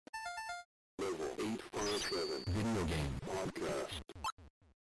5-7 Video Game Podcast.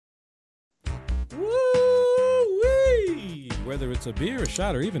 Woo-wee! Whether it's a beer, a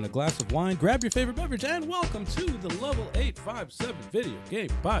shot, or even a glass of wine, grab your favorite beverage and welcome to the Level 857 Video Game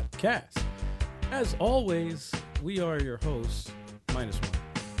Podcast. As always, we are your hosts, minus one,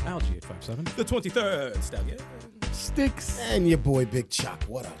 Algie 857, the 23rd Stallion, Sticks. And your boy Big Chuck,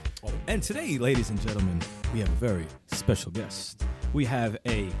 what up? And today, ladies and gentlemen, we have a very special guest. We have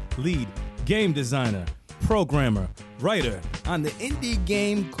a lead game designer, programmer, writer on the indie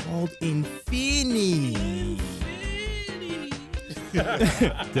game called Infinity.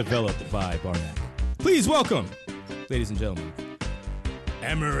 Developed by Barnack. Please welcome, ladies and gentlemen,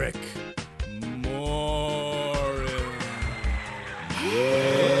 Emmerich Morin.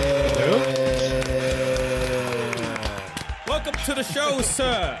 Welcome to the show,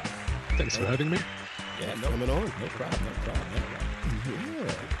 sir. Thanks for having me. Yeah, coming on. No problem. Yeah.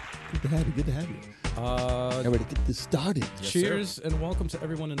 Good to have you. Good to have you. I'm ready to get this started. Cheers and welcome to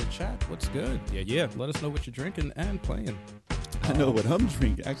everyone in the chat. What's good? Yeah. Let us know what you're drinking and playing. I know what I'm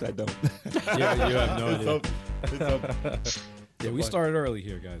drinking. Actually, I don't. Yeah, you have no idea. It's Yeah, we started early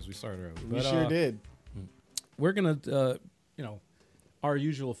here, guys. We started early. We sure did. We're gonna, our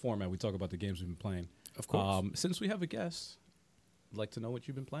usual format. We talk about the games we've been playing. Of course. Since we have a guest, I'd like to know what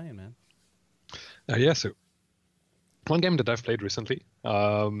you've been playing, man. So one game that I've played recently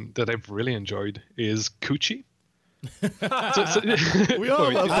that I've really enjoyed is Coochie. We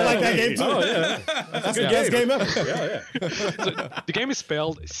all love I like that game too. Oh yeah, That's the best game ever. The game is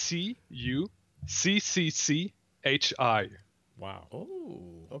spelled C-U-C-C-C-H-I. wow.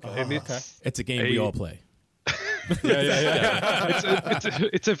 Oh, And It's a game we all play.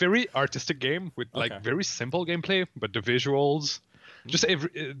 it's a very artistic game with Okay. very simple gameplay, but the visuals, just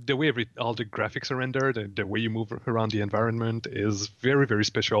the way all the graphics are rendered and the way you move around the environment is very, very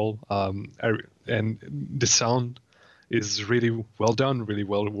special. And the sound is really well done, really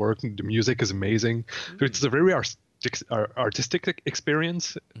well worked. The music is amazing. So it's a very artistic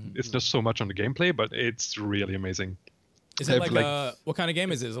experience. It's not so much on the gameplay, but it's really amazing. Is it I've like what kind of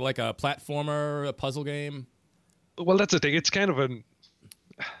game is it? Is it like a platformer, a puzzle game? Well, that's the thing. It's kind of an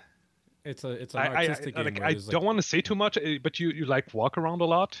It's an artistic game. where I there's, don't want to say too much, but you walk around a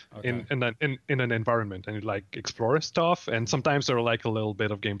lot Okay. in an environment, and you explore stuff. And sometimes there are a little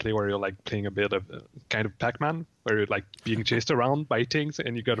bit of gameplay where you're playing a bit of kind of Pac-Man, where you're being chased around by things,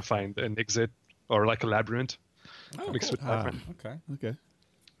 and you got to find an exit or a labyrinth mixed with Pac-Man. Okay. Okay.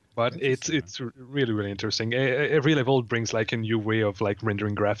 But it's really, really interesting. Every level brings a new way of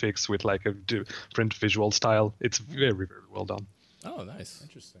rendering graphics with a different visual style. It's very, very well done. Oh, nice.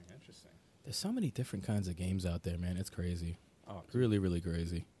 Interesting. There's so many different kinds of games out there, man. It's crazy. Oh, Really, really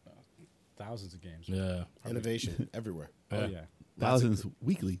crazy. thousands of games. Yeah. Innovation everywhere. Oh yeah. Thousands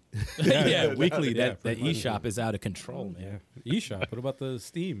weekly. Yeah, weekly. That pretty much. eShop is out of control, man. Yeah. eShop. What about the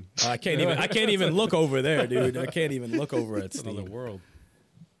Steam? I can't even look over there, dude. I can't even look over at It's another Steam. world.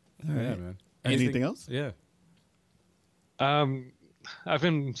 All Yeah, right. man. Anything else? Yeah. I've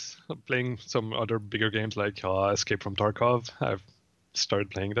been playing some other bigger games like Escape from Tarkov. I've started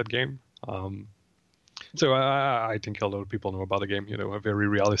playing that game. So I think a lot of people know about the game. A very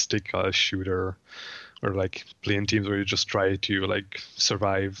realistic shooter, or playing teams where you just try to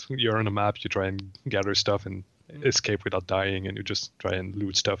survive. You're on a map, you try and gather stuff and escape without dying, and you just try and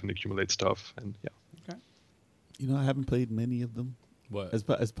loot stuff and accumulate stuff. And yeah. I haven't played many of them. What?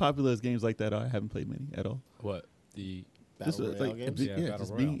 As popular as games like that are, I haven't played many at all. What? The Battle Royale games? Yeah, Battle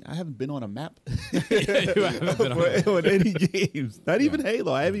just Royale. I haven't been on a map You haven't been on on any games. Not even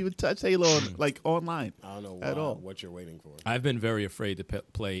Halo. I haven't even touched Halo online. I don't know At all. what you're waiting for. I've been very afraid to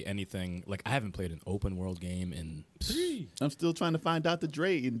play anything. I haven't played an open world game in. I'm still trying to find Dr.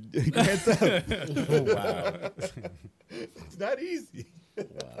 Dre and Grand Theft. Oh wow. It's not easy.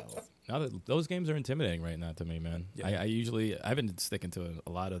 Now that those games are intimidating right now to me, man. Yeah. I've been sticking to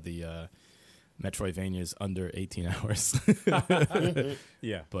a lot of the Metroidvanias under 18 hours.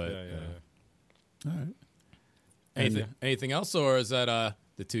 Yeah. But, All right. Anything else, or is that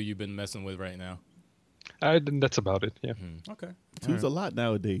the two you've been messing with right now? That's about it. Yeah. Okay. Two's a lot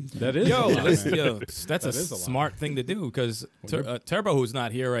nowadays. That is. Yo, a lot, man. that's a is a lot. smart thing to do because Turbo, who's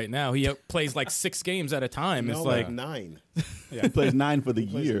not here right now, he plays 6 games at a time. No, It's like 9. He plays 9 for the He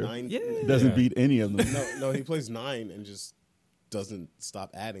plays year. 9. Doesn't beat any of them. No, he plays 9 and just doesn't stop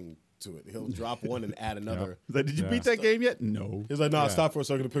adding to it. He'll drop one and add another. Did you beat that game yet? No. He's like, stop for a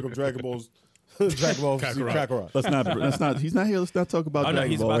second to pick up Dragon Balls. Dragon Ball Kakarot. Let's not. He's not here. Let's not talk about Oh, no,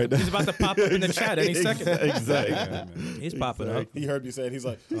 Dragon he's Ball right now. he's about to pop up in the chat any second. Exactly. He's popping up. He heard me say it. He's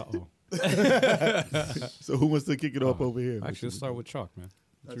like, Uh-oh. So who wants to kick it off over here? Actually, let's start with Chalk, man.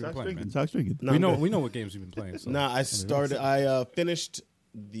 What you been playing, man? Stop drinking. No, we I'm know good. we know what games you've been playing. So. Nah, I finished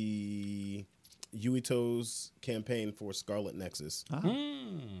the Yuito's campaign for Scarlet Nexus.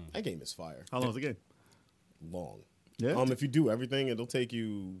 That game is fire. How long is the game? Long. Yeah. If you do everything, it'll take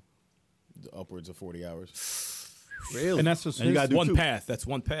you upwards of 40 hours. Really? And that's just And you his- gotta do One two. path. That's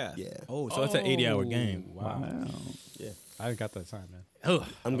one path. Yeah. Oh, so that's an 80-hour game. Wow. Yeah. I ain't got that time, man. Ugh.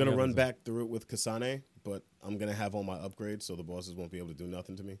 I'm going to yeah, run that's back through it with Kasane, but I'm going to have all my upgrades so the bosses won't be able to do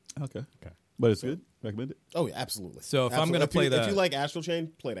nothing to me. Okay. Okay. But it's good. Recommend it. Oh, yeah, absolutely. So if I'm Absolutely. gonna play If that- you like Astral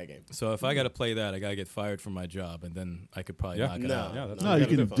Chain, play that game. So if I got to play that, I got to get fired from my job, and then I could probably Yeah. knock it No. out. Yeah, that's No, you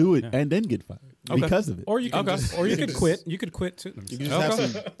gotta can be do it Yeah. and then get fired Okay. because of it. Or you can Okay. just, or you could quit. You could quit too. You can just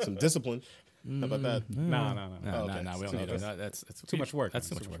have some discipline. How about that? No. No, okay. no, we don't need that. That's Too much work. That's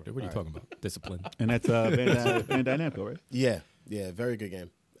too much work. Dude. What are you talking about? Discipline. And that's Bandai Namco, right? Yeah, very good game.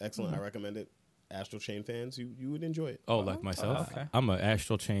 Excellent. I recommend it. Astral Chain fans, you would enjoy it. Oh, like myself? okay. I'm an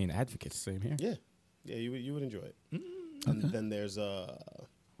Astral Chain advocate. Same here. Yeah, you would enjoy it. And then there's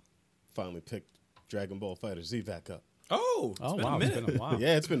finally picked Dragon Ball Fighter Z back up. Oh, Oh wow, it's been a while.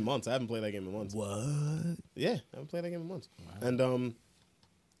 Yeah, it's been months. I haven't played that game in months. What? Yeah, I haven't played that game in months. And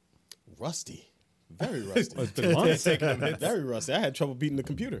rusty, very rusty. It's been months. Very rusty. I had trouble beating the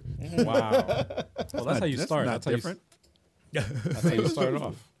computer. Wow. Well, that's how you start. Not That's how you, different. that's how you start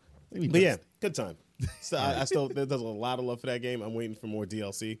off. But yeah, good time. So I still there's a lot of love for that game. I'm waiting for more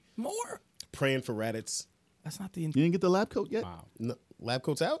DLC. More? Praying for Raditz. That's not the. You didn't get the lab coat yet? Wow. No, Lab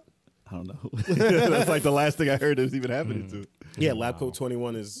Coat's out. I don't know. That's like the last thing I heard is even happening to it. Yeah, Lab Coat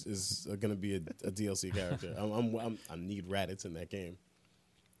 21 is going to be a DLC character. I need Raditz in that game.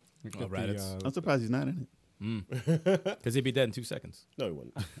 Oh, Raditz. I'm surprised he's not in it. Because he'd be dead in 2 seconds. No, he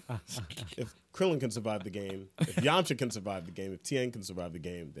wouldn't. If Krillin can survive the game, if Yamcha can survive the game, if Tien can survive the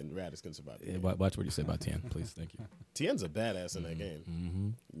game, then Raditz can survive the Yeah, game. watch what you say about Tien, please. Thank you. Tien's a badass in that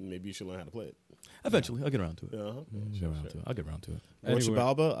game. Maybe you should learn how to play it. Eventually, I'll get around to it. Uh-huh. I'll get around to it. Lord Anyway.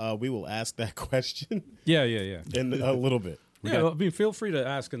 Shabalba, we will ask that question Yeah. in a little bit. Yeah, I mean, feel free to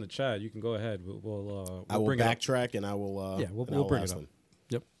ask in the chat. You can go ahead. We'll I will bring it up. backtrack and I will. Yeah, we'll and I'll bring it ask up. them.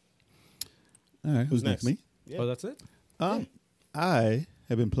 Yep. All right, who's next? Me? Yeah. Oh, that's it. I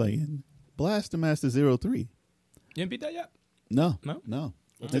have been playing Blaster Master 03. You didn't beat that yet? No.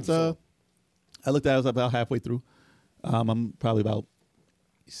 What's It's it? I looked at it, I was about halfway through. I'm probably about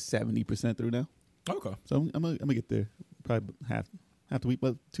 70% through now. Okay. So I'm gonna get there. Probably half the week,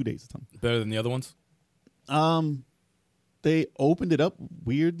 but 2 days or something. Better than the other ones? They opened it up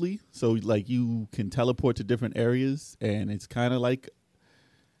weirdly, so like you can teleport to different areas, and it's kind of like,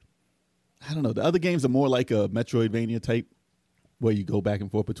 I don't know. The other games are more like a Metroidvania type, where you go back and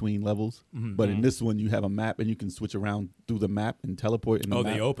forth between levels. But in this one, you have a map, and you can switch around through the map and teleport in the Oh,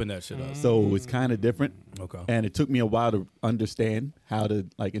 map. they opened that shit up. So it's kind of different. Okay. And it took me a while to understand how to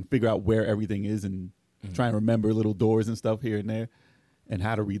like and figure out where everything is and try and remember little doors and stuff here and there, and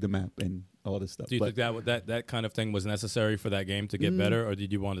how to read the map and all this stuff. Do you But think that kind of thing was necessary for that game to get better, or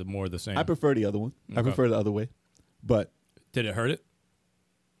did you want it more of the same? I prefer the other one. I Okay. prefer the other way. But Did it hurt it?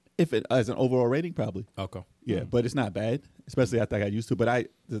 if it as an overall rating, probably. Okay. Yeah, but it's not bad, especially after I got used to it. But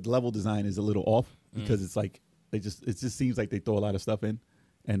the level design is a little off because it's like it just seems like they throw a lot of stuff in,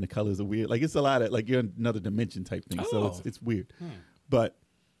 and the colors are weird. Like it's a lot of like you're in another dimension type thing, so Oh. it's weird. But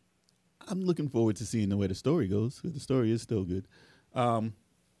I'm looking forward to seeing the way the story goes. 'Cause the story is still good.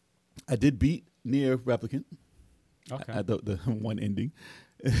 I did beat Nier Replicant. Okay. At the one ending.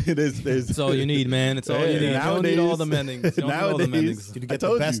 There's It's all you need, man. It's all you need. You don't need all the endings. You don't need all the Nowadays- endings. Did you I get the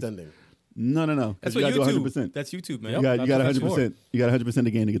told best you. ending? No. That's you what gotta do YouTube. 100%. That's YouTube, man. You got that's what it's 100%. You got 100%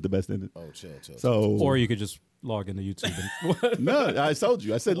 again to get the best ending. Oh, chill. So Or you could just log into YouTube. And no, I told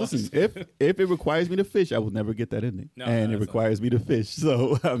you. I said, listen, if it requires me to fish, I will never get that ending, No, and it that's requires me to fish,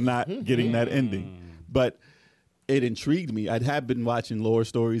 so I'm not getting that ending. But it intrigued me. I had been watching lore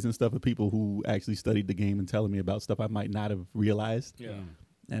stories and stuff of people who actually studied the game and telling me about stuff I might not have realized. Yeah.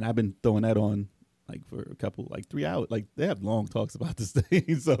 And I've been throwing that on like for a couple, like 3 hours. Like they have long talks about this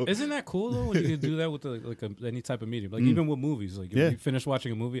thing. So isn't that cool though when you can do that with any type of medium? Like even with movies, like Yeah. if you finish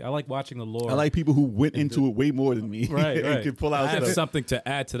watching a movie, I like watching the lore. I like people who went into it way more than me, Right, and right. can pull I out have stuff. something to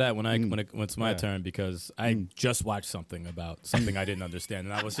add to that when it's my Yeah. turn because I just watched something about something I didn't understand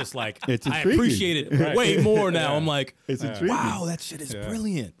and I was just like, It's I intriguing. appreciate it way more now. I'm like, It's intriguing. wow, that shit is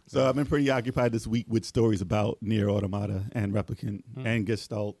brilliant. So I've been pretty occupied this week with stories about Nier Automata and Replicant and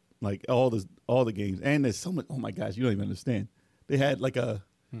Gestalt, like all the games. And there's so much. Oh my gosh, you don't even understand. They had like a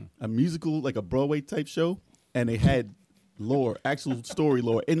musical, like a Broadway type show, and they had lore, actual story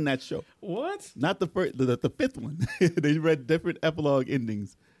lore in that show. what? Not the first, the fifth one. They read different epilogue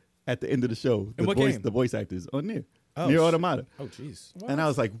endings at the end of the show. In what game? The voice actors on Nier. Near Automata. Oh, jeez. And I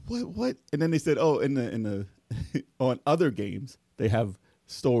was like, what? And then they said, oh, in the on other games, they have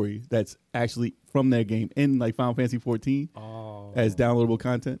story that's actually from their game in like Final Fantasy 14 as downloadable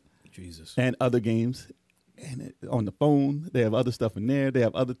content. Jesus. And other games. And on the phone, they have other stuff in there. They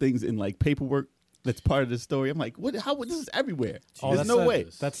have other things in like paperwork that's part of the story. I'm like, what? How? This is everywhere. There's no way.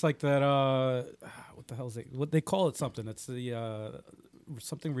 That's like that. What the hell is it? What they call it? Something. That's the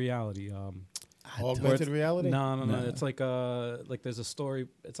something reality. Augmented reality? No. It's like there's a story.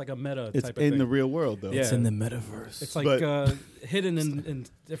 It's like a meta It's type of thing. in the real world though. Yeah. It's in the metaverse. It's like But- hidden in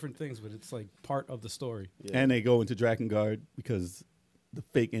different things, but it's like part of the story. Yeah. And they go into Drakengard because the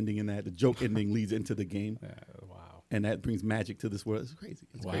fake ending in that, the joke ending leads into the game. Wow. And that brings magic to this world. It's crazy.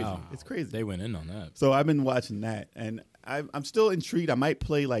 It's crazy. It's crazy. They went in on that. So I've been watching that, and I'm still intrigued. I might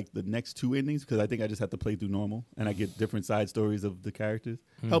play like the next 2 endings because I think I just have to play through normal, and I get different side stories of the characters.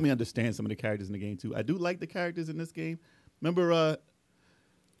 Help me understand some of the characters in the game too. I do like the characters in this game. Remember,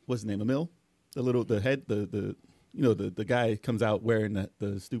 what's his name? Emil, the head, the guy comes out wearing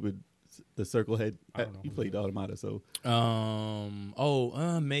the stupid the circle head. I don't know. You played Automata, so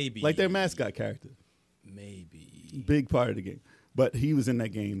Maybe. like their mascot character. Maybe. Big part of the game. But he was in that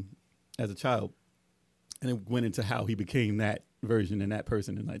game as a child, and it went into how he became that version and that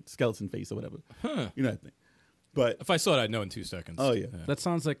person and like skeleton face or whatever. Huh. You know that thing. But If I saw it, I'd know in 2 seconds. oh yeah, That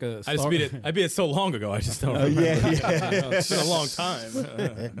sounds like a. I just beat it. I beat it so long ago. I just don't remember. It's been a long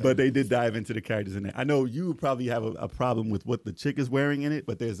time. But they did dive into the characters in there. I know you would probably have a problem with what the chick is wearing in it,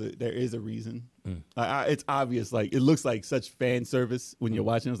 but there is a reason. It's obvious. Like it looks like such fan service when you're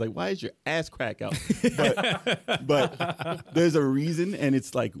watching. It's like, why is your ass crack out? but there's a reason, and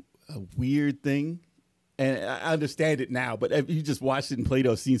it's like a weird thing. And I understand it now, but if you just watched it and played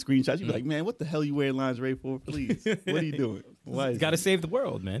or seen screenshots, you'd be like, man, what the hell are you wearing lingerie for? Please. What are you doing? Why is Got to that? save the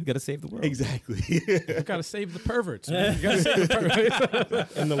world, man. Got to save the world. Exactly. You gotta save the perverts. Man. You gotta save the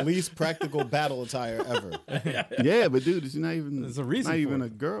perverts. In the least practical battle attire ever. Yeah, but dude, it's not even, There's a reason not for even it. a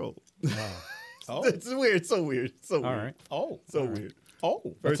girl. Oh. It's weird. So weird. So All weird. right. Oh. So weird. Oh.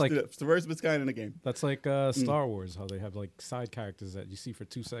 That's First, like- it's the first of its kind in the game. That's like Star Wars, how they have like side characters that you see for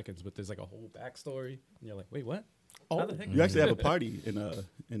 2 seconds, but there's like a whole backstory, and you're like, wait, what? How the heck? You actually have a party in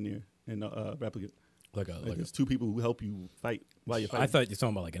Replicant. Like There's 2 people who help you fight while you're fighting. I thought you were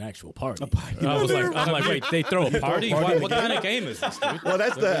talking about like an actual party. party. I was like, wait, they throw a party? What kind of game is this, dude? Well,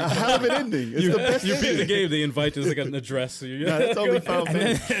 that's the hell of an ending. It's the best You beat the ending. game, they invite you to like an address. So you No, that's only Final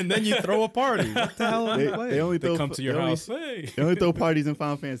Fantasy. And then you throw a party. What the hell? They only they throw, come to your they only- house. Hey. They only throw parties in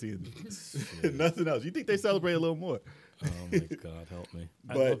Final Fantasy. Nothing else. You think they celebrate a little more? Oh my God, help me.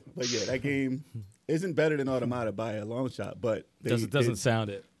 But yeah, that game isn't better than Automata by a long shot. But Doesn't sound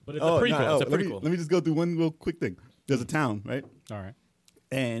it. But it's Oh, a prequel. no, It's a prequel. Let me just go through one real quick thing. There's a town, right? All right.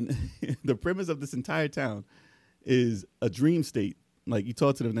 And the premise of this entire town is a dream state. Like you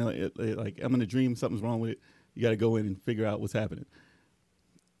talk to them, they're like, I'm in a dream, something's wrong with it. You got to go in and figure out what's happening.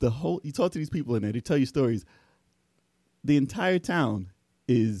 You talk to these people in there, they tell you stories. The entire town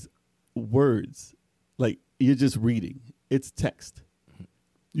is words. Like you're just reading. It's text.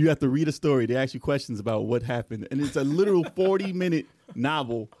 You have to read a story. They ask you questions about what happened. And it's a literal 40-minute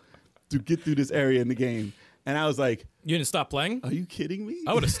novel to get through this area in the game. And I was like, You didn't stop playing? are you kidding me?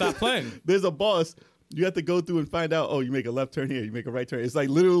 I would have stopped playing. There's a boss. You have to go through and find out, oh, you make a left turn here. You make a right turn. It's like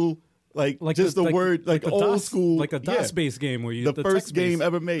literal, like just the word, like the old DOS, school. like a yeah. DOS-based game where you The first text-based. game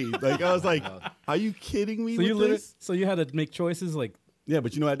ever made. Like I was like, are you kidding me So you with this? so you had to make choices like Yeah,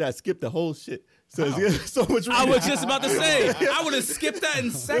 but you know what? I skipped the whole shit. So it's so much reading. I was just about to say, I would have skipped that in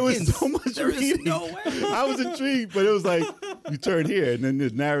It seconds. was so much There is reading. no way. I was intrigued, but it was like you turn here, and then the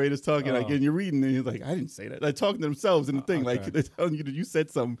narrator's talking, like, and you're reading, and he's like, "I didn't say that." Like talking to themselves in the thing, like they're telling you that you said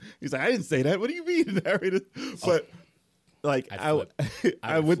something. He's like, "I didn't say that." What do you mean, the narrator? But like I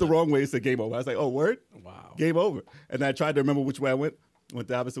went the wrong way. It said game over. I was like, "Oh, word, wow. game over." And I tried to remember which way I went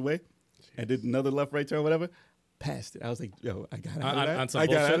the opposite way, and did another left, right turn, whatever. Passed it. I was like, yo, I got out of that. on some I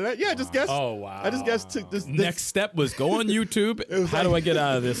got out bullshit? of that. Yeah, just guess. Oh, wow. I just guessed. This Next step was go on YouTube. was How do I get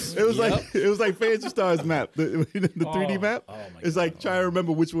out of this? It was like Fantasy Stars map, the 3D map. oh my It's like trying to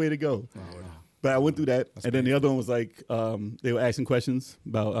remember which way to go. But I went through that, and then the other one was like they were asking questions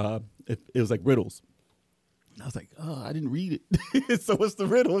about if it was like riddles. I was like, oh, I didn't read it. So what's the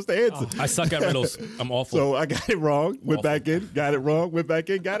riddle? What's the answer? I suck at riddles. I'm awful. So I got it wrong, went back in, got it wrong, went back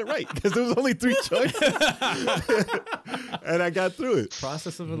in, got it right. Because there was only 3 choices. And I got through it.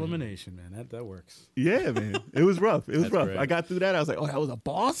 Process of elimination, man. That works. Yeah, man. It was rough. It was That's rough. great. I got through that. I was like, oh, that was a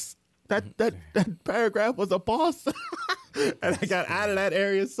boss? That paragraph was a boss? And I got out of that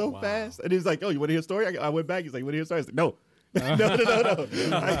area so fast. And he was like, oh, you want to hear a story? I went back. He's like, you want to hear a story? I was like, no. No.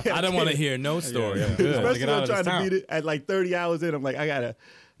 I don't want to hear no story. I'm good. Especially Get when out I'm of trying this to beat it at like 30 hours in. I'm like, I gotta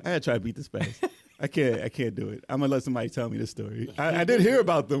try to beat this fast. I can't do it. I'm gonna let somebody tell me this story. I did hear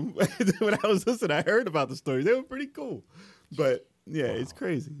about them when I was listening. I heard about the stories. They were pretty cool, but yeah, it's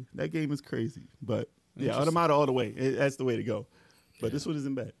crazy. That game is crazy. But yeah, Automata all the way. That's the way to go. But this one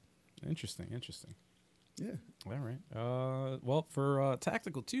isn't bad. Interesting. Yeah. All right. Well, for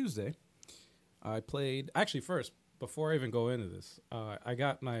Tactical Tuesday, I played. Actually, first, before I even go into this, I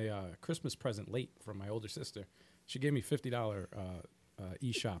got my Christmas present late from my older sister. She gave me $50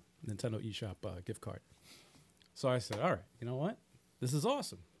 eShop, Nintendo eShop gift card. So I said, all right, you know what? This is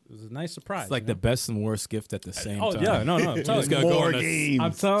awesome. It was a nice surprise. It's like the best and worst gift at the same time. Oh, yeah. No. I'm You're telling just you. gonna go More on a, games.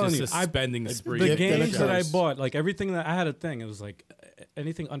 I'm telling just you. a spending spree. The Gift and a games that I curse. bought, like everything that I had a thing, it was like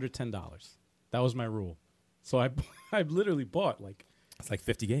anything under $10. That was my rule. So I literally bought like It's like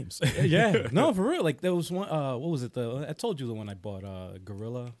 50 games. yeah, no, for real. Like there was one. What was it? I told you the one I bought.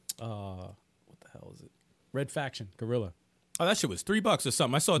 Gorilla. What the hell is it? Red Faction. Gorilla. Oh, that shit was $3 or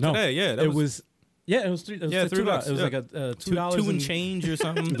something. I saw it No, today. Yeah, that it was. Yeah, it was $3. It was Yeah, like $3. It was Yeah. like a $2 two and change or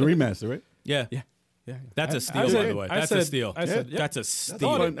something. The remaster, right? Yeah. Yeah. That's I- a steal, I by said- the way. I That's said- a steal. I said, yeah. That's a That's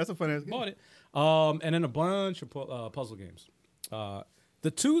steal. That's a fun ass game. Bought it. And then a bunch of puzzle games.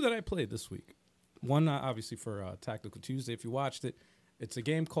 The two that I played this week. One obviously for Tactical Tuesday. If you watched it, it's a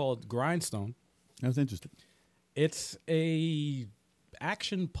game called Grindstone. That was interesting. It's a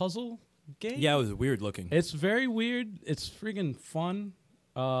action puzzle game. Yeah, it was weird looking. It's very weird. It's freaking fun.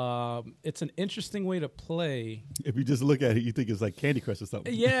 It's an interesting way to play. If you just look at it, you think it's like Candy Crush or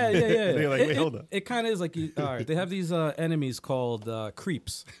something. Yeah. They're like, wait, hold up. It kind of is like, all right, they have these enemies called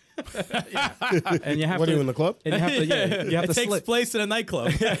creeps. And you have What to are you in the club? and you have to you have it to takes slay. place in a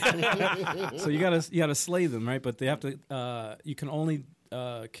nightclub. So you gotta slay them, right? But they have to. You can only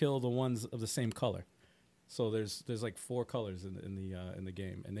kill the ones of the same color. So there's like 4 colors in the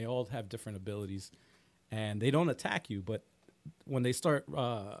game, and they all have different abilities, and they don't attack you. But when they start,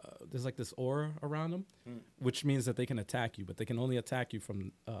 there's like this aura around them, which means that they can attack you, but they can only attack you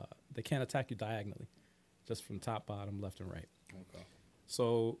from. They can't attack you diagonally, just from top, bottom, left, and right. Okay.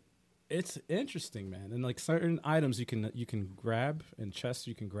 So it's interesting, man. And like certain items you can grab, and chests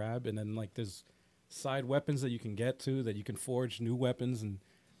you can grab, and then like there's side weapons that you can get to, that you can forge new weapons, and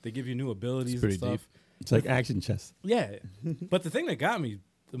they give you new abilities and pretty stuff. deep. It's like action chess. Yeah. But the thing that got me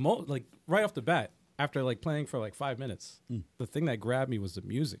the most, like right off the bat, after like playing for like 5 minutes, the thing that grabbed me was the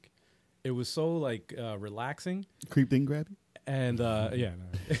music. It was so like relaxing. Creep didn't grab you? And yeah,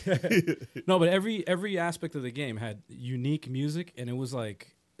 no. No, but every aspect of the game had unique music, and it was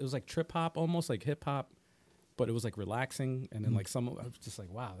like trip hop, almost like hip hop, but it was like relaxing. And then like I was just like,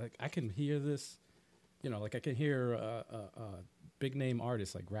 wow, like I can hear this, like I can hear big name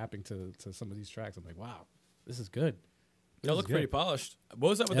artists like rapping to some of these tracks. I'm like, wow, this is good. That looked pretty polished. What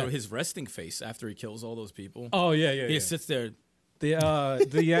was that with Yeah. his resting face after he kills all those people? Oh yeah. He just sits there. The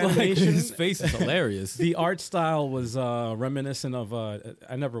Like, animation, his face is hilarious. the art style was reminiscent of.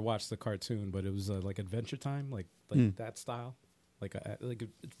 I never watched the cartoon, but it was like Adventure Time, like that style,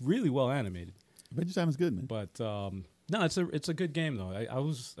 it's really well animated. Adventure Time is good, man. But no, it's a good game though. I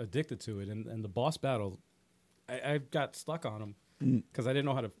was addicted to it, and the boss battle, I got stuck on him because I didn't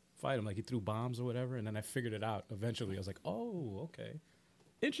know how to fight him. Like he threw bombs or whatever, and then I figured it out eventually. I was like, oh, okay,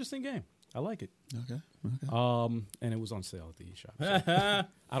 interesting game. I like it. Okay. And it was on sale at the eShop. So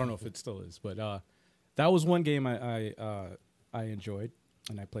I don't know if it still is, but that was one game I enjoyed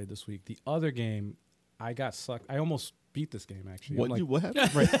and I played this week. The other game, I got sucked. I almost beat this game actually. I'm like, What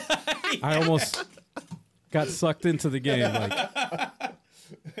happened? I almost got sucked into the game. Like,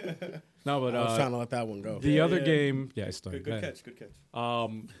 no, but I was trying to let that one go. the other game, I started. Good catch.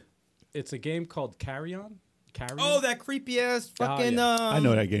 It's a game called Carry On. Oh, that creepy ass fucking. yeah. I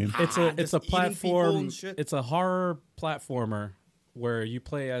know that game. It's a just eating people platform. and shit. It's a horror platformer where you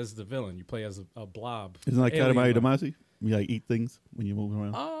play as the villain. You play as a blob. Isn't it like Alien Katamari blob. Damacy? You like eat things when you're moving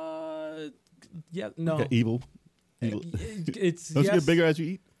around. Yeah, no. Like evil. It's Don't you yes. get bigger as you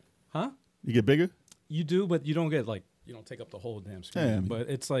eat? Huh? You get bigger? You do, but you don't get you don't take up the whole damn screen. Yeah, I mean, but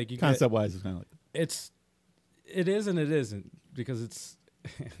it's like you Concept wise, it's kind of like it is and it isn't because it's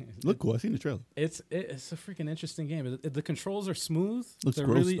look cool. I seen the trailer. it's a freaking interesting game. The controls are smooth. Looks they're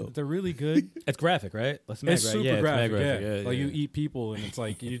gross, really though. they're really good. It's graphic, right? Let's It's super graphic. Yeah. Like you yeah. eat people and it's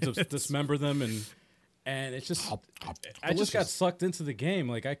like you just dismember them and it's just I just got sucked into the game.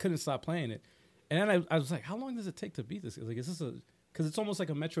 Like I couldn't stop playing it. And then I was like, how long does it take to beat this? Like, is this because it's almost like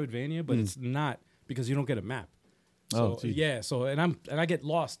a Metroidvania, but it's not because you don't get a map. So Oh, geez. yeah. So and I get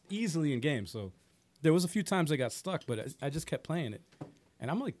lost easily in games. So there was a few times I got stuck, but I just kept playing it. And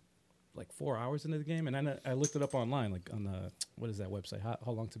I'm like like 4 hours into the game, and then I looked it up online, like on the what is that website?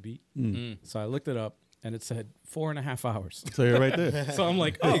 How long to beat? So I looked it up, and it said 4.5 hours. So you're right there. So I'm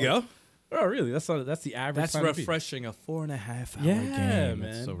like, There you go. Oh, really? That's the average. That's time to beat. refreshing. A 4.5 hour Yeah, game. man.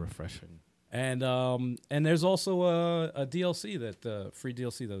 That's so refreshing. And there's also a DLC that free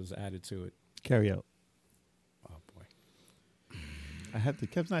DLC that was added to it. Carry out. Oh boy. I have to.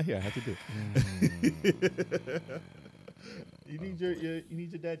 Kev's not here. I have to do it. You need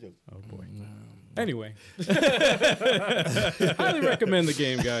your dad joke. Oh boy. Anyway, highly recommend the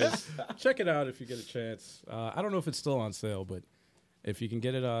game, guys. Check it out if you get a chance. I don't know if it's still on sale, but if you can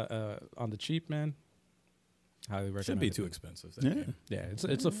get it on the cheap, man, highly recommend. Shouldn't be it. too expensive. Yeah. Yeah,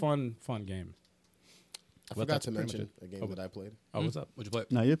 it's a fun game. I Well, forgot that's to pretty much mention it. a game that I played. Oh, what's up? What'd you play?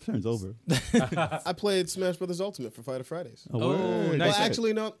 Now your turn's over. I played Smash Brothers Ultimate for Fighter Fridays. Oh, Oh, word. nice. Well,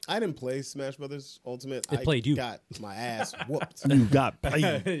 actually, no, I didn't play Smash Brothers Ultimate. It I played you. got my ass whooped. You got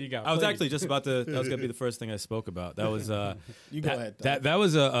played. You got. I was played. actually just about to. That was gonna be the first thing I spoke about. That was You go ahead. That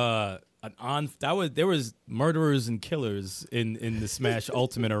was there was murderers and killers in the Smash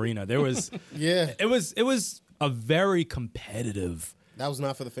Ultimate Arena. There was Yeah, it was a very competitive. that was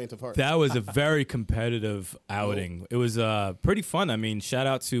not for the faint of heart. That was a very competitive outing. It was pretty fun. I mean, shout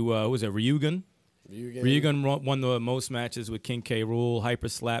out to who was it, Ryugun? Ryugun won the most matches with King K. Rool. Hyper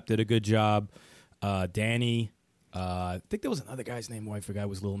Slap did a good job. Danny. I think there was another guy's name who I forgot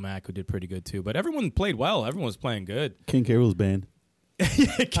was Lil Mac who did pretty good too. But everyone played well. Everyone was playing good. King K. Rool's band.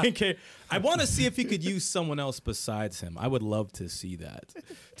 King K. I want to see if he could use someone else besides him. I would love to see that.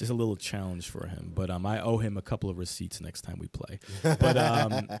 Just a little challenge for him. But I owe him a couple of receipts next time we play.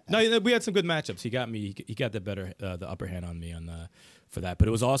 But no, we had some good matchups. He got me. He got the upper hand on me for that. But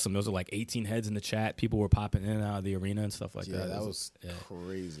it was awesome. Those were like 18 heads in the chat. People were popping in and out of the arena and stuff like Yeah, that. that was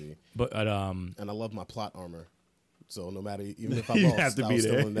crazy. But And I love my plot armor. So no matter, even if I You lost, have to I be was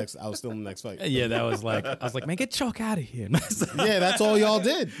there. still in the next. I was still in the next fight. yeah, that was like I was like, man, get Chalk out of here. Yeah, that's all y'all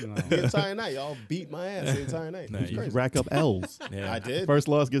did the entire night. Y'all beat my ass the entire night. No, It was you crazy. Rack up L's. Yeah. I did. First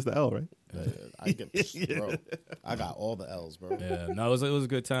loss gets the L, right? I get, bro. I got all the L's, bro. Yeah, no, it was a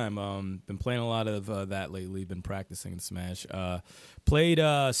good time. Been playing a lot of that lately. Been practicing in Smash. Played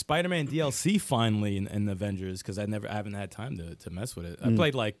Spider-Man DLC finally in Avengers because I haven't had time to mess with it. I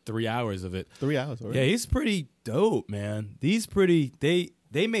played like 3 hours of it. 3 hours. Already. Yeah, he's pretty dope, man.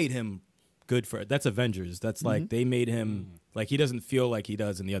 They made him good for it. That's Avengers. That's like they made him like he doesn't feel like he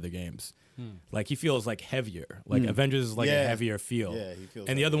does in the other games. Like he feels like heavier. Like Avengers is like a Yeah. heavier feel. Yeah, he feels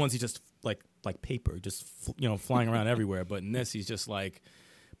And the like other ones he just like paper, just flying around everywhere. But in this he's just like,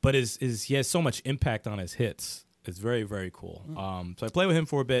 but he has so much impact on his hits. It's very, very cool. So I played with him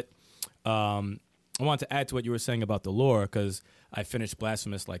for a bit. I wanted to add to what you were saying about the lore because I finished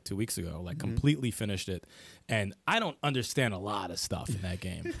Blasphemous like 2 weeks ago, like completely finished it, and I don't understand a lot of stuff in that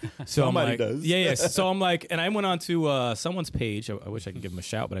game. So Somebody I'm like, does. yeah. So I'm like, and I went on to someone's page. I wish I could give him a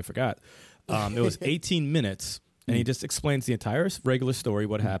shout, but I forgot. It was 18 minutes, and he just explains the entire regular story,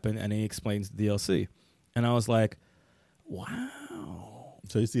 what happened, and he explains the DLC, and I was like, wow.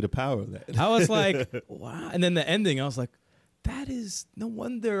 So you see the power of that. I was like, wow. And then the ending, I was like, that is no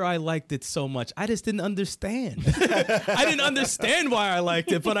wonder I liked it so much. I just didn't understand. I didn't understand why I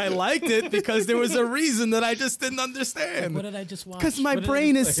liked it, but I liked it because there was a reason that I just didn't understand. What did I just watch? Because my What did I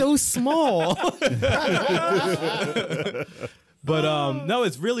brain just is play? so small. But no,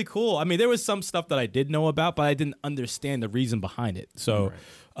 it's really cool. I mean, there was some stuff that I did know about, but I didn't understand the reason behind it. So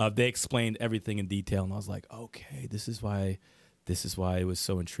they explained everything in detail, and I was like, okay, this is why it was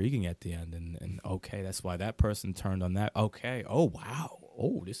so intriguing at the end. And okay, that's why that person turned on that. Okay. Oh, wow.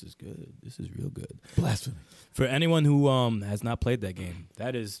 Oh, this is good. This is real good. Blasphemy. For anyone who has not played that game,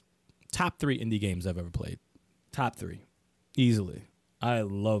 that is top 3 indie games I've ever played. Top 3. Easily. I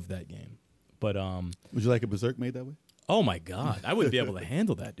love that game. But Would you like a Berserk made that way? oh my God, I wouldn't be able to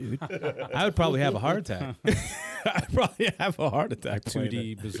handle that, dude. I would probably have a heart attack. I'd probably have a heart attack. playing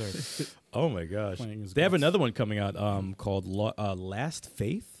 2D Berserk. it. Oh my gosh. Playing as They have guts. another one coming out called Last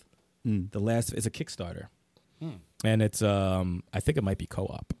Faith. Mm. It's a Kickstarter. And it's I think it might be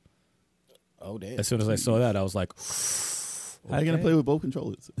co-op. Oh damn! As soon as I saw that, I was like, How are you gonna play with both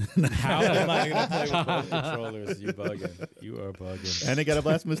controllers? how am I going to play with both controllers? You bugging. You are bugging. And they got a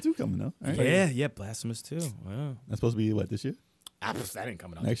Blasphemous 2 coming, though. Right? Yeah, Blasphemous too. Wow. That's supposed to be what, this year? That ain't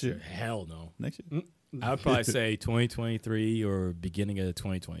coming out Next this year? Hell no. Next year? I would probably say 2023 or beginning of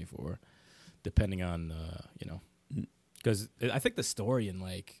 2024, depending on because I think the story and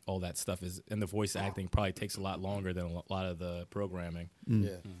like all that stuff and the voice acting probably takes a lot longer than a lot of the programming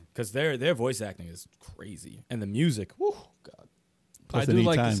Yeah, because their voice acting is crazy and the music, whew, God, I Plus do they need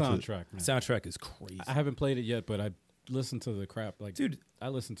like the time to- soundtrack, man. soundtrack is crazy. I haven't played it yet, but listen to the crap. Like, Dude, I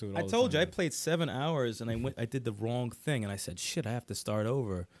listen to it. All I the told you time. I played 7 hours and I did the wrong thing and I said, shit, I have to start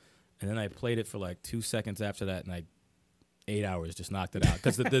over. And then I played it for like 2 seconds after that and 8 hours just knocked it out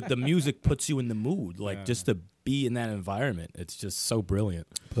because the music puts you in the mood, like just to be in that environment. It's just so brilliant.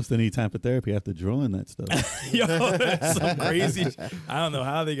 Plus, they need time for therapy after drawing that stuff. Yo, that's so crazy. I don't know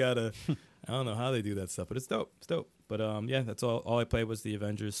how they do that stuff, but it's dope. It's dope. But yeah, that's all I played was the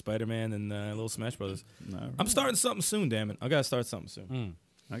Avengers, Spider-Man, and Little Smash Brothers. Right. I'm starting something soon, damn it. I gotta start something soon.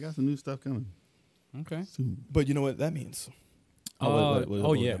 I got some new stuff coming Okay. soon. But you know what that means? Yeah.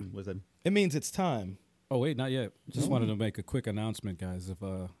 What's that? It means it's time. Oh wait, not yet. Just wanted to make a quick announcement, guys.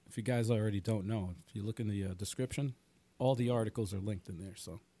 If you guys already don't know, if you look in the description, all the articles are linked in there.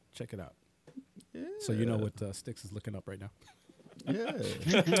 So check it out. Yeah. So you know what Styx is looking up right now. Yeah.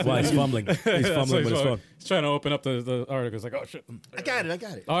 That's why he's fumbling. He's fumbling with his phone. He's trying to open up the articles. Like, oh shit. I got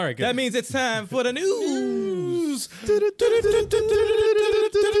it. All right, good. That means it's time for the news.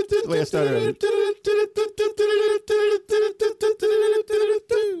 Wait, I started already.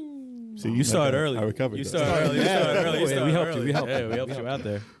 See, You started early. I recovered. You that. started early. You started early. You Yeah, started we helped early. you. We helped Yeah, you. we helped you out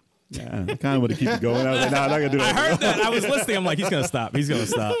there. Yeah, I kind of want to keep it going. I was like, nah, I'm not gonna do that. I heard that. I was listening. I'm like, he's gonna stop. He's gonna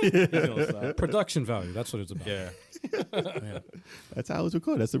stop. He's gonna stop. Production value. That's what it's about. Yeah. That's how it was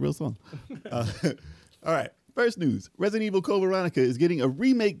recorded. That's the real song. All right. First news: Resident Evil Code Veronica is getting a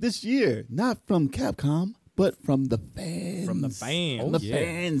remake this year, not from Capcom, but from the fans. From the fans. From the yeah.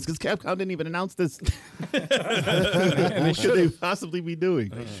 fans, because Capcom didn't even announce this. And What could they possibly be doing?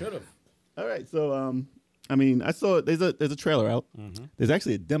 They should have. All right, so I mean, I saw there's a trailer out. There's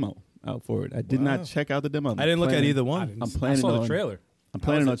actually a demo out for it. I did not check out the demo. I didn't look at either I one. didn't- I'm planning I saw on the trailer. I'm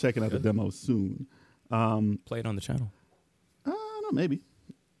planning How on is it? checking out the demo soon. Play it on the channel. I don't know, maybe.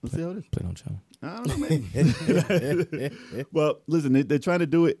 Let's see how it is. Play it on the channel. I don't know, maybe. Well, listen, they're trying to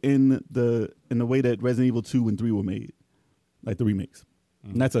do it in the way that Resident Evil 2 and 3 were made, like the remakes.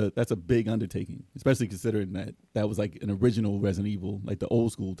 And that's a big undertaking, especially considering that was like an original Resident Evil, like the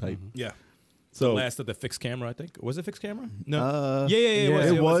old school type. Yeah. So The last of the fixed camera, I think. Was it fixed camera? No. Uh, yeah.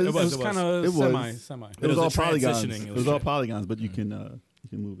 it was. It was kind of It was. semi. it was was all a polygons. transitioning. It was all polygons, but you can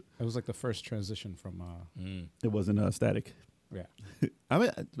move it. It was like the first transition from. It wasn't static. Yeah. I mean,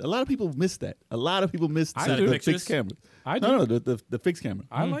 a lot of people missed that. A lot of people missed I the do. fixed camera. I do. No, the fixed camera.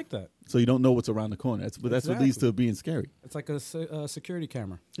 I like that. So you don't know what's around the corner. That's what leads to Exactly. it being scary. It's like a security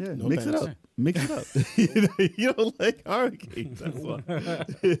camera. Yeah, No mix it thanks. up. Mix it up. You don't like horror games. That's why.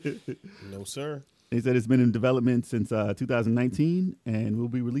 No, sir. They said it's been in development since 2019 and will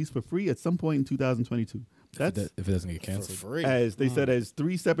be released for free at some point in 2022. That's If it doesn't get For canceled. free. as they said as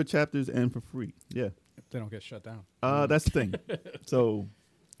 3 separate chapters and for free. Yeah. If they don't get shut down. That's the thing. So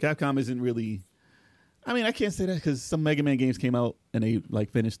Capcom isn't really. I mean, I can't say that because some Mega Man games came out and they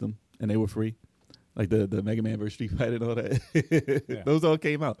like finished them and they were free, like the Mega Man vs Street Fighter and all that. Yeah. Those all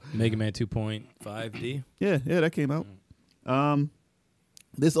came out. Mega Man 2.5D. Yeah, that came out.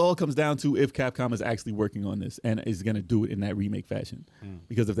 This all comes down to if Capcom is actually working on this and is going to do it in that remake fashion.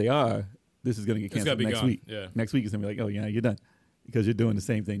 Because if they are, this is going to get It's gotta canceled be next gone. week. Yeah. Next week is going to be like, oh yeah, you're done, because you're doing the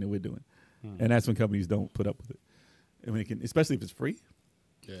same thing that we're doing, and that's when companies don't put up with it. And when it can, especially if it's free.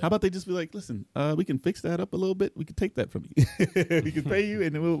 Yeah. How about they just be like, listen, we can fix that up a little bit. We can take that from you. We can pay you,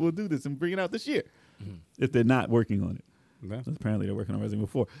 and then we'll do this and bring it out this year. If they're not working on it, Yeah. apparently they're working on Resident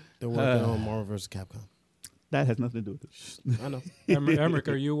Evil 4. They're working on Marvel vs. Capcom. That has nothing to do with it. I know. Emmerich,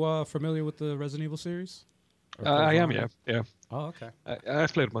 are you familiar with the Resident Evil series? Or I am, Code yeah. Oh, okay.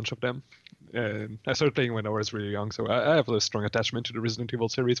 I've played a bunch of them. I started playing when I was really young, so I have a strong attachment to the Resident Evil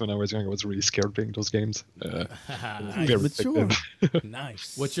series. When I was young, I was really scared playing those games. Very Mature. effective.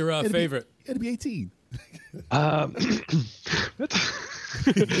 Nice. What's your It'd be- favorite? It'd be 18. What?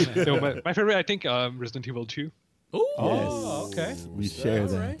 No, my favorite, I think, Resident Evil 2. Oh, okay. We share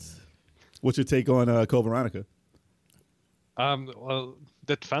that. right. What's your take on Code Veronica? Well,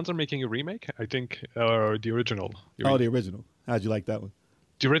 that fans are making a remake, I think, or the original. Oh, the original. How'd you like that one?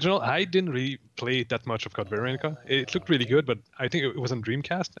 The original, I didn't really play that much of Code Veronica. It looked really good, but I think it was on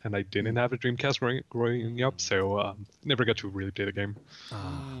Dreamcast, and I didn't have a Dreamcast growing up, so never got to really play the game.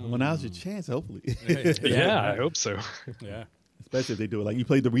 Well, now's your chance, hopefully. Yeah, I hope so. Yeah. Especially if they do it. Like, you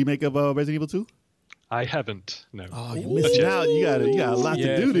played the remake of Resident Evil 2? I haven't, no. Oh, you missed out. You got a lot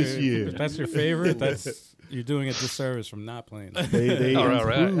to do this If year. that's your favorite, you're doing a disservice from not playing it. They All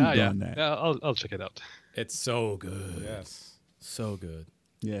right. improved Yeah. on that. Yeah, I'll check it out. It's so good. Yes. So good.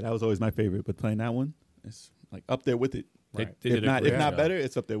 Yeah, that was always my favorite. But playing that one, it's like up there with it. They, Right. they If did not, a great if not job. better,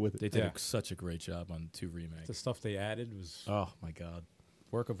 it's up there with it. They did Yeah. such a great job on 2 remakes. The stuff they added was Oh my god.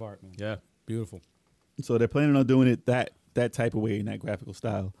 work of art, man. Yeah. Beautiful. So they're planning on doing it that type of way in that graphical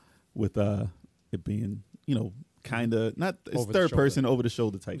style, with it being kind of not it's Over the third shoulder. person over the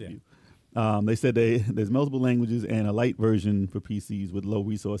shoulder type Yeah. view. They said there's multiple languages and a light version for PCs with low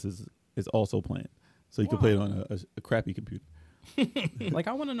resources is also planned, so you can play it on a crappy computer. Like,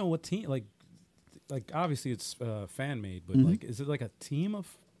 I want to know what team. Like obviously it's fan made, but Mhm. like, is it like a team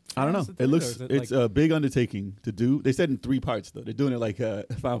of? I don't know. fans that do It looks or is it it's like, a big undertaking to do. They said in 3 parts though. They're doing it like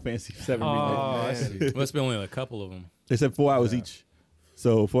Final Fantasy VII remake. I see. Must be only a couple of them. They said 4 hours Yeah. each.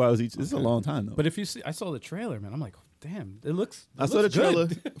 So 4 hours each. This is a long time though. But if you see, I saw the trailer, man. I'm like, damn, it looks. I saw the trailer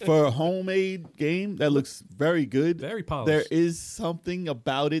for a homemade game that looks very good. Very polished. There is something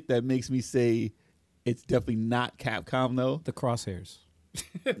about it that makes me say it's definitely not Capcom though. The crosshairs.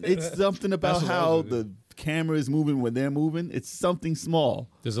 It's something about That's what I how was gonna the camera is moving when they're moving. It's something small.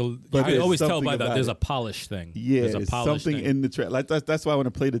 There's a. You But can there's always tell something by that. about There's it. a polish thing. Yeah, there's a it's polish something thing. in the trailer. Like that's why I want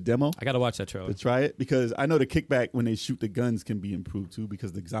to play the demo I gotta watch that trailer. to try it because I know the kickback when they shoot the guns can be improved too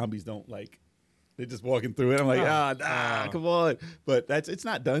because the zombies don't like. They're just walking through it. I'm like, come on. But it's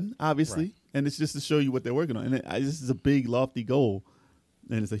not done, obviously. Right. And it's just to show you what they're working on. And this is a big, lofty goal.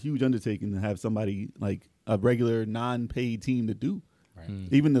 And it's a huge undertaking to have somebody like a regular non-paid team to do. Right.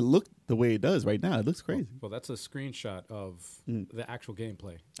 Even to look the way it does right now, it looks crazy. Well, that's a screenshot of the actual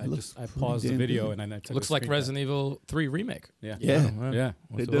gameplay. I looks paused the damn video good. and I took Looks a like screenshot. Resident Evil 3 remake. Yeah. Yeah. Yeah. They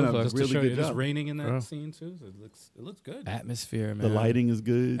What's it did look a like? Just to really show good you, it's job. raining in that Yeah. scene too. So it looks good. Atmosphere, man. The lighting is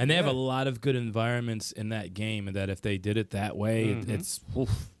good. And they have Yeah. a lot of good environments in that game, and that if they did it that way, it's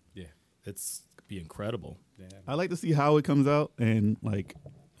Yeah. it's be incredible. Yeah. I like to see how it comes out and like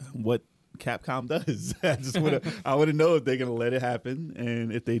what Capcom does. I want to know if they're gonna let it happen,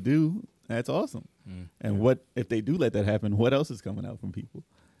 and if they do, that's awesome. And what if they do let that happen? What else is coming out from people?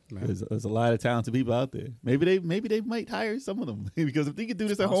 Man. There's a lot of talented people out there. Maybe they might hire some of them because if they could do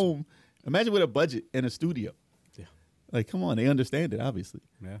this at home, imagine with a budget and a studio. Yeah. Like, come on, they understand it obviously.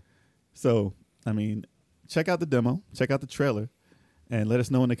 Yeah. So, I mean, check out the demo, check out the trailer, and let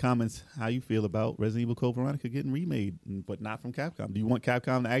us know in the comments how you feel about Resident Evil Code Veronica getting remade, but not from Capcom. Do you want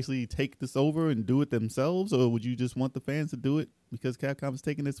Capcom to actually take this over and do it themselves, or would you just want the fans to do it because Capcom is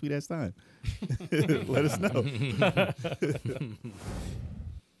taking their sweet ass time? Let us know.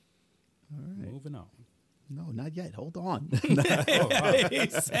 Moving on. No, not yet. Hold on. He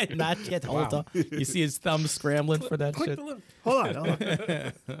said, "Not yet." Hold on. You see his thumb scrambling for that shit. Hold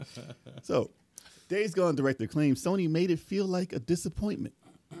on. So, Days Gone director claims Sony made it feel like a disappointment.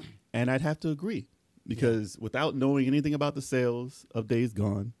 And I'd have to agree because without knowing anything about the sales of Days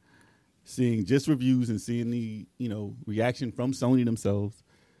Gone, seeing just reviews and seeing the, reaction from Sony themselves,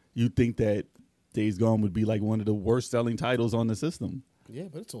 you'd think that Days Gone would be like one of the worst selling titles on the system. Yeah,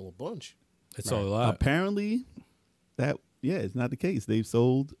 but it's all a bunch. It's all a lot. Apparently, it's not the case. They've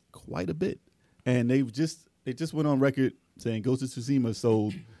sold quite a bit, and they just went on record saying Ghost of Tsushima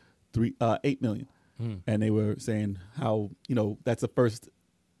sold 8 million, and they were saying how that's a first,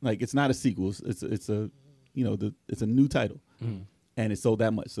 like it's not a sequel. It's a it's a new title, and it sold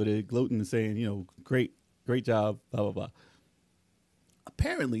that much. So they're gloating and saying great job, blah blah blah.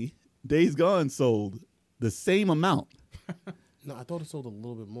 Apparently, Days Gone sold the same amount. No, I thought it sold a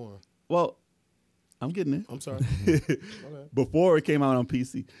little bit more. Well, I'm getting it. I'm sorry. Okay. Before it came out on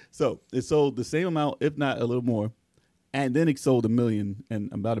PC. So it sold the same amount, if not a little more. And then it sold 1 million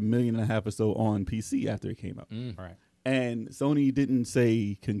and about 1.5 million or so on PC after it came out. All right. And Sony didn't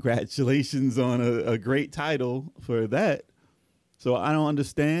say congratulations on a great title for that. So I don't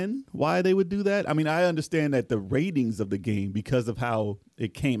understand why they would do that. I mean, I understand that the ratings of the game, because of how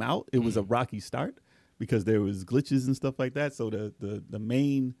it came out, it was a rocky start because there was glitches and stuff like that. So the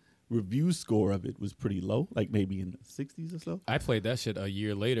main review score of it was pretty low, like maybe in the 60s or so. I played that shit a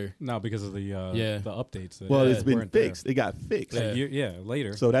year later. No, because of the updates. That Well, it's been weren't there. fixed. It got fixed.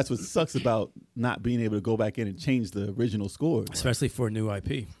 Later. So that's what sucks about not being able to go back in and change the original score. Especially for a new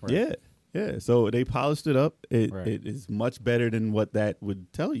IP. Yeah. Yeah. So they polished it up. It Right. it is much better than what that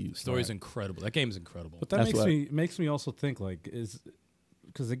would tell you. The story's incredible. That game's incredible. But that That's makes me also think like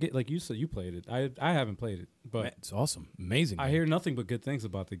because like you said, you played it. I haven't played it, but Man, it's awesome. Amazing. I game. hear nothing but good things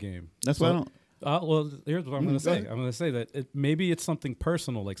about the game. That's So- why I don't. Well, here's what I'm going to go say. ahead. I'm going to say that maybe it's something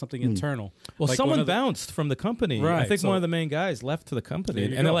personal, like something internal. Well, Like someone one of the- bounced from the company. I Right, think so- one of the main guys left to the company. There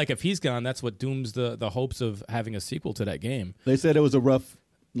you And they're go. like, if he's gone, that's what dooms the hopes of having a sequel to that game. They said it was a rough.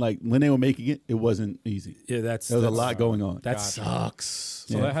 Like when they were making it, it wasn't easy. Yeah, that's There was a lot going on. That Gotcha. sucks.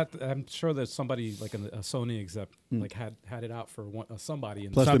 So Yeah. I'm sure that somebody like a Sony exec like had it out for somebody.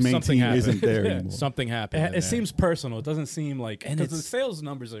 And Plus, Some- the main something team happened. isn't there Yeah. anymore. Something happened. in it there. seems personal. It doesn't seem like And because the it's- sales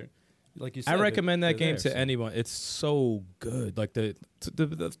numbers are like you said. I recommend that they're game there, to so- anyone. It's so good. Like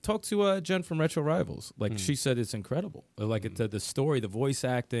talk to Jen from Retro Rivals. Like she said, it's incredible. Like the story, the voice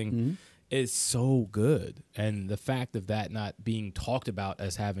acting. is so good, and the fact of that not being talked about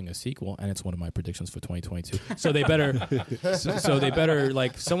as having a sequel, and it's one of my predictions for 2022. So they better, so they better,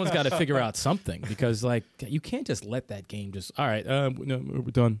 like, someone's got to figure out something, because like you can't just let that game just, all right, no,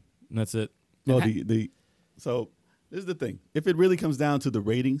 we're done, and that's it. Well, so this is the thing. If it really comes down to the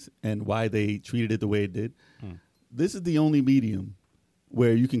ratings and why they treated it the way it did, this is the only medium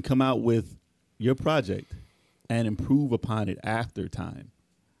where you can come out with your project and improve upon it after time.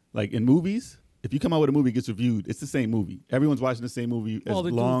 Like in movies, if you come out with a movie that gets reviewed, it's the same movie. Everyone's watching the same movie as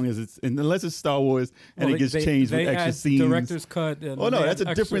long as it's, and unless it's Star Wars and it gets changed with extra scenes. Director's cut. Oh no, that's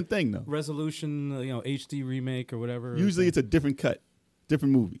a different thing though. Resolution, HD remake or whatever. Usually it's a different cut,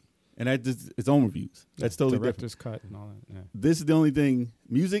 different movie, and that just its own reviews. That's totally Director's different. cut and all that. Yeah. This is the only thing.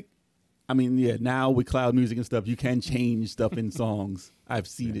 Music, I mean, yeah, now with cloud music and stuff, you can change stuff in songs. I've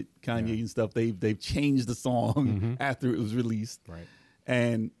seen it, Kanye and stuff. They've changed the song after it was released, Right.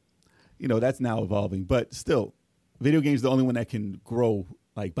 and that's now evolving. But still, video games are the only one that can grow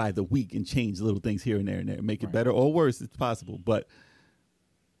like by the week and change little things here and there, make it better or worse. It's possible, but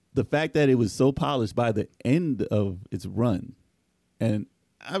the fact that it was so polished by the end of its run, and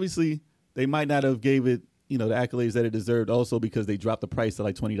obviously they might not have gave it the accolades that it deserved, also because they dropped the price to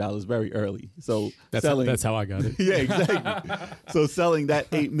like $20 very early. So That's how I got it. yeah, exactly. So selling that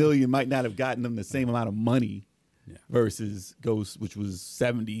 $8 million might not have gotten them the same amount of money versus Ghost, which was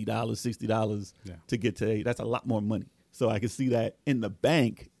 $70, $60 to get to 8. That's a lot more money. So I can see that in the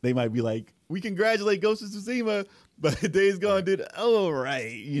bank, they might be like, we congratulate Ghost of Tsushima, but Days Gone did all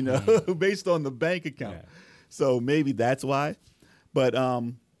right, based on the bank account. Yeah. So maybe that's why. But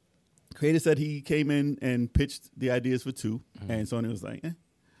Creator said he came in and pitched the ideas for 2, and Sony was like,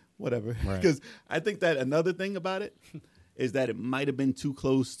 whatever. Because I think that another thing about it is that it might have been too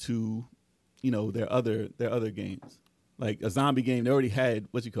close to their other games. Like a zombie game, they already had,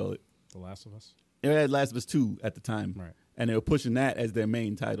 The Last of Us. They had Last of Us 2 at the time. Right. And they were pushing that as their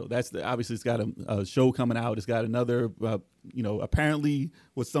main title. Obviously it's got a show coming out. It's got another, apparently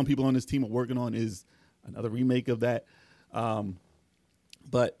what some people on this team are working on is another remake of that.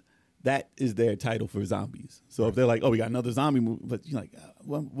 But that is their title for zombies. So if they're like, we got another zombie movie, but you're like,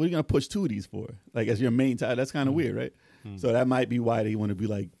 what are you going to push 2 of these for? Like as your main title, that's kind of weird, right? So that might be why they want to be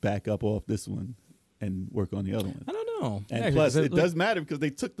like back up off this one and work on the other one. I don't know. And plus, it does matter because they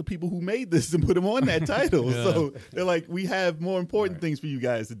took the people who made this and put them on that title. So they're like, we have more important things for you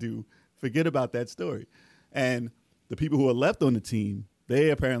guys to do. Forget about that story. And the people who are left on the team, they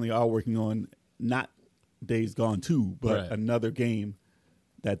apparently are working on not Days Gone 2, but another game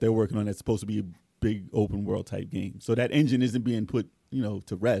that they're working on that's supposed to be a big open world type game. So that engine isn't being put,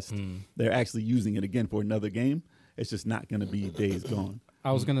 to rest. They're actually using it again for another game. It's just not going to be Days Gone.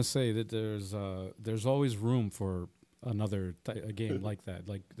 I was gonna say that there's always room for a game like that.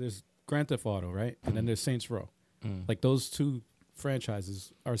 Like there's Grand Theft Auto, right? And then there's Saints Row. Like those 2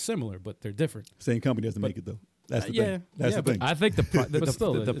 franchises are similar, but they're different. Same company doesn't make it though. That's the thing. That's the thing. I think the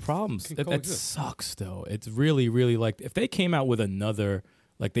still, problems can it coexist. sucks though. It's really, really like if they came out with another,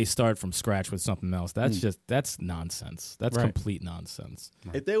 like they start from scratch with something else. That's nonsense. That's complete nonsense.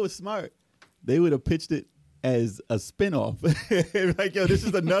 If they were smart, they would have pitched it as a spinoff. Like, this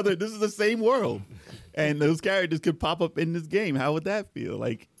is the same world. And those characters could pop up in this game. How would that feel?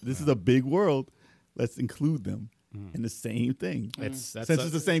 Like, this is a big world. Let's include them in the same thing. Since it's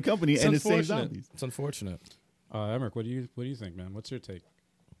the same company and the same zombies. It's unfortunate. Emmerich, what do you think, man? What's your take?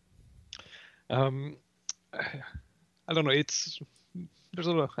 I don't know. There's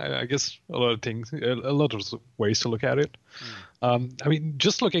I guess a lot of things, a lot of ways to look at it. I mean,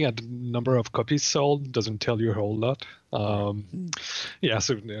 just looking at the number of copies sold doesn't tell you a whole lot. There's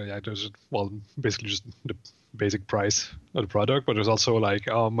basically just the basic price of the product, but there's also like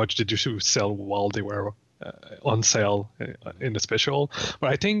how much did you sell while they were on sale in the special. But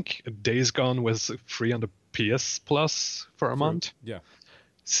I think Days Gone was free on the PS Plus for a month. Yeah.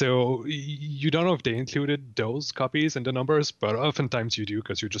 So you don't know if they included those copies in the numbers, but oftentimes you do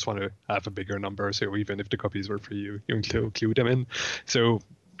because you just want to have a bigger number. So even if the copies were for you include them in. So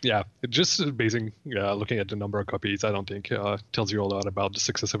yeah, just basing looking at the number of copies, I don't think tells you a lot about the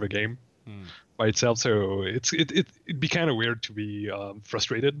success of a game by itself. So it'd be kind of weird to be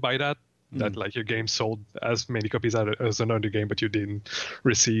frustrated by that. That like your game sold as many copies as another game, but you didn't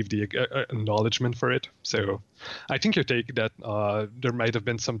receive the acknowledgement for it. So I think your take that there might have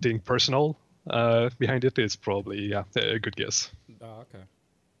been something personal behind it is probably a good guess. Okay.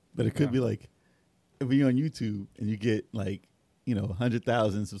 But it could be like if you're on YouTube and you get like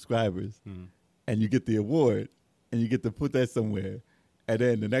 100,000 subscribers and you get the award and you get to put that somewhere, and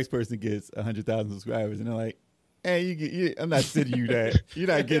then the next person gets 100,000 subscribers and they're like, And I'm not sending you that. You're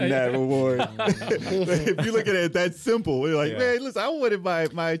not getting that reward. If you look at it that simple, you're like, man, listen, I wanted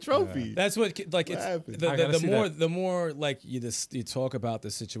my trophy. That's what like What it's happened? the more like you talk about the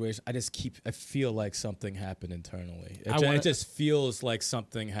situation. I feel like something happened internally. It just feels like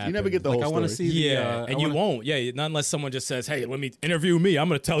something happened. You never get the whole I want to story. see. and you won't. Yeah, not unless someone just says, "Hey, let me interview me. I'm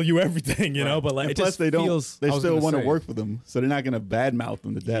going to tell you everything." You know, but like And it plus, just they don't. feels. They I was still gonna want to say. work for them, so they're not going to badmouth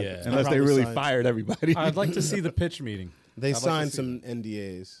them to death Yeah. unless they Probably really signed. fired everybody. I'd like to see the pitch meeting. They I'd like signed to see some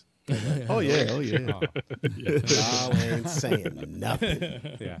NDAs. Oh yeah. Y'all ain't saying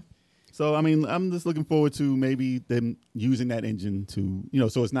nothing. Yeah. So I mean, I'm just looking forward to maybe them using that engine to,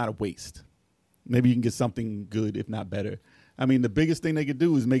 so it's not a waste. Maybe you can get something good, if not better. I mean, the biggest thing they could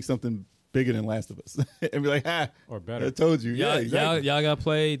do is make something bigger than Last of Us, and be like, Or better. I told you, Yeah, exactly. y'all got to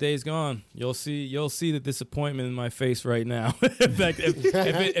play Days Gone. You'll see the disappointment in my face right now. In fact,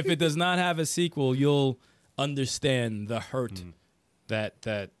 if it does not have a sequel, you'll understand the hurt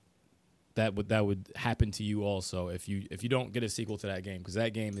that would happen to you also if you don't get a sequel to that game, because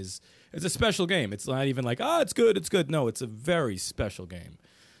that game it's a special game. It's not even like it's good. No, it's a very special game,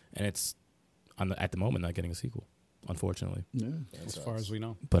 and it's at the moment not getting a sequel, unfortunately. Yeah. As far as we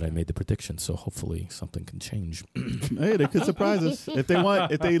know. But I made the prediction, so hopefully something can change. Hey, they could surprise us if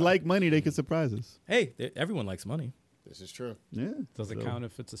they like money. They could surprise us. Hey, everyone likes money. This is true. Yeah. Does it So- count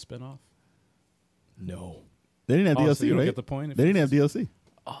if it's a spinoff? No. They didn't have Oh, DLC, so you don't right? get the point if They didn't it's- have DLC.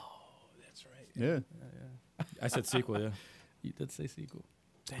 That's right. Yeah. I said sequel, yeah. You did say sequel.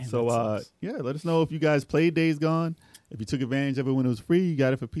 Damn, So that sucks. let us know if you guys played Days Gone. If you took advantage of it when it was free, you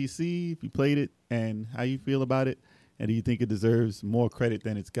got it for PC. If you played it, and how you feel about it, and do you think it deserves more credit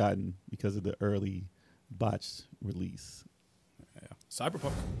than it's gotten because of the early botched release?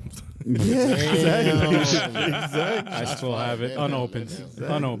 Cyberpunk. Yeah, exactly. I still have it unopened. Exactly.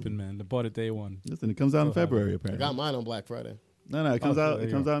 Unopened, man. I bought it day one. Listen, it comes out in Still have February I apparently. got mine on Black Friday. No, it comes Oh, out. there It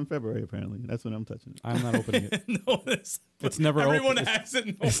you comes go. out in February apparently. That's when I'm touching it. I'm not opening it. No, It's never everyone open. has it.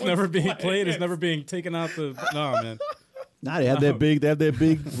 No It's one's never being playing played. It's it. never being taken out the. No, man. Nah, they have that big. They have that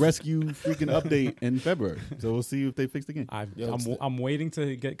big rescue freaking update in February. So we'll see if they fix the game. I'm waiting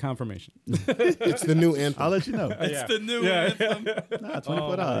to get confirmation. It's the new anthem. I'll let you know. It's the new Yeah. anthem. Nah,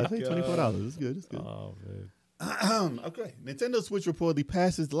 $24. I think $24. It's good. It's good. Oh man. Okay. Nintendo Switch reportedly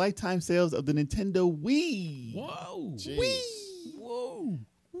passes lifetime sales of the Nintendo Wii. Whoa. Jeez. Whoa.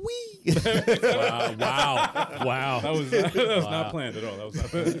 Wii. Wow. That was not planned at all. That was not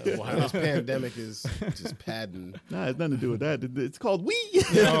planned. This pandemic is just padding. Nah, it's nothing to do with that. It's called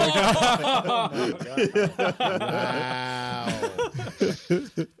Wii. Wow.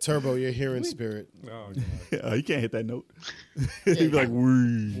 Turbo, you're hearing spirit. Oh, You can't hit that note. He'd be like,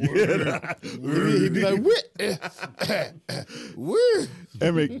 Wii. He'd be like, "Woo."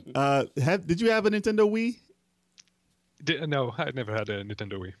 Emric, did you have a Nintendo Wii? No, I never had a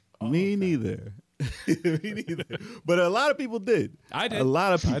Nintendo Wii. Me neither. Me neither. But a lot of people did. I did. A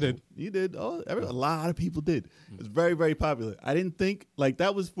lot of people. I did. You did. Oh, a lot of people did. It's very, very popular. I didn't think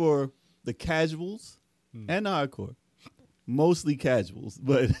that was for the casuals and the hardcore. Mostly casuals,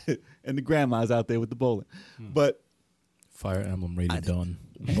 but and the grandmas out there with the bowling. But Fire Emblem Radiant Dawn.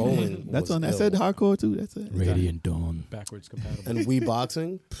 Bowling. that's was on. I ill. said hardcore too. That's it. Radiant Dawn. backwards compatible. And Wii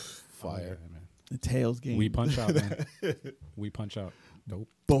boxing, Yeah, fire. man. The Tails game. We punch out, man. We punch out. Dope.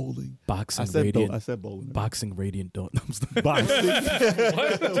 bowling. Boxing I said Radiant. I said bowling. Boxing Radiant Dawn. I'm sorry. Boxing.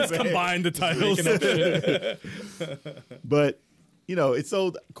 Just combine the titles. But it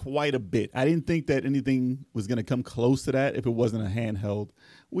sold quite a bit. I didn't think that anything was going to come close to that if it wasn't a handheld,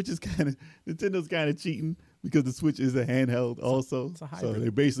 which is Nintendo's kind of cheating because the Switch is a handheld also. it's a So hybrid. they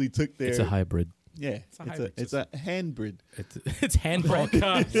basically took their It's a hybrid. yeah. a hybrid It's a handbrid. It's handball.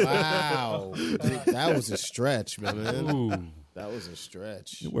 Wow. That was a stretch, man. Ooh. That was a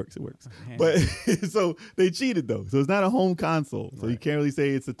stretch. It works. Hand- But so they cheated though. So it's not a home console. So you can't really say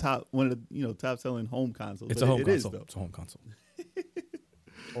it's one of the top selling home consoles. It's but a home it is, console. though. It's a home console.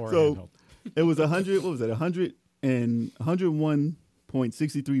 Or So- handheld. It was 100. What was that?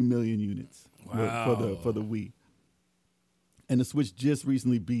 101.63 million units for the Wii, and the Switch just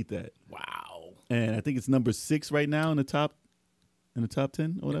recently beat that. Wow. And I think it's number 6 right now in the top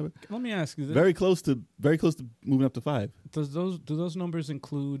 10 or whatever. Let me ask you this. Very close to moving up to 5. Do those numbers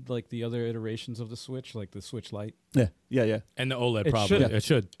include like the other iterations of the Switch, like the Switch Lite? Yeah. And the OLED It probably. shouldn't. It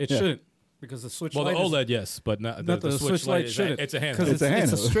should. It Yeah. shouldn't, because the Switch Well, the Lite is- OLED, yes, but not Not the Switch Lite shouldn't. It's a handheld. because It's a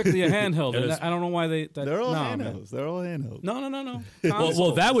it's handheld. strictly a handheld. It And is. I don't know why they. They're all man. handhelds. They're all handhelds. No.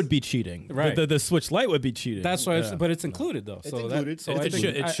 Well, that would be cheating. Right. The Switch Lite would be cheating. That's why. Yeah. But it's included though. It's so included. So It I It think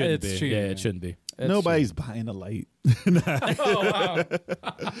shouldn't it's be. cheating, Yeah, man. it shouldn't be. Nobody's buying a light. Oh, wow.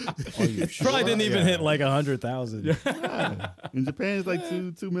 Probably didn't even hit like 100,000. In Japan, it's like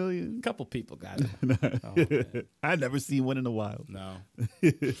 2 million. A couple people got it. I never seen one in a while. No.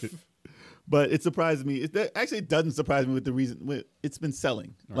 But it surprised me. It doesn't surprise me with the reason it's been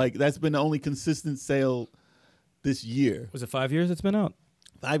selling. Like that's been the only consistent sale this year. Was it 5 years it's been out?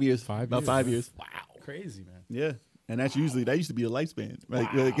 5 years. 5 About years. 5 years. Wow. Crazy, man. Yeah. And that used to be the lifespan. Like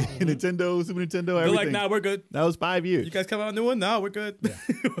Nintendo, Super Nintendo, They're everything. like, nah, we're good. That was 5 years. You guys come out with a new one? No, we're good.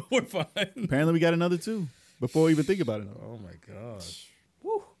 We're fine. Apparently we got another 2 before we even think about it. Oh my gosh.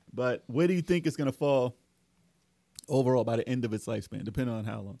 But where do you think it's going to fall overall by the end of its lifespan, depending on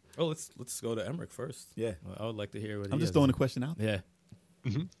how long? Oh, let's go to Emmerich first. Yeah. I would like to hear what I'm just throwing a question out. Yeah.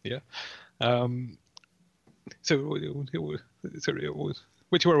 Yeah. So what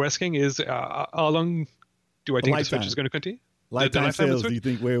you were asking is how long do I think the Switch lifetime. is going to continue? Lifetime lifetime of sales, the do you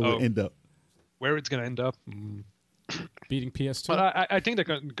think where it will end up? Where it's going to end up? Beating PS2. But I think they're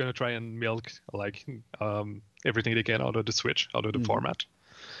going to try and milk like everything they can out of the Switch, out of the format.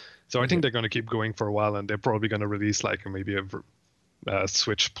 So I think they're going to keep going for a while, and they're probably going to release like maybe a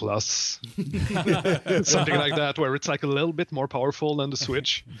Switch Plus, something like that, where it's like a little bit more powerful than the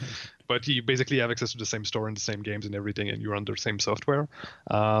Switch, but you basically have access to the same store and the same games and everything, and you're on the same software.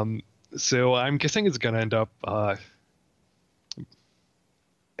 So I'm guessing it's going to end up.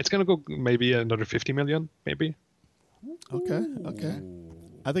 It's going to go maybe another 50 million, maybe. Okay.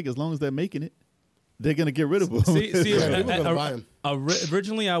 I think as long as they're making it, they're going to get rid of them. See, Yeah, people gonna buy 'em.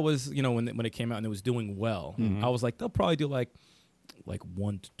 Originally, I was, when it came out and it was doing well, I was like, they'll probably do like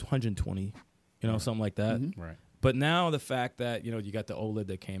 120, something like that. Right. But now the fact that you got the OLED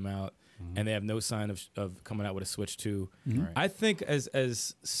that came out and they have no sign of coming out with a Switch 2, I think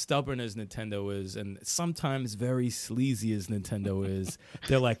as stubborn as Nintendo is, and sometimes very sleazy as Nintendo is,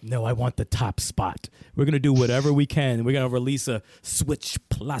 they're like, no, I want the top spot. We're gonna do whatever we can. We're gonna release a Switch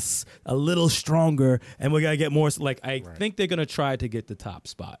Plus, a little stronger, and we're gonna get more. I think they're gonna try to get the top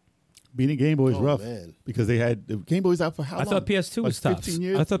spot. Beating Game Boy is rough man. because they had the Game Boy's out for how long? I thought PS2 was top. 15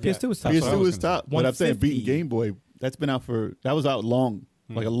 years. I thought PS2 was top. PS2 was top, but I'm saying 150. beating Game Boy, that was out long,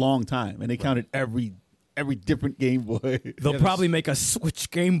 like a long time, and they counted every different Game Boy. They'll probably make a Switch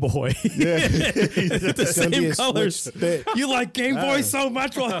Game Boy. Yeah, the It's gonna be same a colors. Switch fit. You like Game Boy so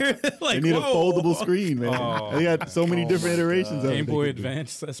much while you're like, they need a whoa. foldable screen, man. They got so many different iterations of it. Game they Boy could do.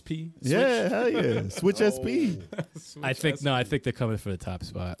 Advance SP. Yeah, hell yeah, Switch SP. I think they're coming for the top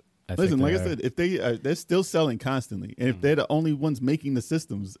spot. Listen, like I said, if they're still selling constantly, and if they're the only ones making the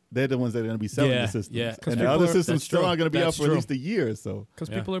systems, they're the ones that are going to be selling Yeah, the systems. yeah. 'Cause And the people other are- systems that's still true. aren't going to be out That's for at true. least a year or so. Because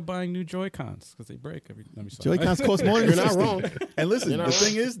Yeah. people are buying new Joy-Cons because they break every. Let me stop. Joy-Cons cost more than You're the not system. wrong. And listen, You're the not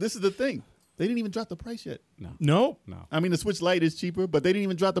thing is, this is the thing. They didn't even drop the price yet. No. I mean, the Switch Lite is cheaper, but they didn't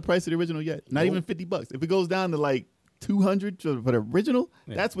even drop the price of the original yet. Not even $50. If it goes down to like 200 for the original,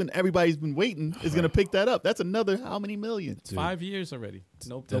 that's when everybody's been waiting is going to pick that up. That's another how many million? 5 years already.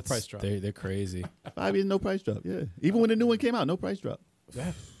 No That's- price drop. They're crazy. 5 years, no price drop. Yeah. Even when the new one came out, no price drop.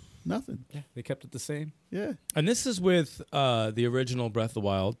 Yeah. Nothing. Yeah, they kept it the same. Yeah. And this is with the original Breath of the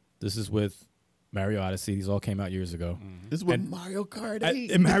Wild. This is with Mario Odyssey. These all came out years ago. This is what And- Mario Kart 8.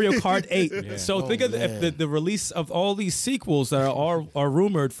 And Mario Kart 8. Yeah. So Oh, think of man. the release of all these sequels that are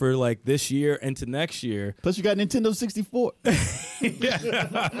rumored for like this year into next year. Plus, you got Nintendo 64.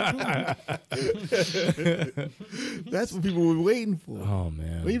 That's what people were waiting for. Oh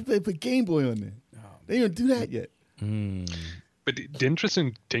man. We even put Game Boy on there. They didn't do that yet. But the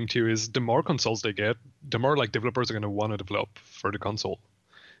interesting thing too is the more consoles they get, the more like developers are going to want to develop for the console.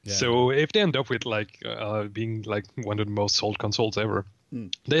 So if they end up with like being like one of the most sold consoles ever,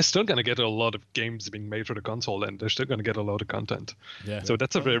 they're still going to get a lot of games being made for the console, and they're still going to get a lot of content. Yeah. So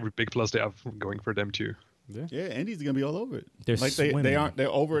that's a very big plus they have going for them too. Yeah, Andy's gonna be all over it. They're like they swimming. aren't. They're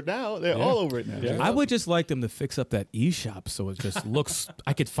over it now. They're all over it now. Yeah. I would just like them to fix up that eShop so it just looks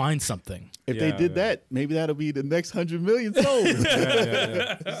I could find something. If they Yeah, did yeah. that, maybe that'll be the next 100 million sold. Just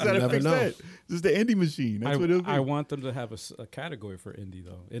gotta never fix know. that. This is the indie machine. That's what it'll be. I want them to have a category for indie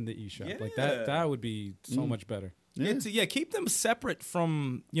though in the eShop. Like Yeah. that would be so much better. Yeah, keep them separate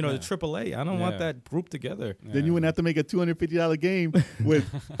from the AAA. I don't want Yeah. that grouped together. Then you wouldn't have to make a $250 game with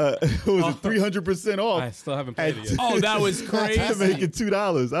what was it 300% off. I still haven't played it yet. Oh, that was to crazy. make it $2.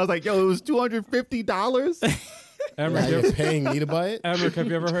 I was like, yo, it was $250. Now Emmerich, you're paying me to buy it? Emmerich, have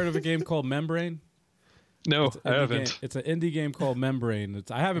you ever heard of a game called Membrane? No, It's an I indie haven't. game. It's an indie game called Membrane.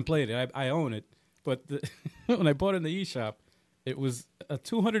 I haven't played it. I own it, but when I bought it in the eShop, it was a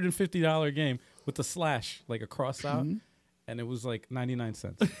 $250 game with a slash, like a cross out, and it was like 99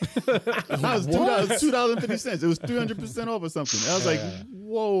 cents. That was $2.50. It was 300% off or something. I was like,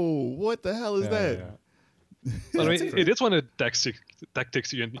 whoa, what the hell is that? Yeah. Well, I mean, it is one of the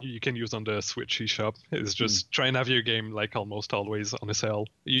tactics you can use on the Switch eShop. Is just try and have your game like almost always on a sale.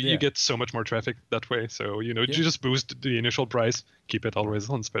 You get so much more traffic that way. So you just boost the initial price, keep it always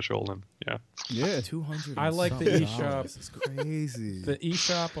on special, and Yeah. 200. I like the eShop. This is crazy. The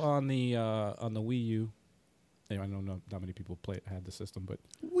eShop on the Wii U. Anyway, I don't know not many people had the system, but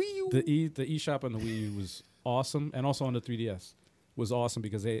Wii U. the eShop on the Wii U was awesome, and also on the 3DS was awesome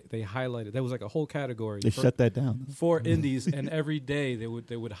because they highlighted. There was like a whole category. They shut that down. for indies, and every day they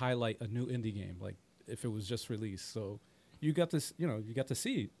would highlight a new indie game, like if it was just released. So you got this, you got to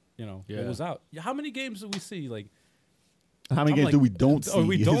see, what was out. How many games do we see? Like How many I'm games like, do we don't see? or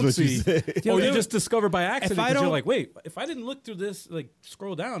we is don't what you see, said. or you just discover by accident. I 'Cause you're don't- like, wait, if I didn't look through this, like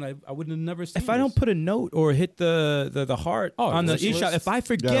scroll down, I would have never seen. If I don't this. put a note or hit the heart on the wish eShop, list. if I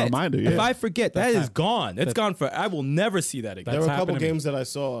forget, reminder, if yeah. I forget, that is gone. It's gone for. I will never see that again. There were a couple happened to me. games that I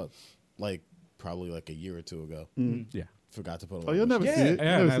saw, like probably like a year or two ago. yeah, Forgot to put them. Oh, you'll never see it.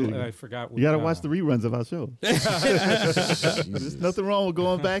 yeah, You'll and never see it. I forgot. You got to watch the reruns of our show. There's nothing wrong with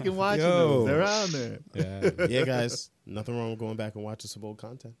going back and watching Yo. those. They're out there. Yeah, Yeah, guys, nothing wrong with going back and watching some old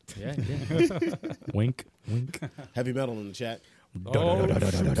content. Yeah, yeah. Wink, wink. Heavy metal in the chat. oh,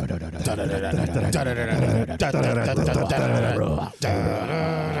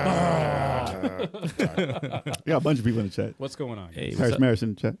 We got a bunch of people in the chat. what's going on? Hey, Harris Maris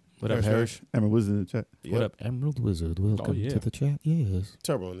in the chat. what up, Harris? Emerald Wizard in the chat. What up, Emerald Wizard? Welcome yeah. to the chat. Yes,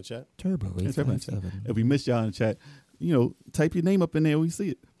 Turbo in the chat. Turbo It's everyone in the chat. 857. If we missed y'all in the chat, type your name up in there. We see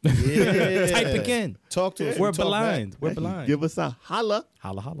it. Yeah. Type again. Talk to us. We're We talk blind. back. We're blind. Give us a holla,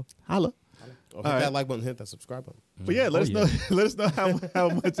 Holla, holla. holla. Or hit All that right. like button, hit that subscribe button. But yeah, let us know. Let us know how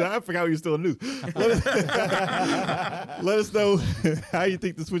much. I forgot we were still new. Let us know how you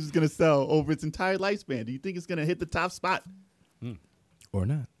think the Switch is going to sell over its entire lifespan. Do you think it's going to hit the top spot Or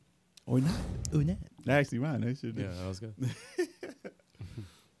not. or not? Or not. Actually, Ryan, that should. Yeah, that was good.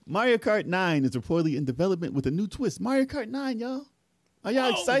 Mario Kart 9 is reportedly in development with a new twist. Mario Kart 9, y'all. Are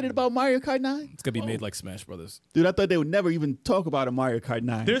y'all excited about Mario Kart 9? It's gonna be made like Smash Brothers. Dude, I thought they would never even talk about a Mario Kart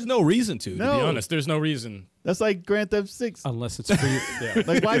 9. There's no reason to No. be honest. There's no reason. That's like Grand Theft 6. Unless it's free. Yeah.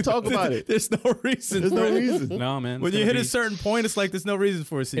 Like, why talk about it? There's no reason. There's no reason. No, man. When it's you gonna hit a be- certain point, it's like there's no reason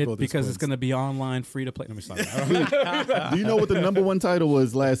for a sequel. because it's going to be online, free to play. Let me stop. Do you know what the number one title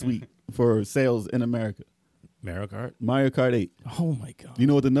was last week for sales in America? Mario Kart. Mario Kart 8. Oh my god. Do you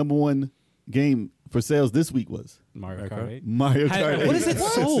know what the number one game for sales this week was? Mario Kart 8. Mario Kart 8. What is it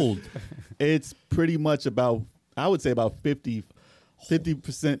sold? It's pretty much about, I would say about 50%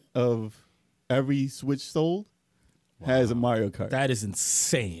 of every Switch sold has a Mario Kart. That is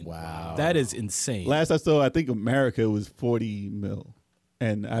insane. Wow. That is insane. Last I saw, I think America was 40 mil.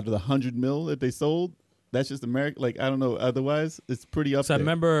 And out of the 100 mil that they sold, that's just America. Like, I don't know. Otherwise, it's pretty up So I there.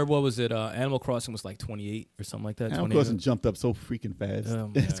 remember, what was it? Animal Crossing was like 28 or something like that. Animal 28. Crossing jumped up so freaking fast.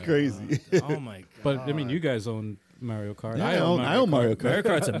 Oh, It's my crazy. Oh my god. But, I mean, you guys own Mario Kart. Yeah, I own Mario Kart. Mario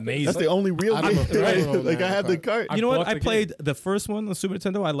Kart's amazing. That's the only real I game. don't know. Right? I don't know Like, I Mario have the Kart. cart. You know what? bought I the played the first one on Super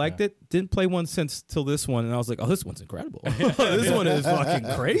Nintendo. I liked it. Didn't play one since till this one, and I was like, "Oh, this one's incredible. This one is fucking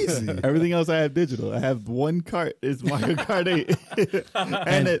crazy." Everything else I have digital. I have one cart. It's Mario Kart 8,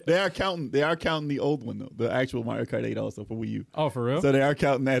 and they are counting. They are counting the old one though, the actual Mario Kart 8 also for Wii U. Oh, for real? So they are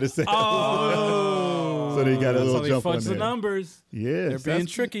counting that as sales. Oh, So they got a so little they jump on fudge the there. numbers. Yeah, They're being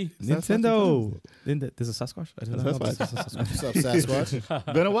tricky. Nintendo. There's a Sasquatch. I didn't know. Sasquatch. There's a Sasquatch. What's up,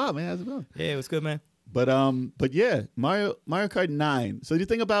 Sasquatch? Been a while, man. How's it going? Yeah, it was good, man. But yeah, Mario Kart 9. So you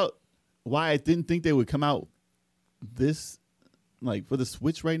think about why I didn't think they would come out this like for the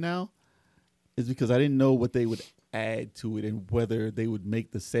Switch right now is because I didn't know what they would add to it and whether they would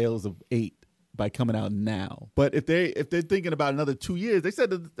make the sales of 8 by coming out now. But if they're thinking about another 2 years, they said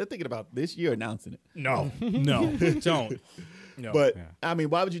that they're thinking about this year announcing it. No, don't. No. But Yeah. I mean,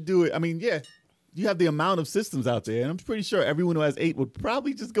 why would you do it? I mean, yeah, you have the amount of systems out there, and I'm pretty sure everyone who has 8 would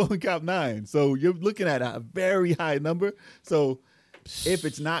probably just go and cop 9. So you're looking at a very high number. So if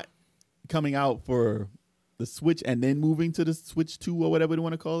it's not coming out for the Switch and then moving to the Switch 2 or whatever they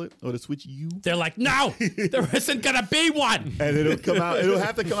want to call it, or the Switch U, they're like, no, there isn't gonna be one. and it'll come out. It'll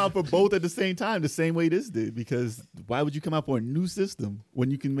have to come out for both at the same time, the same way this did. Because why would you come out for a new system when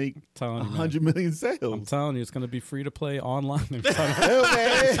you can make Telling you, man. 100 million I'm sales? telling you, it's going to be free to play online. Stop.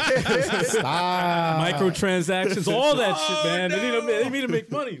 Microtransactions, all that shit, man. They need to make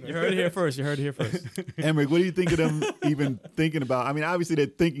money. You heard it here first. Emmerich, what do you think of them even thinking about? I mean, obviously they're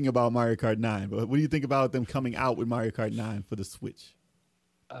thinking about Mario Kart 9, but what do you think about them coming out with Mario Kart 9 for the Switch?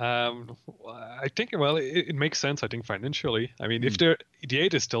 I think, well, it makes sense, I think, financially. I mean, if the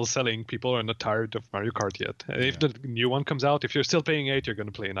 8 is still selling, people are not tired of Mario Kart yet. And if the new one comes out, if you're still paying 8, you're going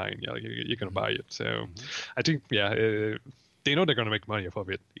to play 9. Yeah, you're going to buy it. So I think, they know they're going to make money off of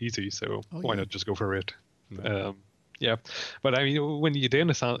it easy. So why not just go for it? Yeah, but I mean, when you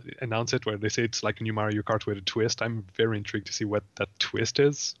then announce it, where they say it's like a new Mario Kart with a twist, I'm very intrigued to see what that twist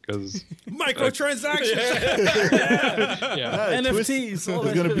is, because Microtransactions. NFTs. all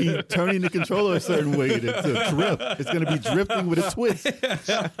It's that. going to be turning the controller a certain way to drift. It's going to be drifting with a twist.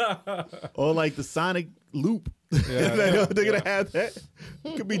 Or like the Sonic loop. They're going to have that.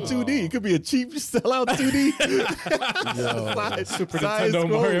 It could be 2D. It could be a cheap sellout 2D. Super Nintendo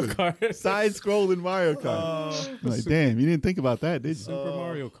Mario Kart. Side-scrolling Mario Kart. Like, damn, you didn't think about that, did you? Super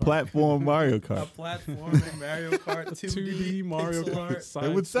Mario Kart. Platform Mario Kart. Platforming Mario Kart 2D Mario Kart.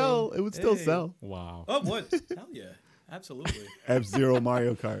 It would sell. It would still sell. Wow. Oh, what? Hell yeah. Absolutely. F-Zero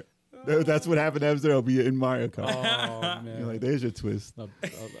Mario Kart. That's what happened to F-Zero be in Mario Kart. Oh man. You're like, there's your twist. A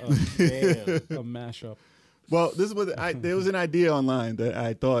mashup. Well, this is what there was an idea online that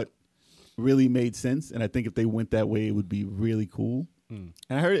I thought really made sense, and I think if they went that way, it would be really cool. And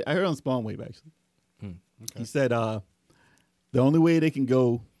I heard it on Spawn Wave actually. He said the only way they can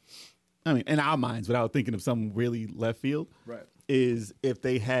go, I mean, in our minds, without thinking of some really left field, is if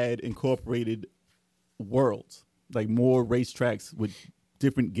they had incorporated worlds, like more racetracks with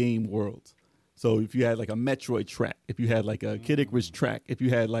different game worlds. So if you had like a Metroid track, if you had like a Kid Icarus track, if you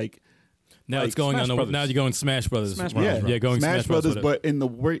had like Now Like it's going Smash on the. Brothers. Now you're going Smash Brothers. Smash route. Brothers. Yeah, going Smash Brothers, with it. but in the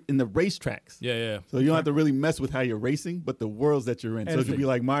racetracks. Yeah. So you don't have to really mess with how you're racing, but the worlds that you're in. So it could be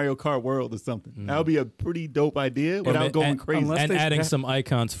like Mario Kart World or something. That would be a pretty dope idea without going crazy. unless And they adding have- some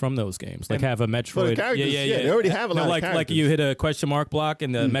icons from those games, like have a Metroid. characters, they already have a lot of like characters. you hit a question mark block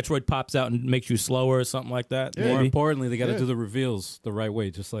and the Metroid pops out and makes you slower or something like that. More maybe. importantly, they got to do the reveals the right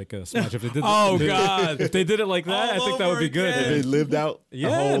way, just like Smash. If they did, Oh, if they- God. if they did it like that, All I think that would be over good. again. If they lived out a Yeah,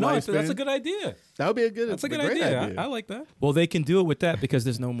 whole no, lifespan. that's a good idea. That would be a good. That's a good great idea. I like that. Well, they can do it with that because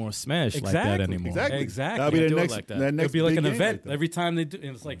there's no more Smash like that Exactly. anymore. Exactly. That'll Exactly. be Can't the do it next. like that. that next It'd be like big an game event right there. every time they do,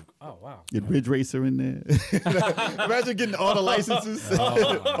 and it's like, oh wow. Get Ridge Racer in there. Imagine getting all the licenses, all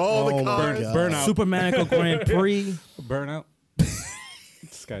the cars. Burnout. Super Mario Grand Prix. Burnout.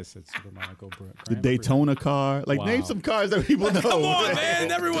 This guy said Super Mario Grand The Prix. Daytona car. Like, Wow. name some cars that people know. Come on,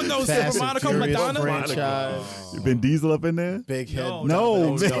 man. Everyone knows Fast Super and Mario Furious Madonna. franchise. Vin Diesel up in there? Big head. No, man.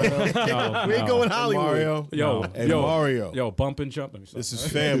 No, We ain't no. going Hollywood. Mario. Yo, And yo, Mario. Yo, bump and jump. Let me stop. This is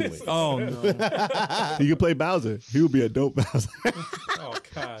family. Oh no. He could play Bowser. He would be a dope Bowser. Oh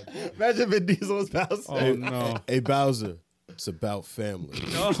God. Imagine Vin Diesel as Bowser. Oh no. Hey, Bowser. It's about family.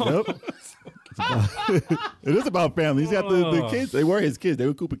 Yep. It is about family. He's got the kids. They were his kids. They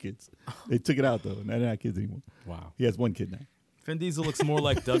were Koopa kids. They took it out, though. Now they're not kids anymore. Wow. He has one kid now. Vin Diesel looks more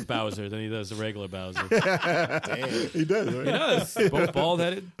like Doug Bowser than he does the regular Bowser. He does, right? He does. Bald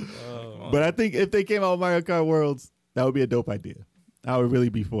headed. But I think if they came out with Mario Kart Worlds, that would be a dope idea. I would really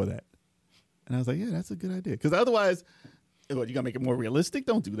be for that. And I was like, yeah, that's a good idea. Because otherwise, what, you going to make it more realistic?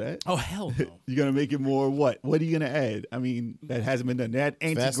 Don't do that. Oh hell no. You're going to make it more what? What are you going to add? I mean, that hasn't been done. That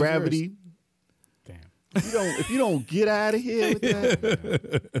and anti-gravity. Damn. If you don't get out of here with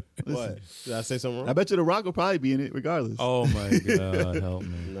that. What? Did I say something I wrong? bet you The Rock will probably be in it regardless. Oh my God, help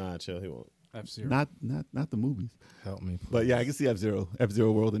me. Nah, chill. He won't. F-Zero. Not the movies. Help me. Please. But yeah, I can see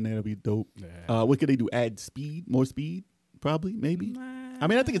F-Zero World in there. That'll be dope. Yeah. What could they do? Add speed? More speed? Probably, maybe. I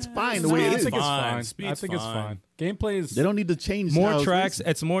mean, I think it's fine the way it I is. think it's Fine. fine. I Speed's think it's fine. fine. Gameplay is. They don't need to change how More it's tracks.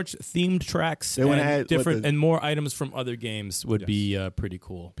 racing. It's more themed tracks. They wanna and add, what, different the- and more items from other games would Yes. be pretty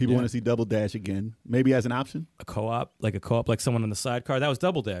cool. People Yeah. want to see Double Dash again, maybe as an option. A co-op, like someone on the sidecar. That was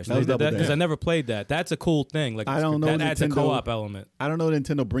Double Dash. That was Double Dash. because I never played that. That's a cool thing. Like I don't know that adds a Nintendo- co-op element. I don't know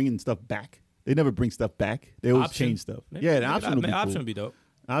Nintendo bringing stuff back. They never bring stuff back. They always Option? change stuff. Maybe- Yeah, the maybe option would be option cool. would be dope.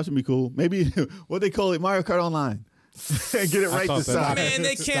 Option would be cool. Maybe what they call it, Mario Kart Online. Get it right thought this that- time. Man,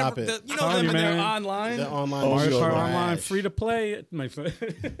 they Stop can't. it. You know Telling them you, and they're man. online. The online Oh, Mario sure. Kart Trash. Online free to play. My friend.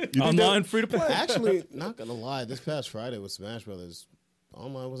 Online free to play. Actually, not gonna lie, this past Friday with Smash Brothers,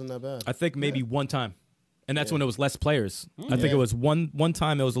 online wasn't that bad. I think maybe one time, and that's when it was less players. I think Yeah. it was one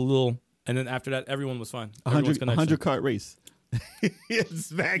time. It was a little, and then after that, everyone was fine. Everyone's 100 kart race.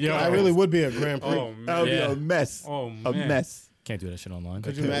 Smack Yo. Kart. That really would be a Grand Prix. Oh That would Yeah. be a mess. Oh, A man. mess. Can't do that shit online.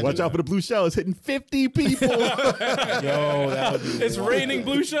 Could you imagine? Watch out for the blue shell. It's hitting 50 people. Yo, that would be It's raining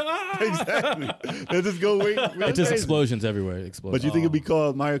blue shell. Ah! Exactly. They just go wait. It's just explosions everywhere. Explosions. But you think it'd be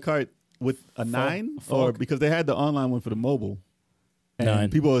called Mario Kart with a 9? Or because they had the online one for the mobile. And 9.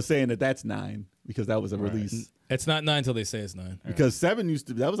 people are saying that that's 9 because that was a release. It's not 9 till they say it's 9. Because 7 used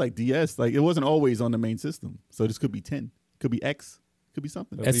to, that was like DS. Like it wasn't always on the main system. So this could be 10. Could be X. Could be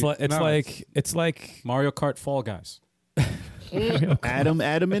something. It's like Mario Kart Fall Guys. Adam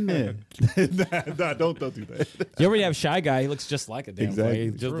in there. nah, don't do that. you already have Shy Guy. He looks just like a damn Exactly. play.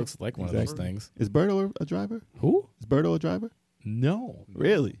 He just looks like one of those things. Is Birdo a driver? Who? Is Birdo a driver? No.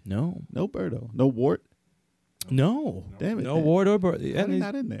 Really? No. No Birdo. No Wart. No. Damn it. No man. Ward or Why they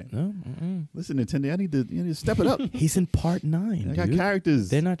not in there? No. Listen, Nintendo, you need to step it up. He's in part 9. I got dude. characters.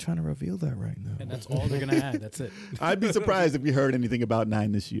 They're not trying to reveal that right now. And that's all they're going to add. That's it. I'd be surprised if we heard anything about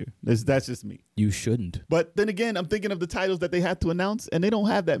 9 this year. That's just me. You shouldn't. But then again, I'm thinking of the titles that they have to announce, and they don't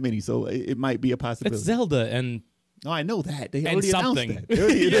have that many, so it might be a possibility. It's Zelda and No, I know that. They and already something. announced that.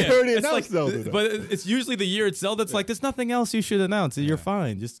 They already It's announced Zelda. though. But it's usually the year it's Zelda. It's like there's nothing else you should announce. You're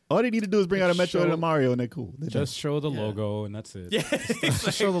fine. Just All they need to do is bring out a Metroid and a show- Mario, and they're cool. They're Just show the logo, and that's it. yeah.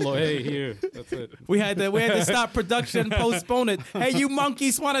 Just show the logo. Hey, here. That's it. we had to stop production, postpone it. Hey, you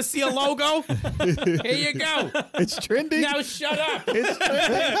monkeys want to see a logo? Here you go. done. It's trending. Now shut up. It's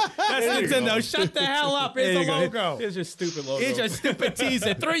trending. That's Nintendo. Shut the hell up. Here's the logo. Here's your stupid logo. Here's your stupid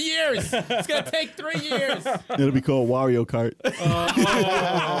teaser. 3 years. It's gonna take 3 years. It'll be called Wario Kart.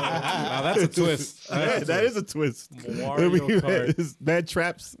 Now that's a twist. That is a twist. Wario It'll be Kart. it's bad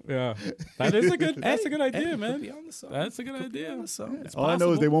traps. Yeah, that is a good. That's a good idea, man. on the song. That's a good idea. It's All I know is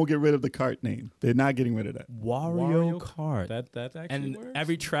possible. they won't get rid of the cart name. They're not getting rid of that. Wario Kart. That actually And works.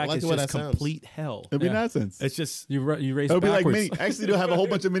 every track I like is the way just that sounds. complete hell. It'll be Yeah. nonsense. It's just you race It'll be like backwards. mini. Actually, they'll have a whole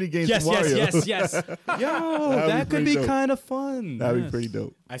bunch of mini games. yes, from Wario. yes. Yo, That'd that be could pretty be dope. kind of fun. That'd be pretty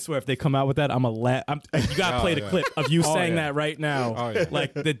dope. I swear, if they come out with that, I'm a you gotta play the yeah. clip of you saying yeah. that right now, Oh, yeah.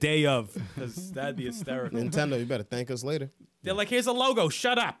 like the day of, because that'd be hysterical. Nintendo, you better thank us later. They're like, here's a logo.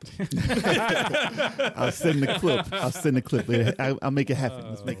 Shut up. I'll send the clip. later. I'll make it happen.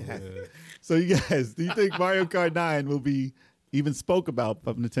 Let's make it happen. So, you guys, do you think Mario Kart 9 will be even spoke about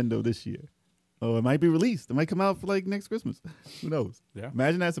by Nintendo this year? Oh, it might be released. It might come out for like next Christmas. Who knows? Yeah.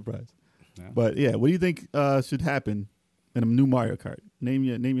 Imagine that surprise. Yeah. But yeah, what do you think should happen in a new Mario Kart? Name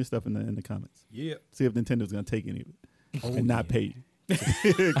your stuff in the comments. Yeah. See if Nintendo's gonna take any of it and not pay you.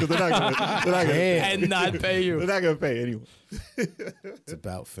 Because they're not gonna And not pay you. they're not gonna pay anyone. It's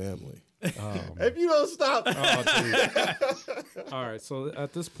about family. If you don't stop, All right, so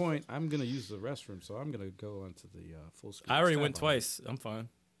at this point, I'm gonna use the restroom, so I'm gonna go onto the full screen. I already Stand went by. twice. I'm fine.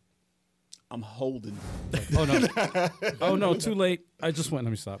 I'm holding. Oh no! Oh no! Too late. I just went.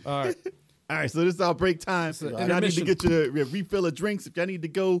 Let me stop. All right. All right, so this is our break time. If y'all need to intermission. get your refill of drinks, if y'all need to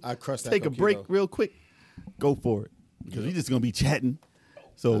go I crushed that take a coquito. break real quick, go for it. Because we're just gonna be chatting.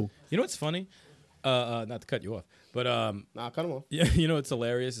 So You know what's funny? Not to cut you off, but Nah, cut them off. yeah, you know what's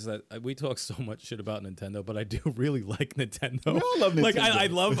hilarious is that we talk so much shit about Nintendo, but I do really like Nintendo. We all love Like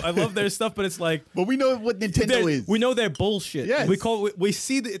Nintendo. I love their stuff, but it's like but we know what Nintendo is. we know they're bullshit. Yes. We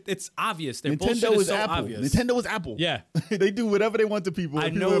see that it's obvious. Their bullshit Nintendo is is so Apple. obvious. Nintendo is Apple. Yeah. They do whatever they want to people. I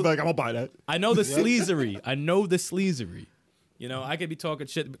and people know- are like, I'm gonna buy that. I know the sleazery. I know the sleazery. You know, I could be talking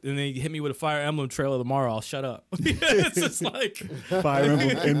shit, and they hit me with a Fire Emblem trailer tomorrow. I'll shut up. It's just like, Fire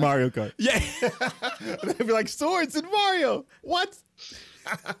Emblem and Mario Kart. yeah, They'd be like swords in Mario. What?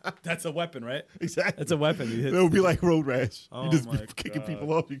 that's a weapon, right? Exactly. That's a weapon. You hit. It would be like road rash. Oh you just be my kicking God.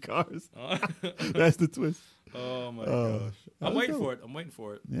 people off your cars. That's the twist. Oh my Oh, gosh! that I'm was waiting dope. for it. I'm waiting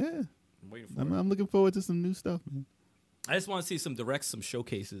for it. Yeah. I'm waiting for I'm, it. I'm looking forward to some new stuff, man. I just want to see some directs, some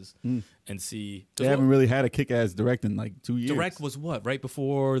showcases, and see. 'cause They haven't really had a kick-ass direct in like 2 years. Direct was what right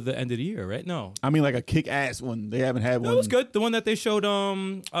before the end of the year, right? No, I mean, like a kick-ass one. They haven't had one. that was good. The one that they showed,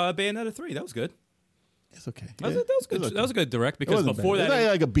 Bayonetta 3, that was good. It's okay. That was, Yeah. that was good. It was okay. That was a good direct It because wasn't before bad. that, It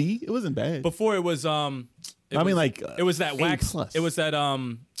was like a B. It wasn't bad. before it was it was that A wax. plus. It was that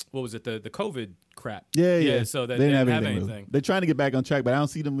what was it, the COVID crap? Yeah. So that they they didn't didn't have really. anything. They're trying to get back on track, but I don't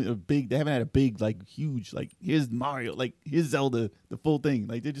see them a big. They haven't had a big, like, huge, like, here's Mario, like, here's Zelda, the full thing.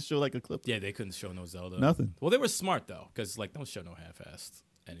 Like, they just show like a clip. Yeah, they couldn't show no Zelda. Nothing. Well, they were smart though, because like don't show no half-assed.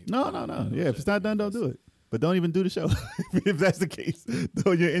 anything. No. Yeah, if it's not done, don't do it. But don't even do the show if that's the case.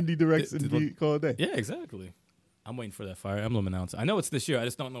 Throw your indie directs and be called a day. Yeah, exactly. I'm waiting for that Fire Emblem announcement. I know it's this year. I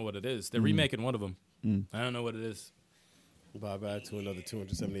just don't know what it is. They're remaking one of them. I don't know what it is. Bye-bye to another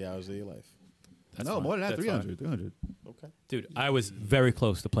 270 hours of your life. That's No, fine. more than that, That's 300. 300. Okay. Dude, I was very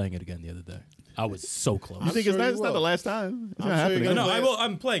close to playing it again the other day. I was so close. You think sure it's not? you It's not will. the last time. It's I'm not sure happening. you're No, gonna I play will.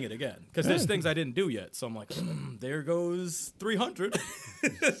 I'm playing it again because there's things I didn't do yet. So I'm like, there goes 300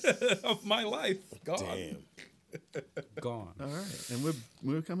 of my life. Gone. Damn. Gone. All right, and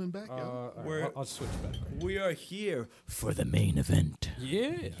we're coming back. Yo. I'll switch back. We are here for the main event.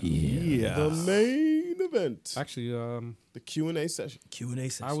 Yeah. Yeah. The main event. Actually, The Q&A session. Q&A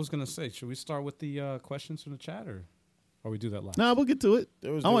session. I was gonna say, should we start with the questions from the chat or? Or we do that last? No, we'll get to it.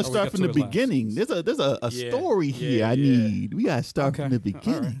 There was I want the- to Oh, we start got from the to it last. beginning. There's a Yeah, story here yeah, I yeah. need. We got to start Okay. from the All right.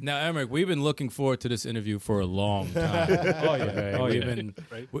 beginning. Now, Emmerich, we've been looking forward to this interview for a long time. Oh yeah. Okay, Oh we've yeah. been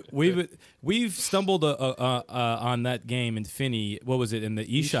Right. we've stumbled on that game Infinity. What was it in the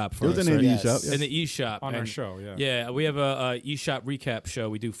eShop It was first? in the right? Yes. eShop. In Yes. the eShop On our and- show, yeah. Yeah, we have a eShop recap show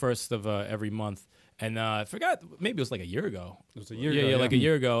we do first of every month, and I forgot, maybe it was like a year ago. It was a year Yeah, ago. like a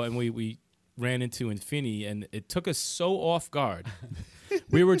year ago, and we ran into Infinity, and it took us so off guard.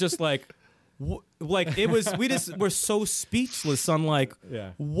 We were just like. Like it was, we just were so speechless on like,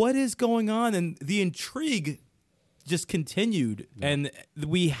 Yeah. what is going on, and the intrigue just continued, and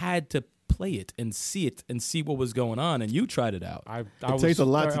we had to play it and see what was going on, and you tried it out. I It takes a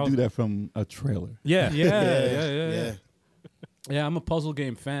lot to do that from a trailer. Yeah, Yeah. Yeah, I'm a puzzle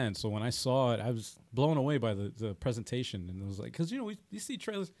game fan, so when I saw it, I was blown away by the presentation, and it was like, because you see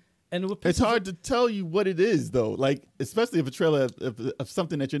trailers, and what It's pisses- hard to tell you what it is, though. Like, especially if a trailer of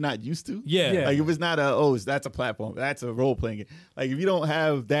something that you're not used to. Yeah. Yeah. Like, if it's not that's a platform, that's a role playing game. Like, if you don't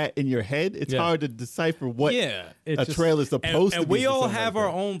have that in your head, it's Yeah. hard to decipher what Yeah. It's a just- trailer's supposed and to be. we for all something have like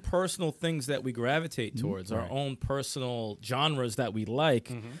our that. own personal things that we gravitate towards, our Right. own personal genres that we like,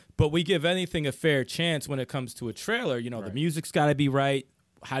 Mm-hmm. but we give anything a fair chance when it comes to a trailer. You know, the music's got to be right.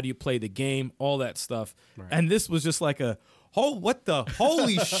 How do you play the game? All that stuff. Right. And this was just like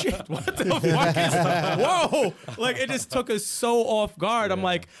holy shit, what the fuck is, whoa, like it just took us so off guard. I'm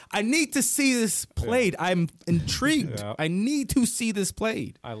like, I need to see this played. I'm intrigued. Yeah. I need to see this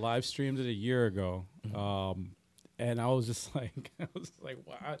played. I live streamed it a year ago, and I was just like,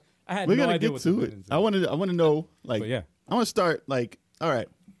 wow, I had We're no gonna idea get what to went it. into. I want to know, like, But yeah. I want to start, like, all right,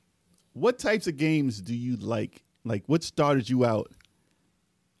 what types of games do you like? Like, what started you out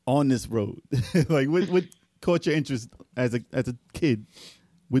on this road? Like, what caught your interest as a kid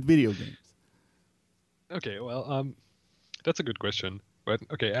with video games? Okay, well, that's a good question. But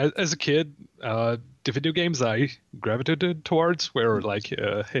okay, as a kid, the video games I gravitated towards were like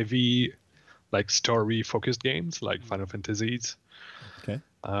heavy, like story-focused games, like Final Fantasies. Okay.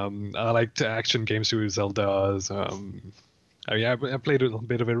 I liked action games too, Zeldas. I mean, I played a little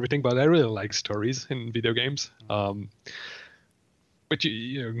bit of everything, but I really like stories in video games. But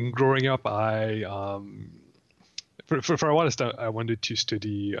you know, growing up, I for a while I wanted to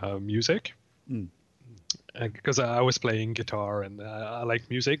study music. Because I was playing guitar and I like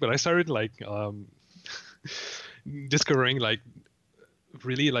music, but I started like discovering like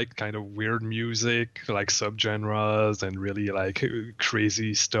really like kind of weird music, like subgenres and really like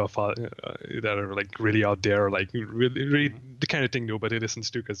crazy stuff that are like really out there, like really the kind of thing nobody listens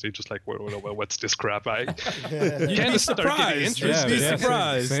to because they're just like, well, what's this crap? I kind of started getting interested. Be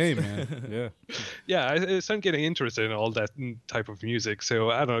surprised. Same, man. Yeah. I started getting interested in all that type of music. So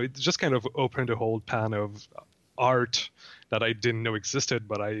I don't know, it just kind of opened a whole pan of art that I didn't know existed,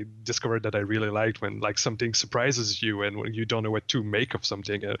 but I discovered that I really liked when like something surprises you and when you don't know what to make of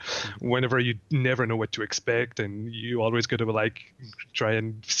something. Whenever you never know what to expect, and you always got to like try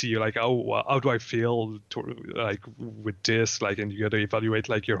and see like how do I feel like with this, like, and you got to evaluate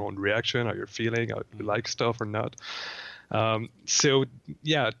like your own reaction, how you're feeling, how you like stuff or not. So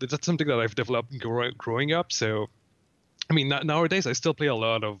yeah, that's something that I've developed growing up. So I mean, nowadays I still play a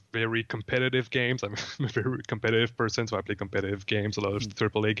lot of very competitive games. I'm a very competitive person, so I play competitive games, a lot of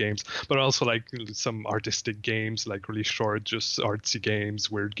AAA games, but also like some artistic games, like really short, just artsy games,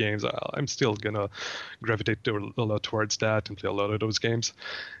 weird games. I'm still gonna gravitate a lot towards that and play a lot of those games.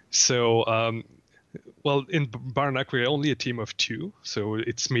 So, well, in Barnack, we're only a team of 2, so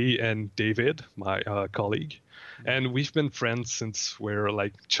it's me and David, my colleague, and we've been friends since we're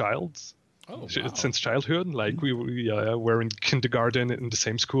like childs. Oh, Since childhood, like we were in kindergarten in the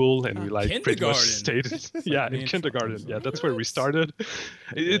same school, and we like pretty much stayed. Yeah, in kindergarten. Yeah, that's where we started.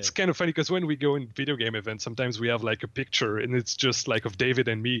 It's kind of funny because when we go in video game events, sometimes we have like a picture, and it's just like of David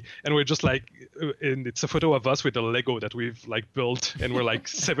and me, and we're just like, and it's a photo of us with a Lego that we've like built, and we're like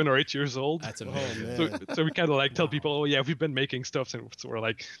 7 or 8 years old. That's amazing. So we kind of like tell people, oh yeah, we've been making stuff since we're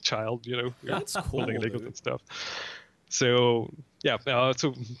like child, you know, That's building cool, Legos and stuff. So yeah,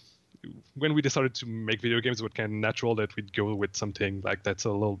 so when we decided to make video games, it was kind of natural that we'd go with something like that's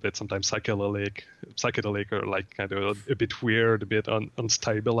a little bit sometimes psychedelic, or like kind of a bit weird, a bit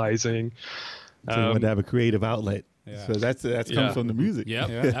unstabilizing. So you want to have a creative outlet. Yeah. So that's comes from the music. Yeah,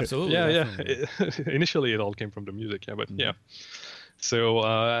 absolutely. Yeah. Initially, it all came from the music, but yeah. So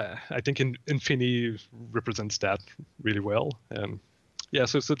I think Infinity represents that really well, and yeah,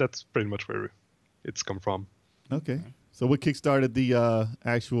 so that's pretty much where it's come from. Okay. So what kickstarted the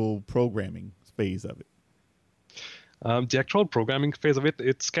actual programming phase of it? The actual programming phase of it,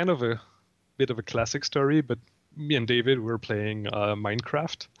 it's kind of a bit of a classic story, but me and David were playing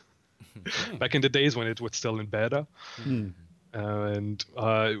Minecraft back in the days when it was still in beta. And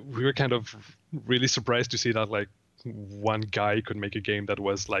we were kind of really surprised to see that like one guy could make a game that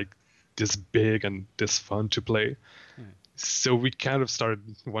was like this big and this fun to play. So we kind of started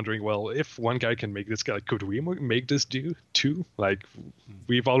wondering, well, if one guy can make this guy, like, could we make this do too? Like,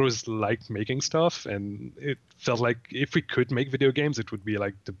 we've always liked making stuff, and it felt like if we could make video games, it would be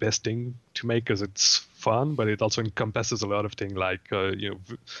like the best thing to make because it's fun, but it also encompasses a lot of things like,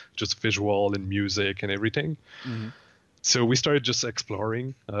 just visual and music and everything. So we started just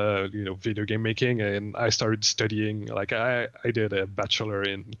exploring, video game making, and I started studying. Like I did a bachelor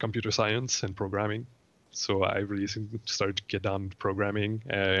in computer science and programming, so I really started to get down to programming.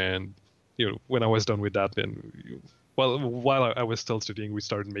 And when I was done with that, then while I was still studying, we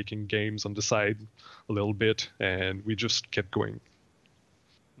started making games on the side a little bit, and we just kept going.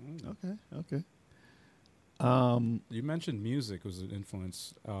 Okay. You mentioned music was an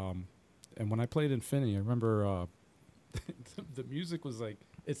influence, and when I played Infinity, I remember. The music was like,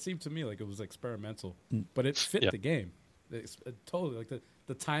 it seemed to me like it was experimental, but it fit the game. It totally, like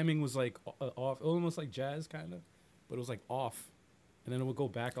the timing was like off, almost like jazz kind of, but it was like off, and then it would go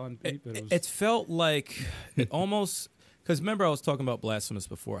back on beat. But it felt like it almost, because remember I was talking about Blasphemous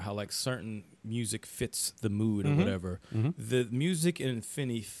before, how like certain music fits the mood or whatever. The music in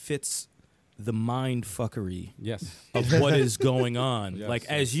Infinity fits the mind fuckery of what is going on. Like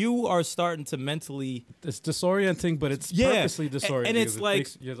as you are starting to mentally, it's disorienting, but it's purposely disorienting. And it's like,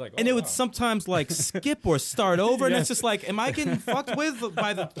 and it would sometimes like skip or start over, and it's just like, am I getting fucked with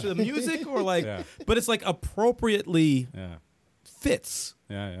by the music or like? But it's like appropriately fits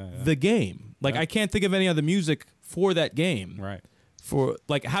the game. Like I can't think of any other music for that game. Right. For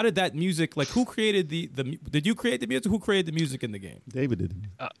like, how did that music? Like, who created the? Did you create the music? Who created the music in the game? David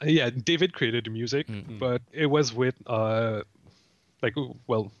did. David created the music, but it was with one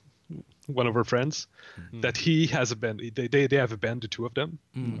of our friends that he has a band. They have a band, the two of them.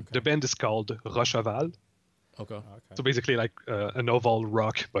 The band is called Rochaval. Okay. So basically, like a novel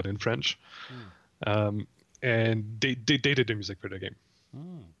rock, but in French. And they did the music for the game.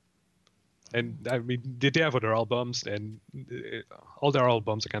 And I mean, they have other albums, and all their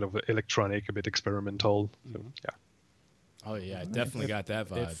albums are kind of electronic, a bit experimental. So, yeah. Oh yeah, I definitely got that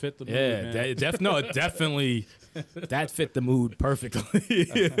vibe. It fit the mood. Yeah, it definitely that fit the mood perfectly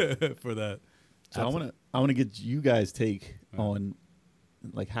for that. So I want to get you guys' take on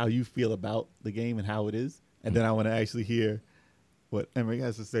like how you feel about the game and how it is, and then I want to actually hear what Emmerich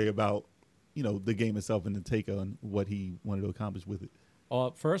has to say about the game itself and the take on what he wanted to accomplish with it.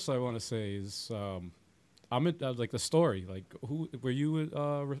 First, I want to say is I'm like the story. Like, who were you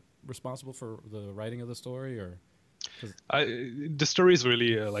responsible for the writing of the story, or? The story is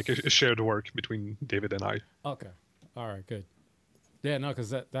really like a shared work between David and I. Okay, all right, good. Yeah, no, because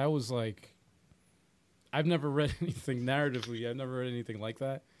that was like, I've never read anything narratively. I've never read anything like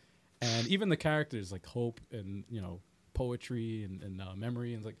that, and even the characters like Hope and poetry and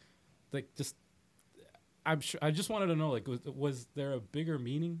memory and like just. I'm sure. I just wanted to know, like, was there a bigger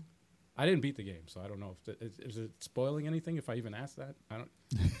meaning? I didn't beat the game, so I don't know if is it spoiling anything. If I even asked that, I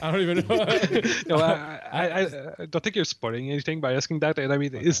don't even know. No, I don't think you're spoiling anything by asking that. And I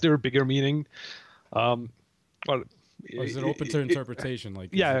mean, is there a bigger meaning? Well, or is it open to interpretation? Like,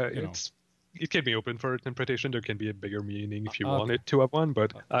 it can be open for interpretation. There can be a bigger meaning if you want it to have one.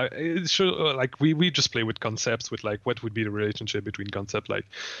 But it's sure, like we just play with concepts, with like what would be the relationship between concepts like.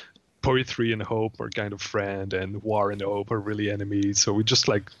 Poetry and hope are kind of friend, and war and hope are really enemies. So we just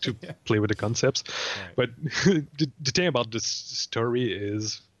like to play with the concepts. Right. But the thing about this story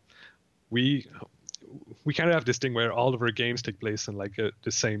is we kind of have this thing where all of our games take place in like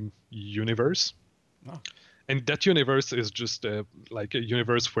the same universe. And that universe is just like a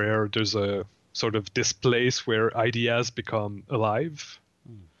universe where there's a sort of this place where ideas become alive.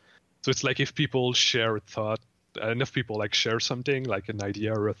 So it's like if people share a thought, enough people like share something like an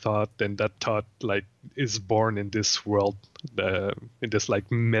idea or a thought, then that thought like is born in this world, in this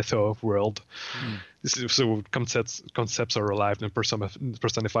like meta world. So concepts are alive and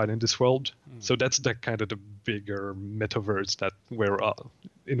personified in this world. So that's the kind of the bigger metaverse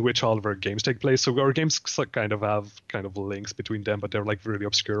in which all of our games take place. So our games kind of have kind of links between them, but they're like really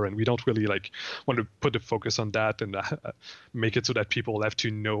obscure, and we don't really like want to put the focus on that and make it so that people have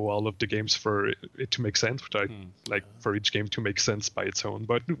to know all of the games for it to make sense, like for each game to make sense by its own.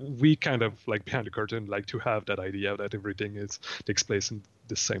 But we kind of like behind the curtain like to have that idea that everything takes place in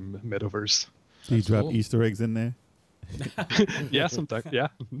the same metaverse. Do you drop Easter eggs in there? Yeah, sometimes. Yeah.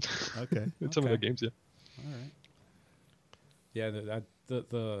 Okay. In some of the games, yeah. All right. Yeah,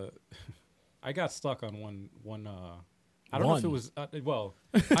 I got stuck on one. I don't know if it was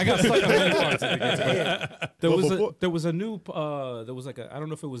I got stuck on many parts of the game. But there was a new there was like I don't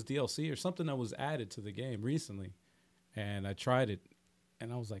know if it was DLC or something that was added to the game recently, and I tried it,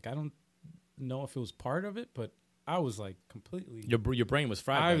 and I was like, I don't know if it was part of it, but I was like completely. Your brain was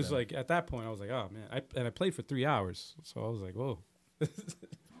fried. I was like, at that point, I was like, oh man, I played for 3 hours, so I was like, whoa.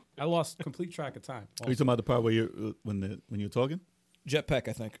 I lost complete track of time. Are you talking about the part where you're when you're talking? Jetpack,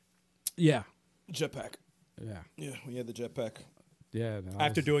 I think. Yeah, Jetpack. yeah, Yeah, we had the jetpack. yeah. No,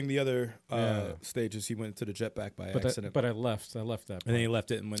 After doing the other Yeah. stages, he went to the jetpack by but accident. but I left that. and then he left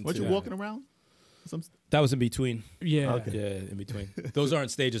it and went. Weren't to you walking around? That was in between. yeah, Okay. Yeah, in between. Those aren't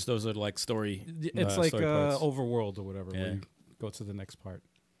stages. Those are like story. it's like story parts. Overworld or whatever. Yeah. Where you go to the next part.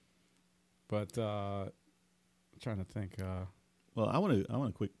 But I'm trying to think. Well, I want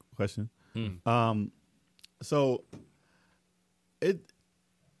a quick question. Hmm. So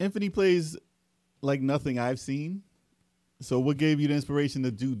Infinity plays like nothing I've seen. So what gave you the inspiration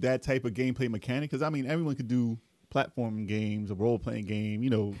to do that type of gameplay mechanic? Because I mean, everyone could do platform games, a role playing game. You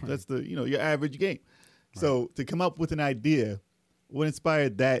know, that's the your average game. So to come up with an idea, what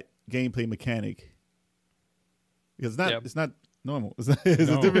inspired that gameplay mechanic? Because it's not normal. It's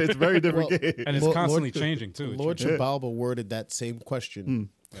a very different Well, game. And it's constantly changing too. Lord Yeah. Chibalba worded that same question.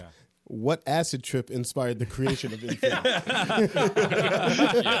 Yeah. What acid trip inspired the creation of Infinity?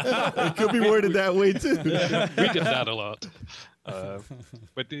 It could be worded that way too. We did that a lot.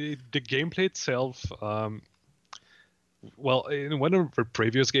 But the gameplay itself, well, in one of our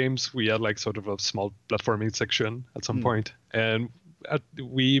previous games, we had like sort of a small platforming section at some point, and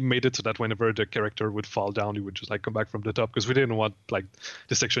we made it so that whenever the character would fall down, he would just like come back from the top, because we didn't want like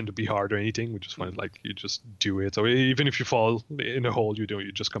the section to be hard or anything. We just wanted like you just do it. So even if you fall in a hole, you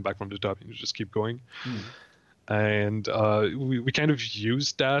just come back from the top and you just keep going. And we kind of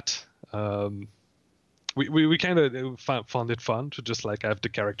used that. We kind of found it fun to just like have the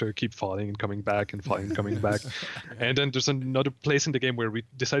character keep falling and coming back and falling and coming back. And then there's another place in the game where we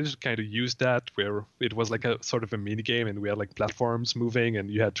decided to kind of use that, where it was like a sort of a mini game, and we had like platforms moving, and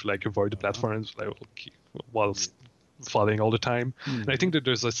you had to like avoid the platforms like, while falling all the time. And I think that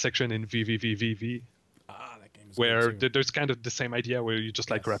there's a section in VVVVV That game is where good too. there's kind of the same idea where you just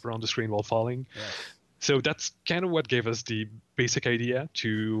like wrap around the screen while falling. So that's kind of what gave us the basic idea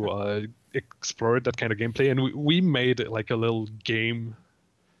to explore that kind of gameplay. And we made like a little game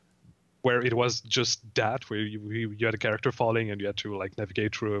where it was just that, where you had a character falling and you had to like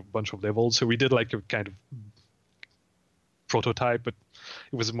navigate through a bunch of levels. So we did like a kind of prototype, but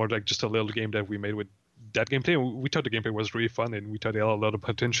it was more like just a little game that we made with that gameplay. And we thought the gameplay was really fun, and we thought it had a lot of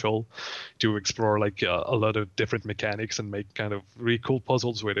potential to explore like a lot of different mechanics and make kind of really cool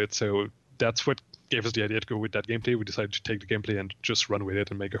puzzles with it. So that's what gave us the idea to go with that gameplay. We decided to take the gameplay and just run with it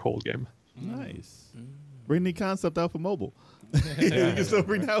and make a whole game. Nice. Bring the concept out for mobile. You can still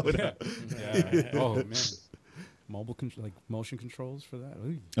bring that one out. Oh man, mobile like motion controls for that.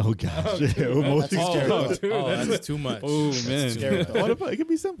 Ooh. Oh gosh. Yeah, well, most That's scary. Oh, dude, that's too much. Oh man. Scary thought. it can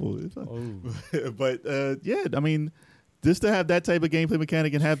be simple. It's fun. Oh. But yeah, I mean, just to have that type of gameplay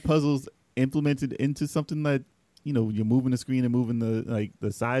mechanic and have puzzles implemented into something that you're moving the screen and moving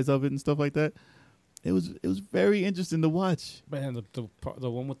the size of it and stuff like that. It was very interesting to watch. Man,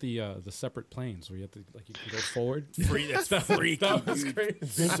 the one with the separate planes where you have to you can go forward. That's freaky. That was great.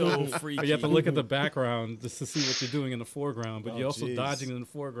 So freaky. But you have to look at the background just to see what you're doing in the foreground, but Oh, you're also jeez. dodging in the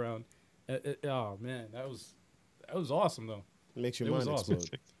foreground. Oh man, that was awesome though. It makes your It was mind awesome.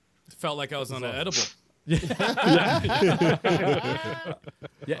 explode. Felt like I was on an edible.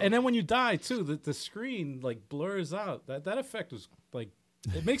 Yeah, and then when you die too, the screen like blurs out. That effect was like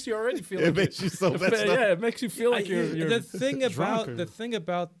it makes you already feel. It like makes you so messed up. Yeah, it makes you feel like you're the thing drunk or-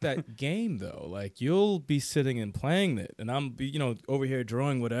 about that game though, like you'll be sitting and playing it, and I'm over here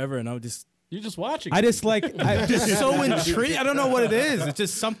drawing whatever, and I'm just you're just watching. I'm just so intrigued. I don't know what it is. It's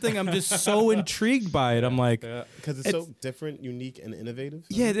just something I'm just so intrigued by it. I'm like, Because it's so different, unique, and innovative.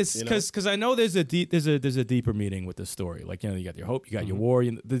 yeah, this You know? because I know there's a deeper meaning with the story. Like you got your hope, you got your war.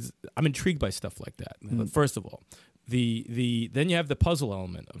 I'm intrigued by stuff like that. First of all, then you have the puzzle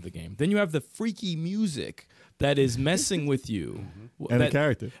element of the game. Then you have the freaky music that is messing with you, And the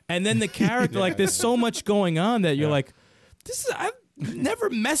character. and then the character. Like there's so much going on that you're like, I've never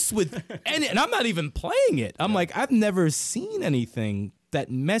messed with any, and I'm not even playing it. I'm like, I've never seen anything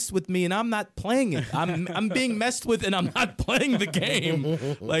that messed with me, and I'm not playing it. I'm being messed with, and I'm not playing the game.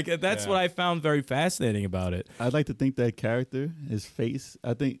 Like that's what I found very fascinating about it. I'd like to think that character, his face.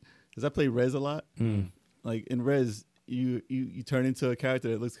 I think because I play Rez a lot. Like in Rez, you turn into a character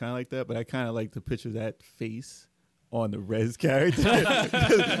that looks kind of like that, but I kind of like to picture that face on the res character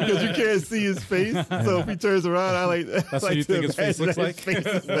because you can't see his face. So if he turns around, I like That's what like you to think his face imagine looks that his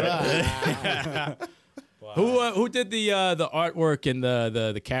face is there. Who did the artwork and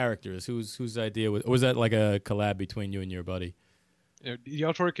the characters? Whose idea was that like a collab between you and your buddy The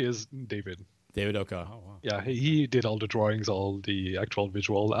artwork is David. David? Okay. Oh wow. Yeah, he did all the drawings, all the actual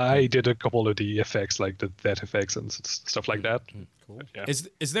visual. I did a couple of the effects, like the death effects and stuff like that. Cool. Yeah.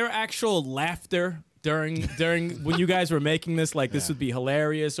 Is there actual laughter during when you guys were making this? Like this would be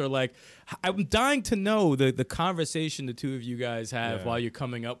hilarious, or like I'm dying to know the conversation the two of you guys have while you're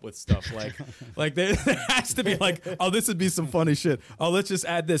coming up with stuff. Like there has to be like, oh, this would be some funny shit. Oh, let's just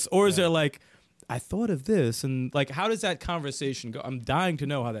add this. Or is there like, I thought of this, and like, how does that conversation go? I'm dying to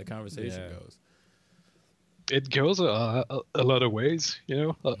know how that conversation goes. It goes a lot of ways, you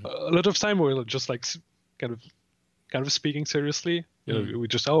know. A lot of time we're just like kind of speaking seriously. You know, we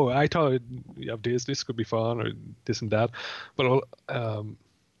just I thought you have this could be fun, or this and that. But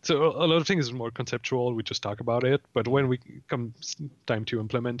so a lot of things is more conceptual. We just talk about it. But when we come time to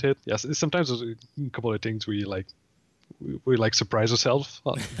implement it, yes, sometimes there's a couple of things we like surprise ourselves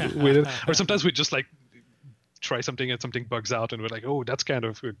with it, or sometimes we just like try something and something bugs out and we're like, oh, that's kind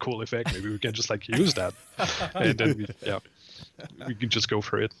of a cool effect, maybe we can just like use that, and then we can just go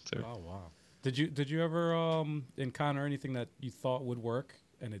for it. So. Oh wow. Did you ever encounter anything that you thought would work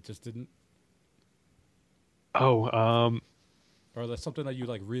and it just didn't? Or that's something that you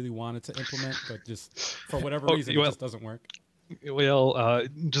like really wanted to implement but just for whatever reason it just doesn't work? Well,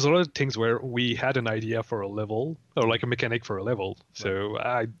 there's a lot of things where we had an idea for a level or like a mechanic for a level. So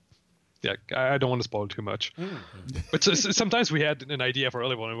I don't want to spoil too much. But sometimes we had an idea for a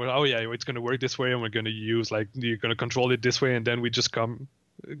level and we're, it's going to work this way and we're going to use like, you're going to control it this way. And then we just come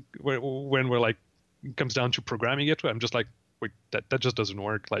when we're like, it comes down to programming it. I'm just like, wait, that just doesn't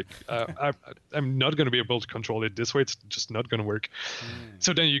work. Like, I'm not going to be able to control it this way. It's just not going to work.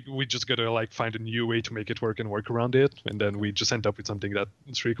 So then we just got to like find a new way to make it work and work around it. And then we just end up with something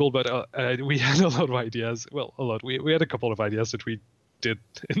that's really cool. But we had a lot of ideas. Well, a lot. We had a couple of ideas that we did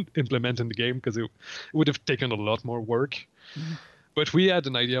implement in the game because it would have taken a lot more work. But we had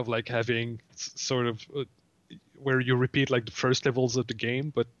an idea of like having sort of where you repeat like the first levels of the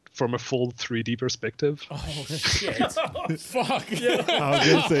game, but from a full 3D perspective. Oh shit! Fuck!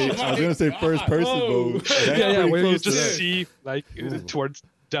 I was gonna say first person mode. That's Where you close to just that. see like towards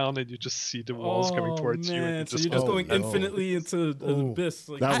down and you just see the walls coming towards you. Man. And So you're just going no. infinitely into the abyss.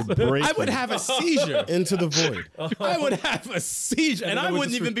 Like, That would break. I would you. have a seizure. Into the void. I would have a seizure, and then I it would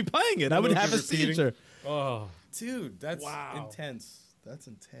wouldn't just even be playing it. I would would have a be repeating. seizure. oh, Dude, that's Wow. intense. That's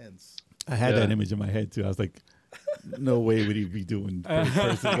intense. I had Yeah. that image in my head too. I was like, no way would he be doing first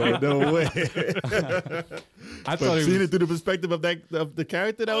person mode. No way. I But thought he seeing was. it through the perspective of the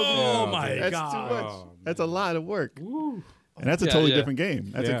character, that would Oh be, my that's God. too much. Oh, That's a lot of work. Woo. And that's a Yeah, totally yeah. different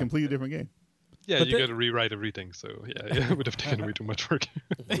game. That's Yeah. a completely different game. Yeah, But you the- got to rewrite everything. So it would have taken way too much work.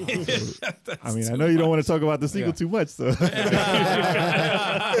 I mean, I know you don't want to talk about the sequel Yeah. too much, so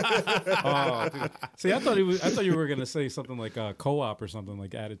Oh, dude. See, I thought you were gonna say something like co-op or something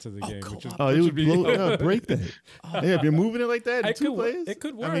like added to the game, which, oh, which it would would be. break that. Yeah, if you're moving it like that, in It two could, players, it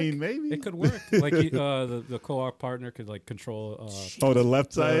could work. I mean, maybe it could work. Like the co-op partner could like control. Oh, the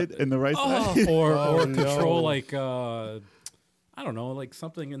left side and the right side. or no. control like I don't know, like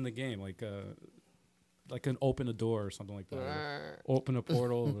something in the game, like an open a door or something like that, or open a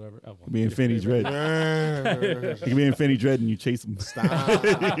portal or whatever. Oh, well, Be Infinity Dread. You can be Infinity Dread and you chase him.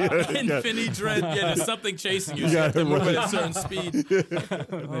 Infinity Dread. Yeah, there's something chasing you. So you have to move at a certain speed.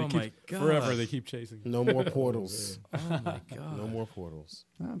 Oh my god! forever they keep chasing. No more portals. Oh my god! No more portals.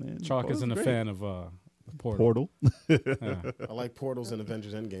 Oh, man. Chalk Portal's isn't a great. fan of Portal. Portal. I like portals in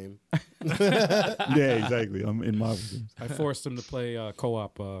Avengers Endgame. Yeah, exactly. I'm in Marvel games. I forced him to play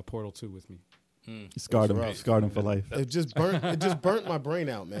co-op Portal 2 with me. Scarred him. rough. Scarred him for life. It just burnt my brain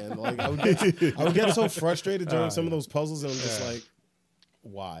out, man. Like I would get so frustrated during some of those puzzles, and I'm just like,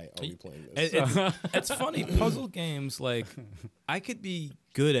 why are we playing this? It's funny. Puzzle games, like I could be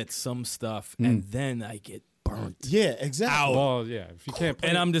good at some stuff, and then I get burnt. Yeah, exactly. Well, yeah, if you can't play,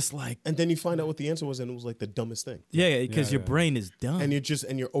 And I'm just like, And then you find out what the answer was, and it was like the dumbest thing. yeah, because Yeah, your yeah. brain is dumb. And you're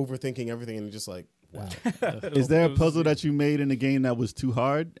overthinking everything, and you're just like, wow. Is there a puzzle that you made in the game that was too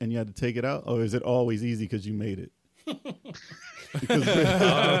hard and you had to take it out? Or is it always easy because you made it?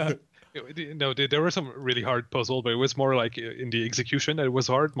 No, there were some really hard puzzle, but it was more like in the execution that it was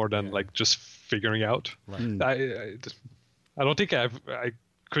hard more than like just figuring out. I don't think I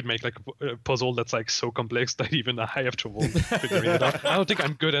could make like a puzzle that's like so complex that even I have trouble figuring it out. I don't think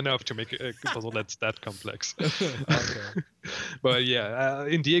I'm good enough to make a puzzle that's that complex. But yeah,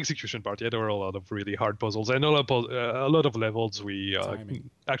 in the execution part, yeah, there were a lot of really hard puzzles and a lot of levels. We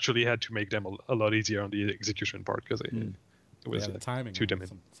actually had to make them a lot easier on the execution part because it was the timing. too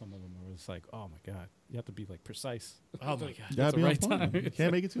demanding. Some of them were just like, oh my god, you have to be like precise. Oh my god. You gotta be the on right point. time. You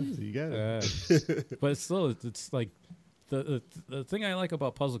can't make it too easy. You got it. Yeah. But still, it's like the thing I like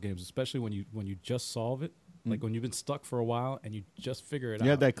about puzzle games, especially when you just solve it, like when you've been stuck for a while and you just figure it out. You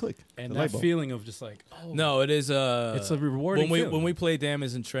have that click. And the that light bulb. feeling of just like, oh, No, it is it's a rewarding feeling. when we play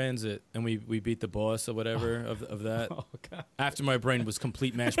Damage in Transit and we beat the boss or whatever of that. Oh god. After my brain was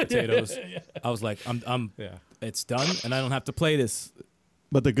complete mashed potatoes, I was like, I'm Yeah. it's done and I don't have to play this.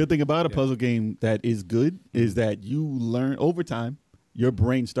 But the good thing about a puzzle game that is good is that you learn over time. Your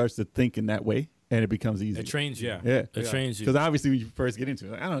brain starts to think in that way, and it becomes easy. It trains you. Yeah. Yeah. It trains you. Because obviously, when you first get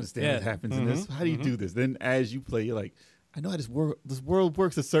into it, I don't understand Yeah. what happens in this. How do you do this? Then, as you play, you're like, I know how this world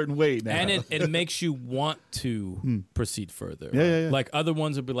works a certain way now. And it makes you want to proceed further. Yeah. Like other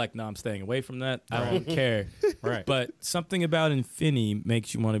ones would be like, no, I'm staying away from that. I don't care. Right. But something about Infinity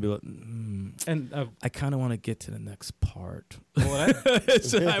makes you want to be like, And I kind of want to get to the next part. well,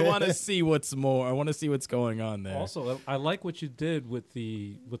 So I want to see what's more. I want to see what's going on there. also, I like what you did with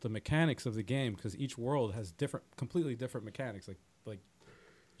the mechanics of the game because each world has completely different mechanics. Like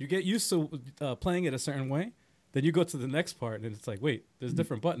you get used to playing it a certain way, then you go to the next part and it's like, wait, there's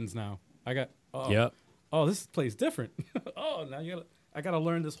different buttons now. Yep. Oh, this plays different. Oh, now I gotta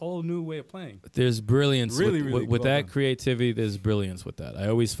learn this whole new way of playing. There's brilliance Really, with really with well that done. creativity. There's brilliance with that. I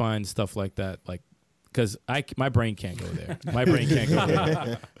always find stuff like that, like because my brain can't go there. My brain can't go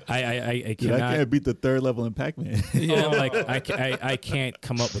there. I Dude, I cannot. can't beat the third level in Pac-Man. Yeah, like I can't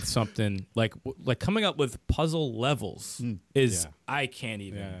come up with something like coming up with puzzle levels is Yeah. I can't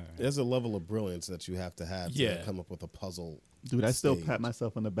even. Yeah. There's a level of brilliance that you have to Yeah. come up with a puzzle. Dude, I still stage. pat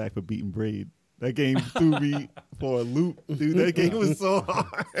myself on the back for beating Braid. That game threw me for a loop, dude. That game was so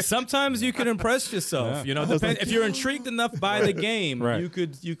hard. Sometimes you can impress yourself. Yeah. You know, if you're intrigued enough by the game, Right. you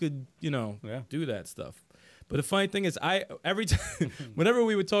could Yeah. do that stuff. But the funny thing is, every time, whenever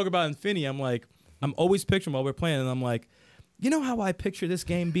we would talk about Infinity, I'm always picturing while we're playing, and I'm like, you know how I picture this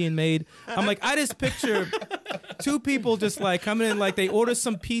game being made? I'm like, I just picture two people just like coming in, like they order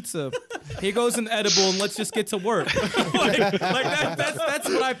some pizza. Here goes an edible, and let's just get to work. That's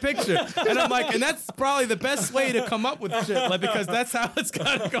what I picture. And I'm like, and that's probably the best way to come up with shit, like because that's how it's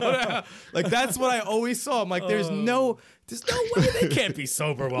gotta go down. Like that's what I always saw. I'm like, there's no way they can't be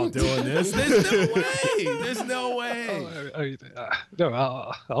sober while doing this. There's no way. There's no way. No,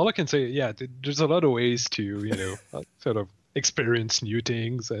 all I can say, yeah, there's a lot of ways to, sort of experience new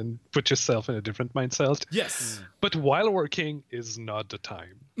things and put yourself in a different mindset. Yes. But while working is not the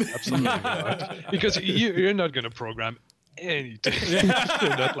time. Absolutely not. Because you're not going to program anything. You're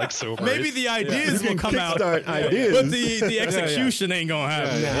not like sober. Maybe the ideas will come out, Kickstart ideas. but the execution ain't gonna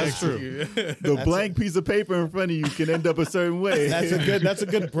happen. That's true. The blank piece of paper in front of you can end up a certain way. That's a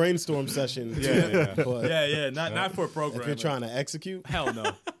good brainstorm session. Yeah. But Not for a program. if you're trying to execute, hell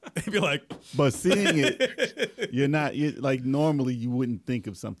no. They'd be like, But seeing it, you're like normally you wouldn't think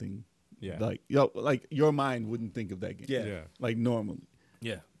of something. Yeah. Like your mind wouldn't think of that game. Yeah. Like normally.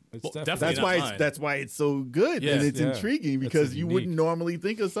 yeah. It's Well, definitely definitely That's why it's so good Yeah. and it's Yeah. intriguing It's because you wouldn't unique. normally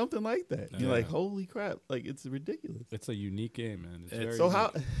think of something like that. You're Yeah. like, holy crap! Like it's ridiculous. It's a unique game, man. It's very So unique.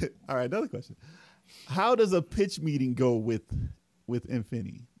 how? All right, another question. How does a pitch meeting go with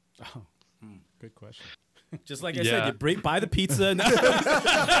Infinity? Oh, good question. Just like I Yeah. said, you buy the pizza. And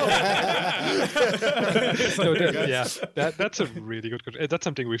So that's a really good question. That's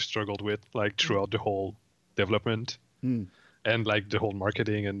something we've struggled with like throughout the whole development and like the whole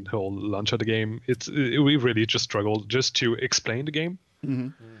marketing and whole launch of the game. We really just struggled just to explain the game.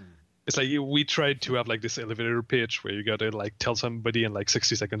 It's like we tried to have like this elevator pitch where you gotta like tell somebody in like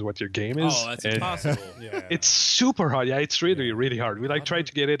 60 seconds what your game is. oh, that's and impossible. Yeah. It's super hard. Yeah, it's really, really hard. We like tried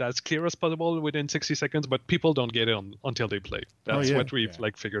to get it as clear as possible within 60 seconds, but people don't get it until they play. That's yeah. what we've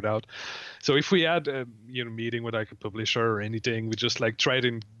like figured out. So if we had a meeting with like a publisher or anything, we just like try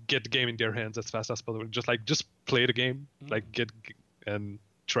to get the game in their hands as fast as possible. Just play the game, like get and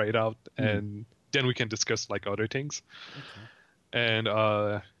try it out, and then we can discuss like other things. And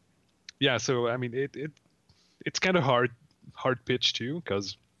yeah, so I mean it's kind of hard pitch too,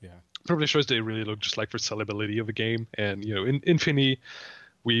 because Yeah. publishers, they really look just like for sellability of a game, and in Infinity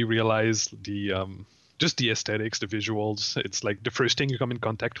we realize the just the aesthetics, the visuals, it's like the first thing you come in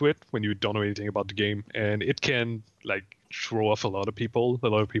contact with when you don't know anything about the game, and it can like throw off a lot of people. A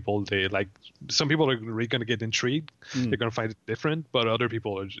lot of people, they like, some people are really going to get intrigued. They're going to find it different, but other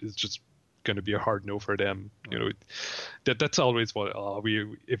people it's just going to be a hard no for them. You know, that's always what we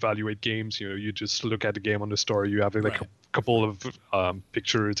evaluate games. You know, you just look at the game on the store. You have like a couple of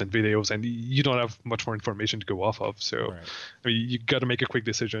pictures and videos, and you don't have much more information to go off of. So I mean, you got to make a quick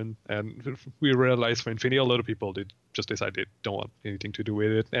decision. And we realized for Infinity, a lot of people they just decide they don't want anything to do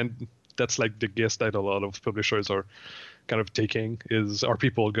with it, and that's like the guess that a lot of publishers are kind of taking is, are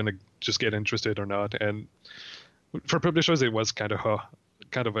people going to just get interested or not? And for publishers, it was kind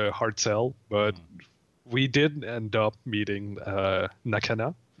of a hard sell, but we did end up meeting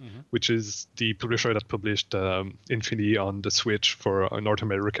Nakana, which is the publisher that published Infinity on the Switch for North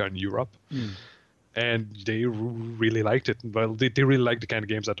America and Europe. And they really liked it. Well, they really like the kind of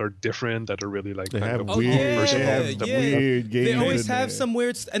games that are different, that are really like They kind have of weird, personal. they have the weird games. They always in have there. some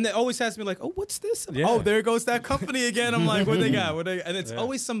weird, and they always ask me like, "Oh, what's this?" Yeah. Oh, there goes that company again. I'm like, "What they got? What they?" And it's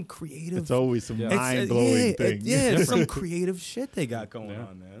always some creative. It's always some it's- mind blowing thing. it's some creative shit they got going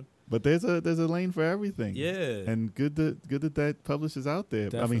on, man. But there's a lane for everything. Yeah. And good that publishers out there.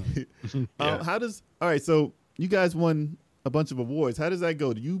 Definitely. I mean, how does all right? So you guys won a bunch of awards. How does that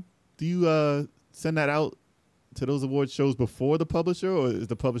go? Do you send that out to those award shows before the publisher, or is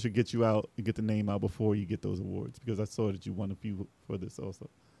the publisher get you out and get the name out before you get those awards? Because I saw that you won a few for this also.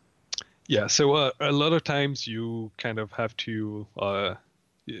 Yeah, so a lot of times you kind of have to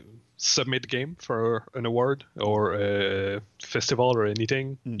submit the game for an award or a festival or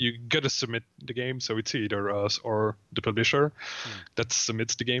anything. You got to submit the game, so it's either us or the publisher that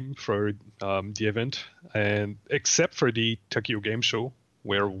submits the game for the event. And except for the Tokyo Game Show,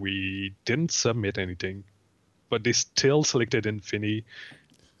 where we didn't submit anything, but they still selected Infinity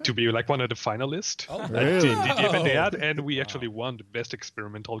to be like one of the finalists at the event they had, and we actually won the best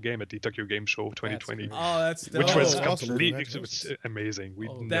experimental game at the Tokyo Game Show of 2020, Oh, that's dope. which was awesome. completely it was amazing. We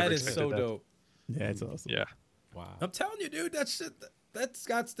That never is so expected that. dope. Yeah, it's awesome. Yeah, Wow. I'm telling you, dude, that shit.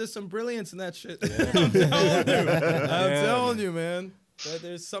 There's some brilliance in that shit. I'm telling you, man.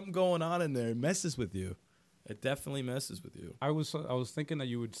 There's something going on in there. It messes with you. It definitely messes with you. I was thinking that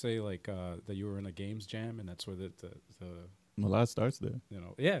you would say like that you were in a games jam, and that's where the A lot starts there.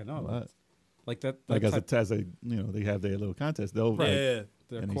 yeah, no, A lot. like that Like as a type- test, they have their little contest. They'll Right. like, Yeah.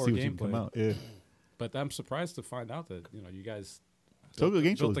 their and they core see what you can come gameplay. out. Yeah. But I'm surprised to find out that you guys. Tokyo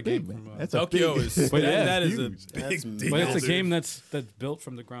Game Show built is the game big, man. from, That's Tokyo a big, is But yeah, that is a huge. big That's deal. But it's a dude. game that's built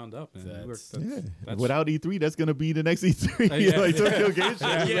from the ground up, man. That's- Yeah. that's- Without E3, that's gonna be the next E3. Yeah. Like Tokyo Game Show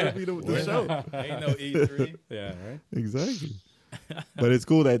is Yeah. gonna be the show. Ain't no E3. Yeah, right. Exactly. But it's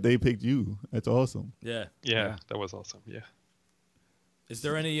cool that they picked you. That's awesome. Yeah. yeah, that was awesome. Yeah. Is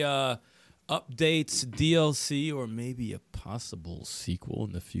there any updates, DLC, or maybe a possible sequel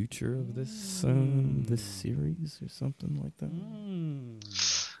in the future of this series or something like that?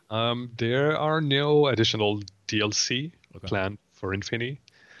 There are no additional DLC planned for Infinity.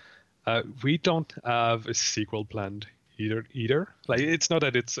 We don't have a sequel planned either. Like, it's not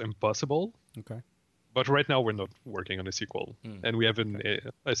that it's impossible, Okay. but right now we're not working on a sequel, and we haven't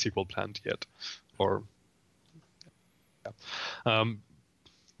a sequel planned yet. Or,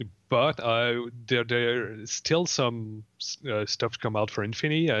 but there's still some stuff to come out for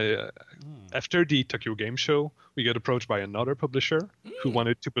Infinity. After the Tokyo Game Show, we got approached by another publisher who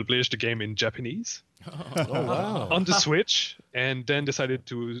wanted to publish the game in Japanese on the Switch, and then decided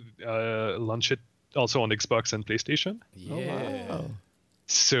to launch it also on Xbox and PlayStation. Yeah. Wow.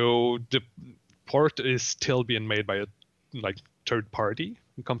 So the port is still being made by a third-party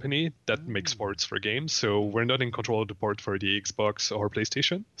company that makes ports for games. So we're not in control of the port for the Xbox or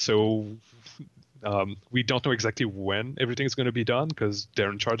PlayStation. So we don't know exactly when everything is going to be done because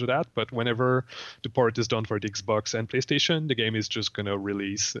they're in charge of that. But whenever the port is done for the Xbox and PlayStation, the game is just going to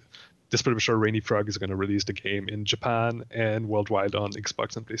release. This publisher, Rainy Frog, is going to release the game in Japan and worldwide on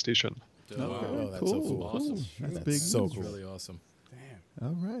Xbox and PlayStation. Oh, that's cool. so cool. Awesome. That's That's big. so news. cool. Really awesome.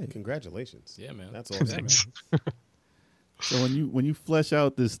 All right. Congratulations. Yeah, man. That's awesome. Thanks. So when you flesh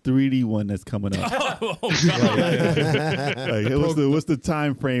out this 3D one that's coming up, Oh, God. like, what's the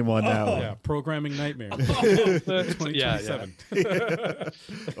time frame on that one? Yeah, programming nightmare. Yeah. 2027.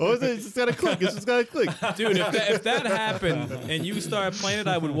 Oh, it's just gotta click. It's just gotta click. Dude, if that happened and you started playing it,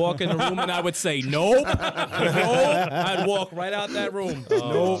 I would walk in the room and I would say, nope. Nope. I'd walk right out that room.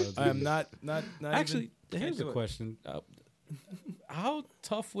 Nope. I'm not Actually, even, here's can't a do it. question: how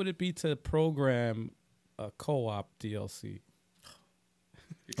tough would it be to program a co-op DLC?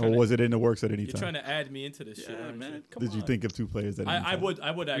 Or was it in the works at any You're trying time? to add me into this shit, aren't you? Come Did you on. think of two players at any I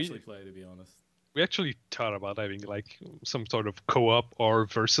time? would actually play, to be honest. we actually thought about having like some sort of co-op or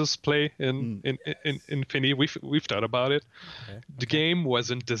versus play in Infinity. We've thought about it. The game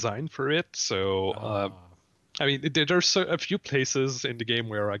wasn't designed for it, so I mean, there's a few places in the game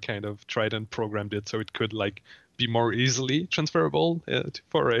where I kind of tried and programmed it so it could like be more easily transferable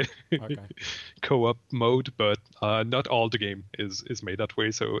for a co-op mode, but not all the game is made that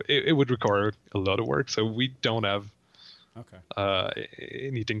way. So it would require a lot of work. So we don't have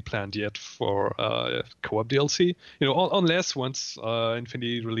anything planned yet for co-op DLC. You know, unless once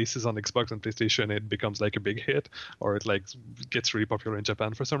Infinity releases on Xbox and PlayStation, it becomes like a big hit, or it like gets really popular in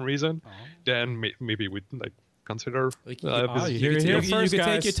Japan for some reason. Then maybe we'd like consider. You You can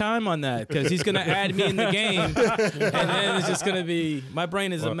take your time on that because he's going to add me in the game, and then it's just going to be my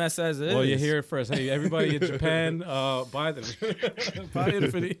brain is a mess as it is. Well, you hear it first. Hey, everybody in Japan, buy them. Buy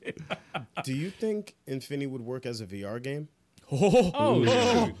Infinity. Do you think Infinity would work as a VR game?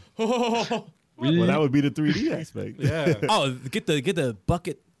 Oh, Well, that would be the 3D aspect. yeah. Oh, get the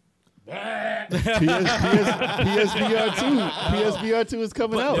bucket. PSVR 2. PSVR 2 is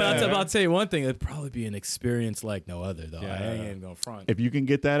coming out. But I'm about to tell you one thing. It'd probably be an experience like no other, though. Yeah. I ain't even going to front. If you can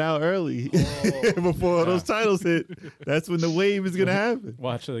get that out early before all those titles hit, that's when the wave is gonna happen.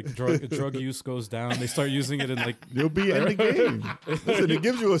 Watch like drug use goes down. They start using it in like You'll be in the game. Listen, it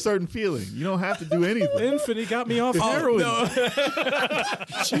gives you a certain feeling. You don't have to do anything. Infinity got me off heroin. No.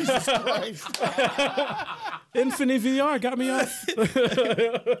 Jesus Christ. Infinity VR got me off.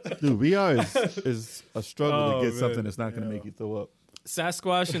 Dude, VR is a struggle to get man. something that's not gonna make you throw up.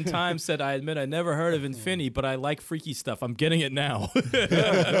 Sasquatch in Time said, I admit I never heard of Infinity, but I like freaky stuff. I'm getting it now.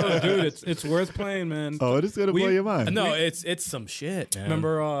 Oh, dude, it's worth playing, man. Oh, it is gonna blow your mind. No, it's some shit, man.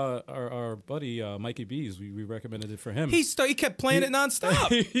 Remember our buddy Mikey Bees? We recommended it for him. He kept playing it nonstop.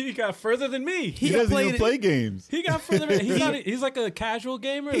 he got further than me. He doesn't even play games. He got further. He's like a casual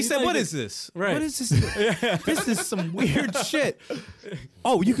gamer. He said, like "What is this? Right. What is this? This is some weird shit."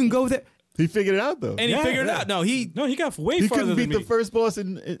 Oh, you can go there, He figured it out though. and he figured it out. No, he got way He farther couldn't than beat me. the first boss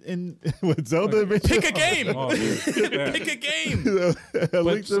in what, Zelda. pick a game. Oh, dude. Yeah. Pick a game. A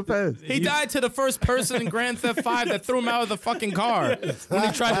Link to the Past. He died to the first person in Grand Theft 5 that threw him out of the fucking car when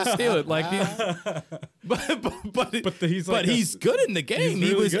he tried to steal it. Like, but he's good in the game. He's He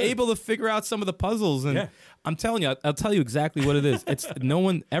really was good. able to figure out some of the puzzles, and Yeah. I'm telling you, I'll tell you exactly what it is. It's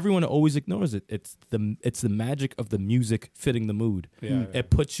everyone always ignores it. It's the magic of the music fitting the mood. Yeah. It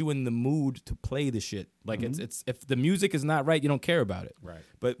puts you in the mood to play the shit. Like it's if the music is not right, you don't care about it. Right.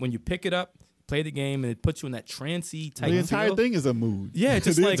 But when you pick it up, play the game, and it puts you in that trancey type. The entire feel, thing is a mood. yeah, it's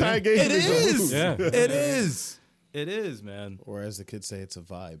just the like entire game it is a is. mood. Yeah. It is. It is, man. Or as the kids say, it's a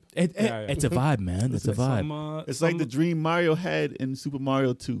vibe. Yeah. It's a vibe, man. It's a vibe. It's like the dream Mario had in Super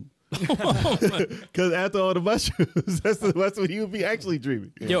Mario 2. Because after all the mushrooms, that's what he would be actually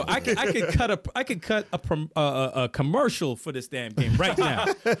dreaming. Yo, I could cut a commercial for this damn game right now.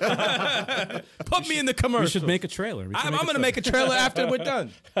 Put me in the commercial. We should make a trailer. I'm gonna make a trailer after we're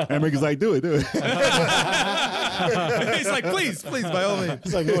done. America's like, do it. He's like, please, by all means.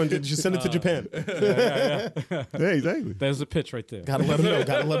 It's like, Lauren, did you send it to Japan? Yeah, exactly. There's a pitch right there. Gotta let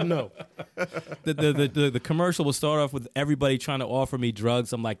them know. The commercial will start off with everybody trying to offer me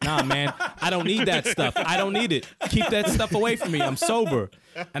drugs. I'm like, nah, man, I don't need that stuff. I don't need it. Keep that stuff away from me. I'm sober.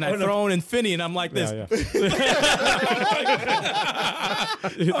 And I throw in Infinity, and I'm like this. Yeah.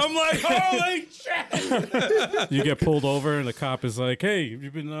 I'm like, holy shit. You get pulled over, and the cop is like, "Hey,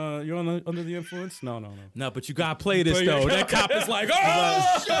 you've been you're under the influence?" No. No, but you gotta play this though. That cop is like,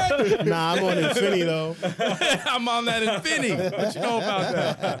 oh shit. Nah, I'm on Infinity though. I'm on that Infinity. What you know about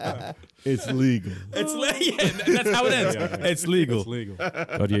that? It's legal. It's that's how it ends. It's legal. It's legal.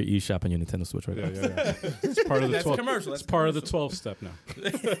 Go to your eShop on your Nintendo Switch right now. Yeah. It's part of the That's 12. commercial. It's part of the 12 step now.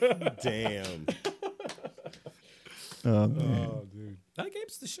 Damn. Man. Oh, dude. That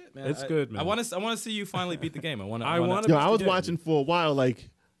game's the shit, man. It's good, man. I want to see you finally beat the game. I want wanna- Yo, I was Yeah. watching for a while, like,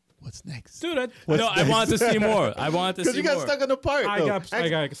 what's next? Dude, I wanted to see more. I wanted to Because see you got more. stuck on the part. I though.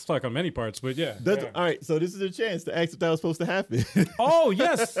 got stuck on many parts, but yeah. All right, so this is a chance to ask if that was supposed to happen. Oh,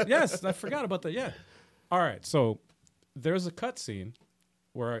 yes. I forgot about that. Yeah. All right. So there's a cutscene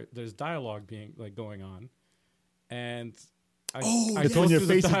where there's dialogue being like going on, and I It's go when your through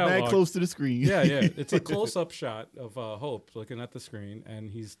the face is mad dialogue. close to the screen. Yeah. It's a close-up shot of Hope looking at the screen, and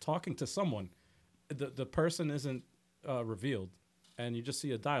he's talking to someone. The person isn't revealed, and you just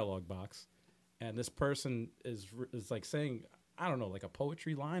see a dialogue box, and this person is like saying, I don't know, like a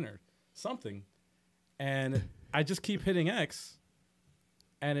poetry line or something, and I just keep hitting X,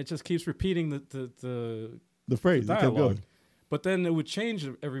 and it just keeps repeating the The phrase. It kept dialogue. going. But then it would change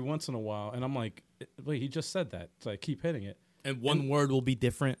every once in a while, and I'm like, wait, he just said that, so I keep hitting it. And one word will be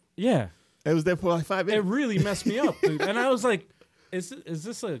different. Yeah. It was there for like 5 It minutes. really messed me up, dude. And I was like, is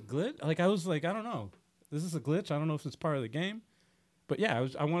this a glitch? Like, I was like, I don't know. Is this a glitch? I don't know if it's part of the game. But yeah,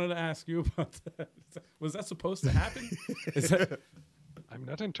 I wanted to ask you about that. Was that supposed to happen? Is that, I'm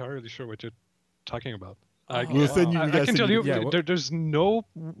not entirely sure what you're talking about. We'll send you. I we gotta can send tell you, Yeah, what- there's no.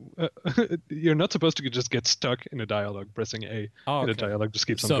 You're not supposed to just get stuck in a dialogue pressing A. Oh, And the okay. dialogue just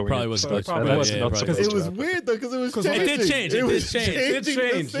keeps on So it going. probably in. was So glitched. it probably Yeah, was. yeah, Not probably supposed It to was happen. weird though because it was It changing. did change. It did was change. it did changing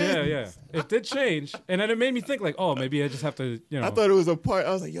the change. Yeah, thing. yeah. It did change. And then it made me think like, oh, maybe I just have to, you know. I thought it was a part.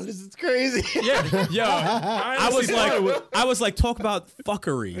 I was like, yo, this is crazy. yeah. Yo, I was honestly thought it was- like, talk about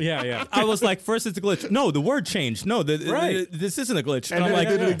fuckery. Yeah, yeah. I was like, first it's a glitch. No, the word changed. No, Right. this isn't a glitch. And And I'm then like,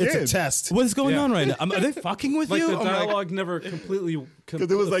 it did it It's again. a test. what is going Yeah. on right now? Are they fucking with Like you? the I'm like, dialogue never completely. Because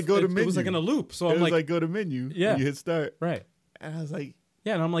it was like go to It was like in menu. a loop. So It I'm was like, like go to menu. Yeah. And you hit start. right. And I was like,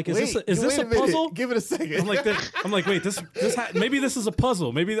 Yeah, and I'm like, is wait, this wait a minute. puzzle? Give it a second. I'm like, wait, maybe this is a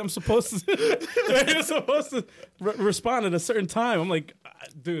puzzle. Maybe I'm supposed to, maybe I'm supposed to respond at a certain time. I'm like,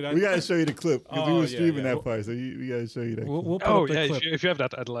 dude, we gotta show you the clip because we Oh, were yeah, streaming yeah. that part, so we gotta show you that. we'll put Oh up the yeah, clip. if you have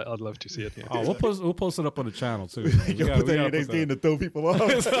that, I'd love to see it. Yeah. Oh, we'll post it up on the channel too. We You gotta- put that in we your gotta next put game that to throw people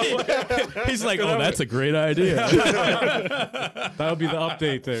off. he's like, oh, that's a great idea. up. That'll be the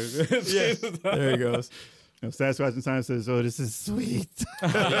update there. There he goes. Sasquatch and Simon says, "Oh, this is sweet." You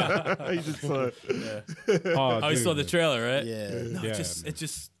just saw it. Oh, you dude. saw the trailer, right? Yeah. No, Yeah. it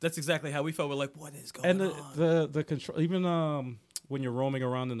just that's exactly how we felt. We're like, what is going And on? the control, even when you're roaming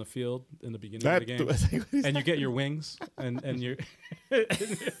around in the field in the beginning of the game, That, and you get your wings, and you're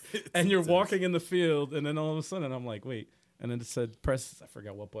and you're walking in the field, and then all of a sudden I'm like, wait, and then it said press, I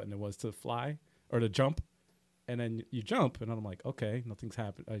forgot what button it was, to fly or to jump, and then you jump, and I'm like, okay, nothing's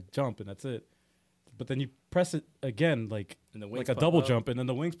happened. I jump, and that's it. But then you press it again, like And the wings like a pop double up. jump, and then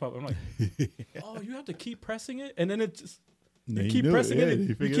the wings pop. I'm like, oh, you have to keep pressing it, and then it just Now you you keep knew it, pressing yeah, it. you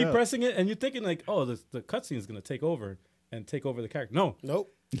You figured keep it out. pressing it, and you're thinking like, oh, the cutscene is gonna take over the character. No,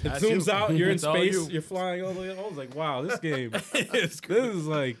 Nope. it That's zooms you. out. You're in It's all space. you. You're flying all the way. I was like, wow, this game. It's This is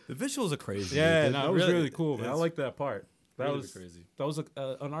like, The visuals are crazy. yeah, dude. no, it was really cool, man. I it's like that part. That really was crazy. That was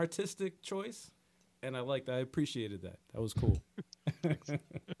an artistic choice, and I liked that. I appreciated that. That was cool.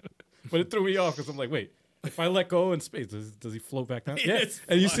 But it threw me off because I'm like, wait, if I let go in space, does he float back down? Yeah, It's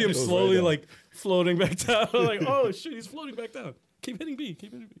and you see him Goes right slowly down. like floating back down. I'm like, oh shit, he's floating back down. Keep hitting B.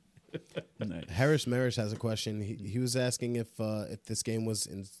 Keep hitting B. Nice. Harris Marish has a question. He was asking if this game was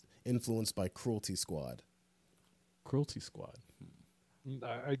influenced by Cruelty Squad. Cruelty Squad.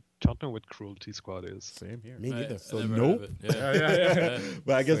 I don't know what Cruelty Squad is. Same here. Me neither. So Never nope. heard of it. Yeah.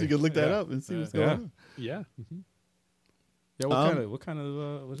 But I guess we could look that Yeah. up and see what's Yeah. going on. Yeah. Yeah, what kind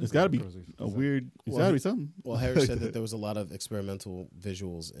of what is It's that? got to be Cruelty? a Is that- weird. It's Well, got to he- be something. Well, Harris said that there was a lot of experimental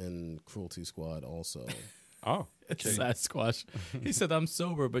visuals in Cruelty Squad also. Oh, Sasquatch. He said, I'm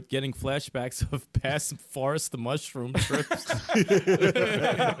sober, but getting flashbacks of past Forest the Mushroom trips.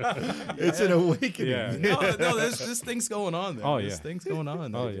 It's an awakening. yeah. no, there's things going on there. Oh, There's yeah. things going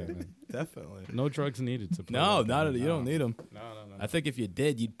on there. Oh yeah, man. Definitely. No drugs needed to play. No, that not game. at, you don't need them. No. I think if you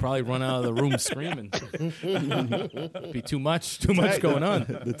did, you'd probably run out of the room screaming. Be too much going on.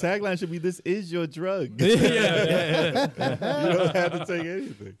 The tagline should be, "This is your drug." yeah. You don't have to take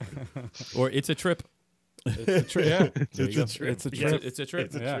anything. Or it's a trip. It's a trip. Yeah, It's a trip. It's a Yeah, trip. it's a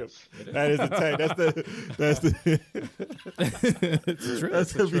trip. Yeah. That is the tag. That's the It's a trip.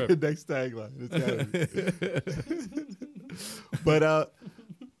 that's a gonna be trip. the next tagline. It's gotta be. But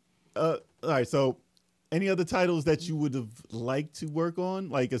all right. So, any other titles that you would have liked to work on,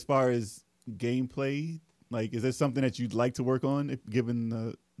 like as far as gameplay? Like, is there something that you'd like to work on, if given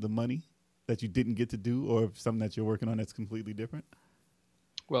the money that you didn't get to do, or something that you're working on that's completely different?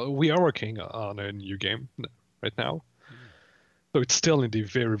 Well, we are working on a new game right now. So it's still in the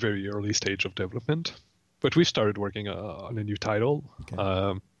very, very early stage of development. But we started working on a new title.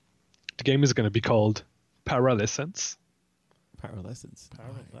 The game is going to be called Paralescence. Paralescence.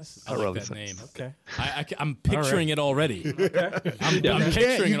 I like that name. Okay. I'm picturing it already. I'm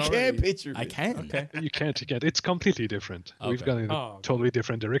picturing it already. can't picture I it. can. Okay. You can't. It's completely different. We've Okay. gone in a Oh, okay. totally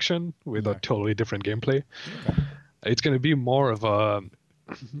different direction with a Okay. totally different gameplay. It's going to be more of a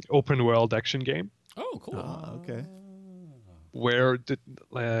open world action game. Oh, cool. Ah, okay. Where the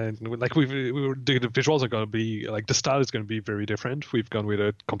visuals are going to be like, the style is going to be very different. We've gone with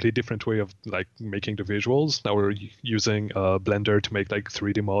a completely different way of like making the visuals. Now we're using Blender to make like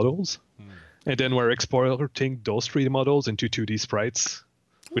 3D models, and then we're exporting those 3D models into 2D sprites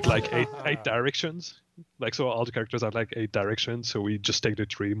with like eight directions. Like, so all the characters have like 8 directions. So we just take the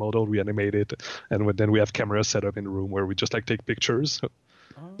 3D model, we animate it, and then we have cameras set up in the room where we just like take pictures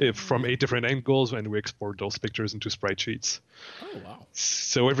from 8 different angles, and we export those pictures into sprite sheets. Oh wow.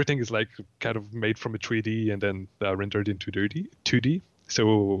 So everything is like kind of made from a 3D and then rendered into 2D.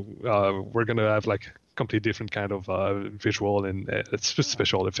 So we're gonna have like completely different kind of visual and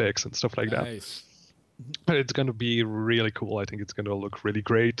special effects and stuff like that. Nice. It's going to be really cool. I think it's going to look really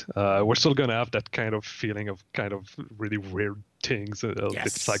great. We're still going to have that kind of feeling of kind of really weird things, a bit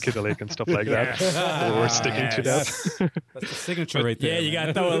psychedelic and stuff like that. We're sticking to that. That's the signature right there. Yeah, you got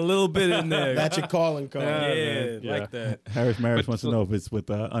to throw a little bit in there. That's your calling card. yeah, Yeah. like that. Harris Maris But wants to know if it's with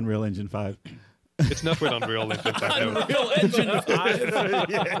Unreal Engine 5. It's not with Unreal Engine 5. No. Unreal Engine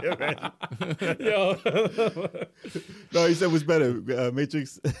 5. No, he said what's better,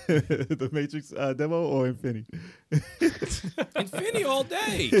 Matrix, the Matrix demo or Infinity? Infinity all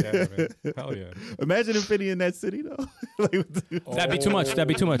day. Yeah, man. Hell yeah. Imagine Infinity in that city though. Like, with the- That'd be too much. That'd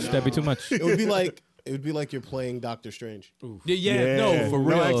be too much. That'd be too much. It would be like you're playing Doctor Strange. Yeah, no, for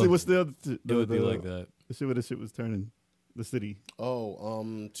real. No, actually, what's the other? it would be like that. The shit where the shit was turning the city.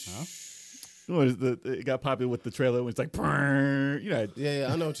 Oh, What is it got popular with the trailer when it's like, "Brrr," you know. yeah,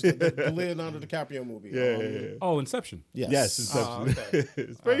 I know what you're saying. The Leonardo DiCaprio movie. Yeah. Oh, Inception. Yes, Inception. okay.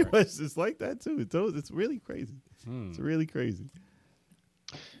 It's pretty much it's like that too. It's really crazy. It's really crazy.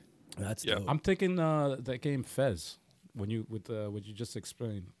 That's Yeah. dope. I'm thinking that game Fez. When you what you just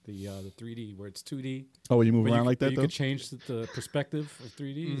explained, the 3D where it's 2D. Oh, when you move Where around like where that you though. could change the perspective of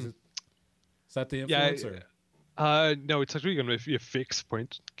 3D. Is that the Yeah, influence? no, it's actually going to be a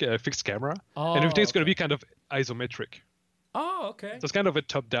fixed camera. Oh, and everything's going to okay. be kind of isometric. Oh, okay. So it's kind of a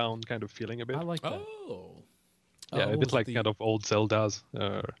top-down kind of feeling a bit. I like that. Oh. Yeah, a what bit was like the- kind of old Zeldas,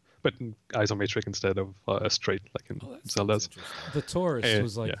 but isometric instead of straight like in Zeldas. The Taurus Eh,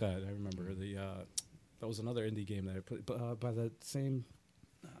 was like yeah. that. I remember that was another indie game that I played, by the same.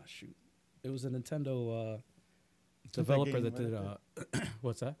 Shoot, it was a Nintendo developer game that did. right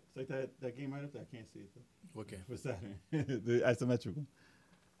What's that? It's like that game right up there. I can't see it though. What game? What's that? The isometrical.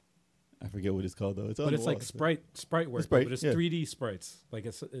 I forget what it's called though. It's on But the it's wall. like sprite work, Sprite, but it's yeah. 3D sprites. Like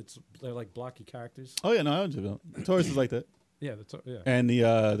they're like blocky characters. Oh yeah, no, I don't know. Taurus is like that. Yeah, yeah. And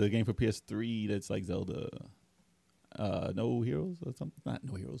the game for PS3 that's like Zelda, No Heroes or something. Not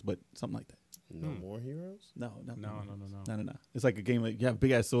No Heroes, but something like that. No more heroes. No. No. It's like a game like you have a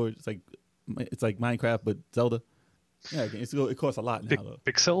big ass sword. It's like Minecraft but Zelda. Yeah, it costs a lot now though.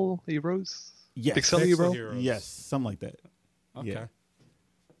 Pixel Heroes? Yes. Pixel Pixel Hero? Heroes. Yes, something like that. Okay. Yeah.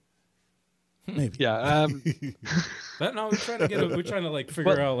 Maybe. Yeah, No, we're trying to like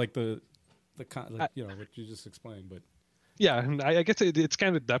figure out like the what you just explained, but yeah, and I guess it's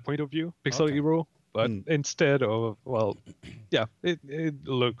kind of that point of view, Pixel Okay. Hero, but instead of, well, yeah, it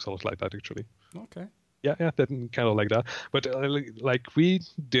looks a lot like that actually. okay. Yeah, that kind of like that. But like we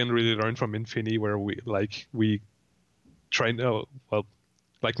didn't really learn from Infinity, where we try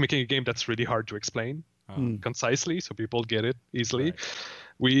like making a game that's really hard to explain concisely, so people get it easily. Right.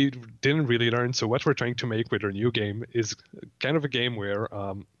 We didn't really learn. So what we're trying to make with our new game is kind of a game where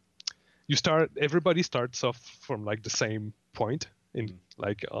everybody starts off from like the same point in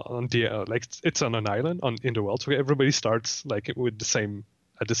like on the like it's on an island in the world, so everybody starts like with the same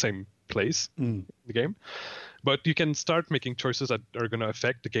place in the game, but you can start making choices that are going to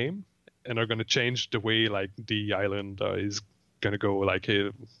affect the game and are going to change the way like the island is going to go, like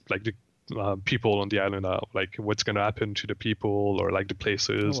the people on the island, like what's going to happen to the people or like the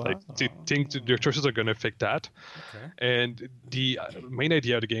places. Oh, wow. Like things, your choices are going to affect that. Okay. And the main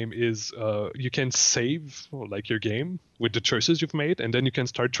idea of the game is you can save like your game with the choices you've made, and then you can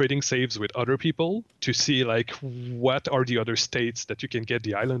start trading saves with other people to see like what are the other states that you can get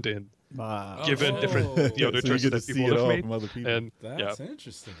the island in, Wow. given different the other So you choices get to that see people it have all made. from other people. And That's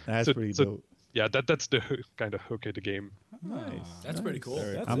interesting. That's so- pretty so- dope. yeah, that's the kind of hook of the game. Nice. That's pretty cool.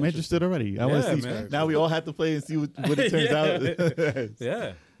 That's I'm interested already. I want Yeah, to see. man. Now we all have to play and see what it turns out.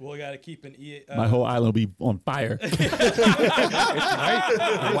 Yeah. Well, we got to keep an EA. My whole island will be on fire.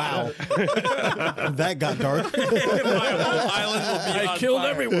 Wow, that got dark. My whole island will be I on killed fire.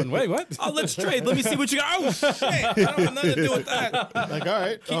 everyone. Wait, what? Oh, let's trade. Let me see what you got. Oh, shit. I don't have nothing to do with that. Like, all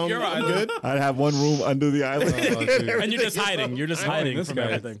right, your I'm island. good. I'd have one room under the island. And you're just hiding. You're just hiding this from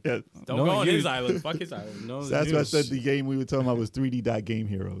guy. everything. Yeah. Don't No go on use. his island. Fuck his island. No, That's what I news. said. The game we were talking about was 3D Dot Game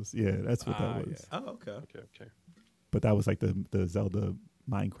Heroes. Yeah, that's what that was. Oh, okay. Okay. But that was like the Zelda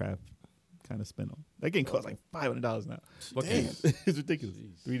Minecraft kind of spin on. That game costs like $500 now. What game? It's ridiculous.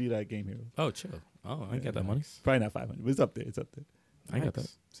 3D Dot Game Heroes. Oh, chill. Oh, I ain't got that money. Probably not 500, but it's up there. It's up there. I got that.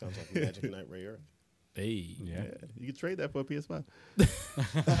 Sounds like Magic Knight Ray Earth. Hey. Yeah. Yeah, you can trade that for a PS5.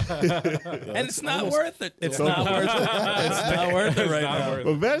 And it's not worth it. It's not worth it. It's not worth it right now.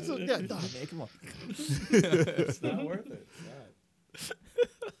 But that's yeah, nah, man, come on. It's not worth it.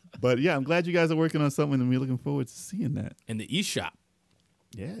 But yeah, I'm glad you guys are working on something, and we're looking forward to seeing that. In the eShop.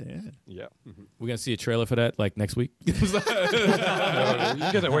 Yeah. Yeah. We're gonna see a trailer for that like next week. You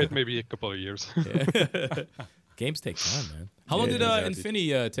gotta wait maybe a couple of years. Games take time, man. How long Yeah, did exactly.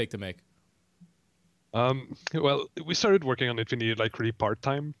 Infinity take to make? Well, we started working on Infinity like really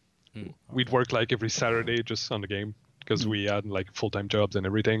part-time. We'd work like every Saturday just on the game because we had like full-time jobs and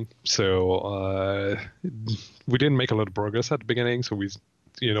everything. So we didn't make a lot of progress at the beginning. So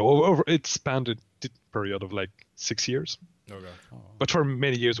it spanned a period of like 6 years. Okay. But for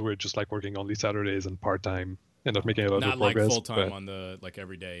many years, we were just like working only Saturdays and part-time and not making a lot Not of like progress. full time but- on the like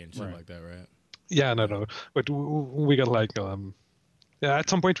every day and shit like that, right? Yeah, no. But we got like, at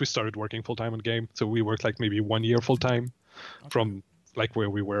some point we started working full time on game. So we worked like maybe 1 year full time from like where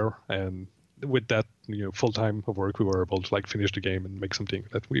we were. And with that, full time of work, we were able to like finish the game and make something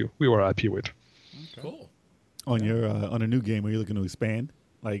that we were happy with. Cool. On your on a new game, are you looking to expand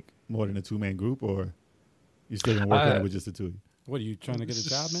like more than a 2-man group, or you still gonna work on it with just the two of you? What are you trying to get a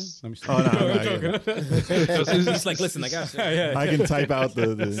job, man? Let me Oh no, He's like, listen, I got you. I can type out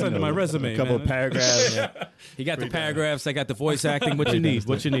the Send my resume, a couple man. of paragraphs. He got the paragraphs. I got the voice acting. What you need?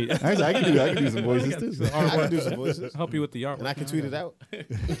 What you need? Actually, I can do some voices too. I can do some voices, help you with the artwork. and I can tweet it out. You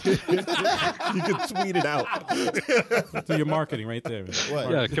can tweet it out. Do your marketing right there. Man. What?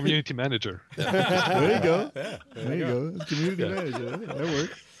 Yeah, community manager. There you go. There you go. It's community manager. That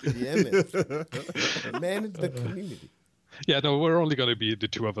works. Yeah, man. Manage the community. Yeah, no, we're only going to be the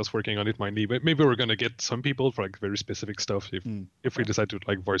two of us working on it mainly. But maybe we're going to get some people for like very specific stuff if we decide to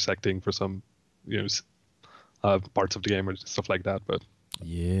like voice acting for some, parts of the game or stuff like that. But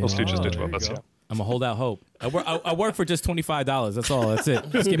Yeah. mostly just the two of us. Yeah. I'm gonna hold out hope. I work for just $25. That's all. That's it.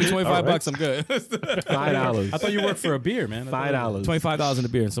 Just give me $25. I'm good. $5. I thought you worked for a beer, man. $5. $25 in a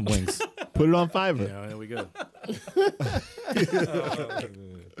beer and some wings. Put it on Fiverr. There we go.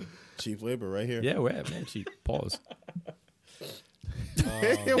 Cheap labor right here. Yeah, we're at man cheap. Pause.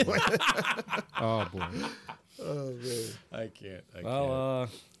 Oh boy. I can't. Well,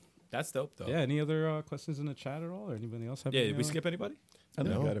 That's dope though. yeah. Any other questions in the chat at all, or anybody else have? Yeah. any, Did we skip anybody? I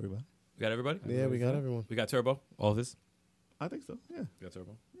think No. I got everybody. We got everybody. Yeah, we got everyone. We got Turbo. All of this. I think so. Yeah. We got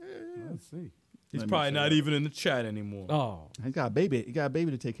Turbo. Let's see. He's Let me probably check not it out. even in the chat anymore. Oh, He got a baby. He got a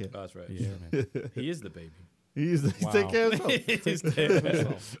baby to take care of. Oh, that's right. yeah, man. He is the baby. He's Wow. take care of himself. He's the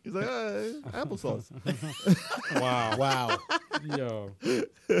He's like, applesauce. Wow. Wow. Yo.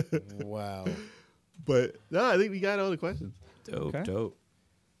 Wow. But no, I think we got all the questions. dope. Okay. Dope.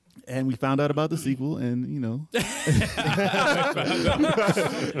 And we found out about the sequel, and and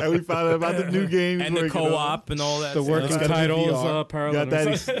we found out about the new game And the co-op and all that. The stuff. working It's gotta be title is VR. parallel. Got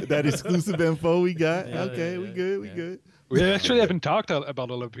that exclusive info we got. Yeah, Okay, yeah, we yeah, good. We yeah. good. We actually haven't talked about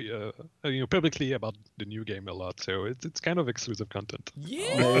all of publicly about the new game a lot, so it's kind of exclusive content.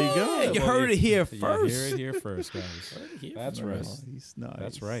 Yeah. There you go. You heard it here You first. hear it here first, guys. That's right. Oh, he's nice.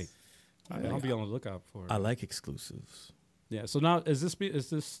 That's right. I'll be on the lookout for it. I like exclusives. Yeah. So now, is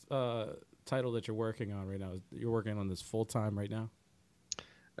this title that you're working on right now? You're working on this full time right now?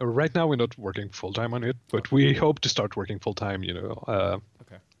 Right now, we're not working full time on it, but we hope to start working full time.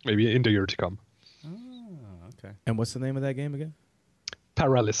 Okay. Maybe in the year to come. Oh, okay. And what's the name of that game again?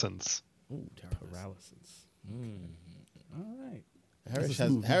 Paralisence. Ooh, Paralysis. All right.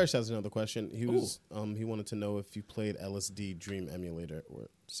 Harris has another question. He wanted to know if you played LSD Dream Emulator or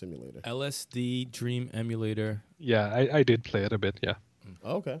Simulator. LSD Dream Emulator. Yeah, I did play it a bit. Yeah.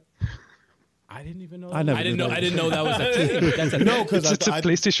 Oh, okay. I didn't even know. I never I didn't did know. that. I didn't know that was a thing. That's a No, because It's a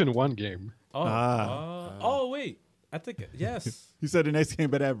PlayStation 1 game. Oh. Oh wait. I think yes. You said the next game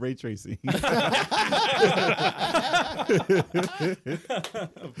better have ray tracing.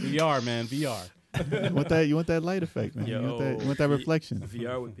 VR, man. VR. You want that light effect, man. You want that reflection.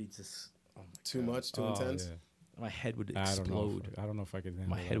 VR would be just. Too much, too intense. Yeah. My head would I don't know. explode. I don't know if I could. handle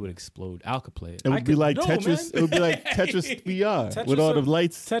My that. head would explode. Al could play it. It would be could- like no, Tetris. man. It would be like Tetris VR with all the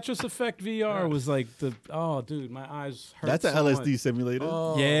lights. Tetris Effect VR was like dude, my eyes hurt. That's an so LSD much. simulator.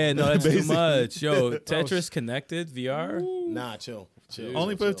 Oh. Yeah, no, that's too Basically. much. Yo, Tetris connected VR. Nah, chill.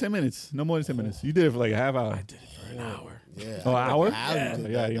 Only for 10 minutes. No more than 10 minutes. You did it for like a half hour. I did it for an hour. Yeah. Oh, an hour? How you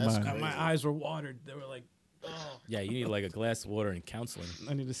did Yeah, that? you That's mind. crazy. My eyes were watered. They were like, Yeah, you need like a glass of water and counseling.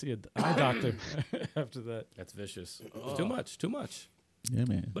 I need to see an eye doctor after that. That's vicious. It's too much. Too much. Yeah,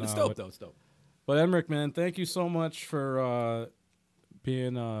 man. But it's No, dope though. It's dope. But Emmerich, man, thank you so much for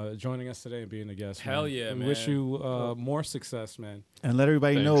being joining us today and being a guest. Hell man. yeah, we man. wish you more success, man. And let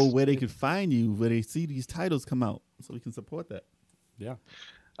everybody know Thanks. where they can find you, where they see these titles come out, so we can support that. Yeah.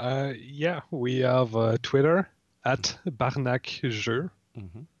 Yeah, we have Twitter at Barnac Jeux.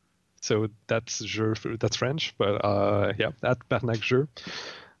 So that's jeu, that's French, but yeah, at Barnac Jeu.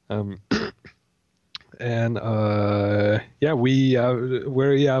 And yeah, we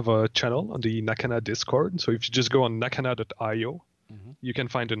have a channel on the Nakana Discord. So if you just go on nakana.io, you can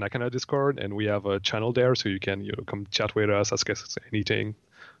find the Nakana Discord, and we have a channel there, so you can come chat with us, ask us anything.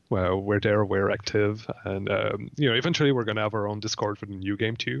 Well, we're there, we're active, and eventually we're gonna have our own Discord for the new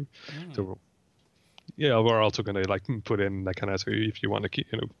game too. So yeah, we're also gonna put in Nakana, so if you want to keep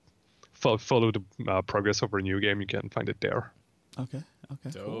follow the progress of our new game, you can find it there. Okay.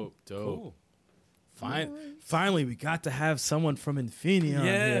 Dope. Cool. Finally, we got to have someone from Infineon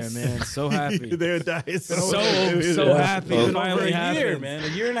Yes. here, man. So happy. They're dying. so happy. Been to over finally a have year, him. man. A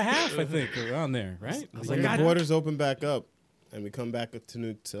year and a half, I think, around there, right? I was When like, the God, borders open back up and we come back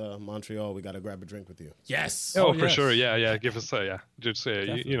to Montreal, we got to grab a drink with you. yes. Oh, for yes. sure. Yeah. Give us just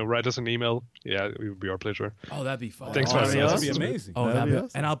write us an email. Yeah, it would be our pleasure. Oh, that'd be fun. Thanks for having That'd us. be amazing. Oh, That'd be that'd be,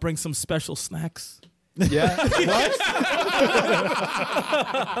 awesome. and I'll bring some special snacks. Yeah.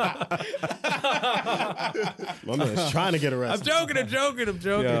 My man's trying to get I'm arrested. joking.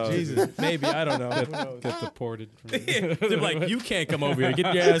 Yo, Jesus. Maybe, I don't know. Get deported. They're like, you can't come over here.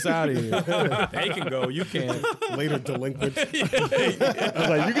 Get your ass out of here. They can go. You can't. Later delinquent. I was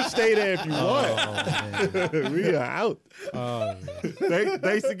like, you can stay there if you want. We are out. Oh,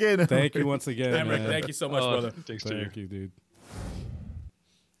 Thanks again. thank you once again, Emmerich, man. thank you so much, brother. Thanks to you. Thank you, dude.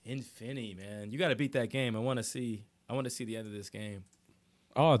 Infinity, man. You got to beat that game. I want to see the end of this game.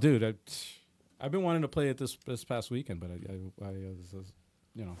 Oh, dude, I've been wanting to play it this past weekend, but I was, it's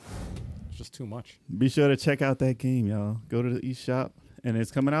just too much. Be sure to check out that game, y'all. Go to the eShop. And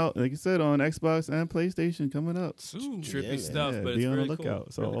it's coming out, like you said, on Xbox and PlayStation coming up. Trippy man. stuff, Yeah, but be it's on the really lookout.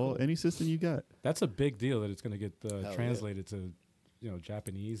 cool. So Really any system you got. That's a big deal that it's going to get yeah. translated to,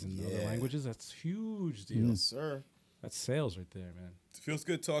 Japanese and other Yeah. languages. That's huge deal. Yes, sir. That's sales right there, man. It feels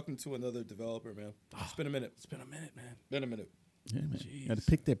good talking to another developer, man. It's been a minute. It's been a minute, man. Been a minute. Yeah, man. Jeez. Got to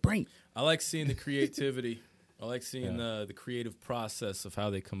pick that brain. I like seeing the creativity. I like seeing the creative process of how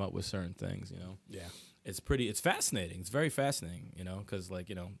they come up with certain things, Yeah. It's fascinating. It's very fascinating, because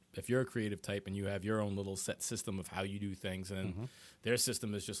if you're a creative type and you have your own little set system of how you do things, and their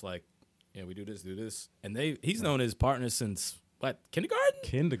system is just like, we do this. And he's known his partner since, what,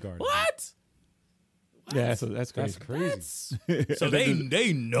 kindergarten? What? Yeah, so that's That's crazy. crazy. So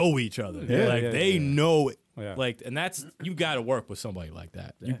they know each other. Yeah. They know it. Yeah. And that's, you got to work with somebody like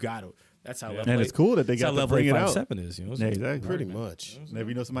that. You got to. That's how level And it's cool that they that's how got to level bring it out. 857 is, Yeah, exactly. Pretty much. Whenever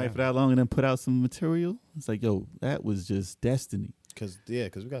you know somebody for that long and then put out some material, it's like, yo, that was just destiny. Because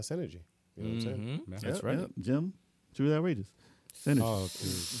we got synergy. You know what I'm saying? Yeah. That's right. Yep. Jim, truly outrageous. Finish. Oh,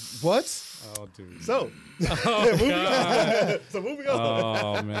 dude. What? Oh, dude. So, moving on.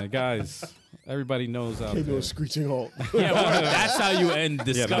 Oh, man. Guys, everybody knows out Came to there. a screeching halt. Yeah, that's how you end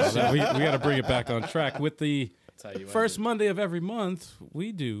Yeah, discussion. no, we got to bring it back on track. With the That's how you end first it. Monday of every month,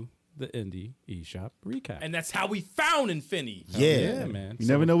 we do the Indie eShop recap. And that's how we found Infinity. yeah, man. You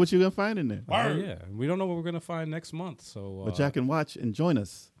never know what you're going to find in there. Oh, yeah. We don't know what we're going to find next month. So, But y'all can watch and join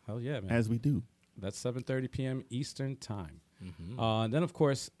us hell yeah, man. as we do. That's 7:30 p.m. Eastern Time. And then, of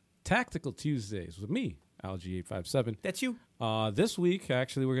course, Tactical Tuesdays with me, Algie857. That's you. This week,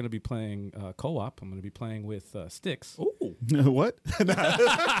 actually, we're going to be playing co-op. I'm going to be playing with Sticks Ooh. What?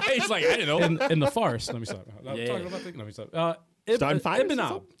 He's like, I didn't know. in the forest. Let me stop. I'm Yeah. talking about the, let me stop. Starting fires or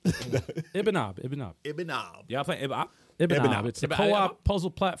Ibn Ab. Y'all playing Ibn Ab? Ibn Ibn Ab. Ab. It's a Ibn co-op Ab.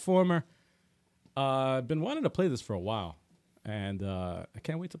 puzzle platformer. I've been wanting to play this for a while, and I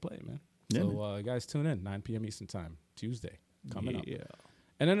can't wait to play it, man. Yeah, So, guys, tune in 9 p.m. Eastern Time, Tuesday, coming up.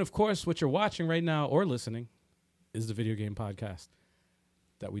 And then, of course, what you're watching right now or listening is the Video Game Podcast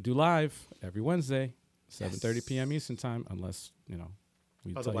that we do live every Wednesday, 7:30 p.m. Eastern Time, unless,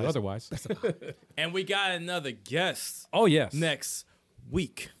 we tell you otherwise. And we got another guest Oh, yes. next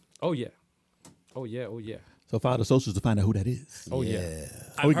week. Oh, yeah. Oh, yeah. Oh, yeah. So follow the socials to find out who that is. Oh, yeah.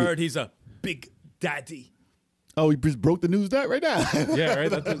 I've heard he's a big daddy. Oh, he just broke the news that right now. Yeah, right?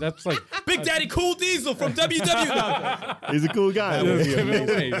 That's like... Big Daddy Cool Diesel from WW. He's a cool guy. Just giving it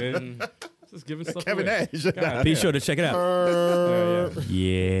away, man. Just giving stuff Kevin away. Nash. God Be damn. sure to check it out. Yeah.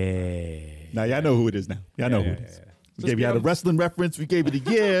 Yeah. Now y'all know who it is now. Y'all know who Yeah, it yeah, is. yeah. We gave you the wrestling reference. We gave you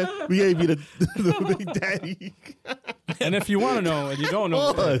the year. We gave you the Big Daddy. And if you want to know and you don't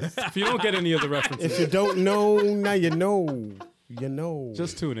know, Pause. if you don't get any of the references, If you don't know, now you know. You know.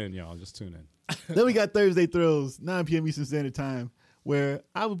 just tune in, y'all. Just tune in. Then we got Thursday Thrills, 9 p.m. Eastern Standard Time, where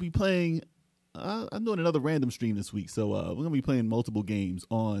I will be playing I'm doing another random stream this week, so we're gonna be playing multiple games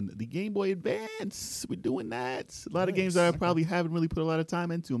on the Game Boy Advance. We're doing that. A lot of games that I probably haven't really put a lot of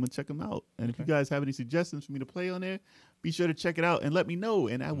time into. I'm gonna check them out, and if you guys have any suggestions for me to play on there, be sure to check it out and let me know,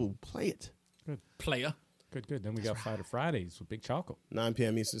 and I will play it. Player. Good. Then we got Fighter Fridays with Big Choco. 9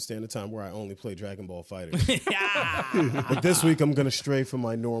 p.m. Eastern Standard Time, where I only play Dragon Ball Fighters. But this week I'm gonna stray from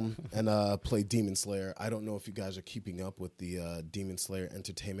my norm and play Demon Slayer. I don't know if you guys are keeping up with the Demon Slayer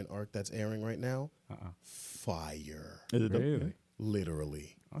Entertainment arc that's airing right now. Fire, Is it Really?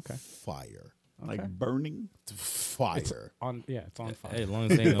 literally. Okay. Fire, like burning? fire. It's on fire. Hey, as long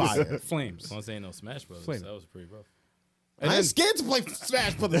as they ain't no Flames. as long as they ain't no Smash Brothers, Flame. that was pretty rough. I ain't scared to play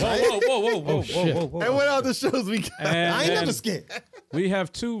Smash Brothers. Whoa. And what other shows we got? I ain't never scared. We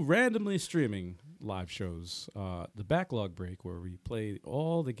have 2 randomly streaming live shows. The Backlog Break, where we play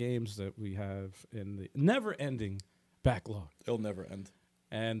all the games that we have in the never-ending backlog. It'll never end.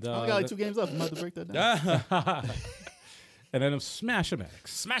 And I only got like 2 games left. I'm about to break that down. and then of Smash-O-Matics.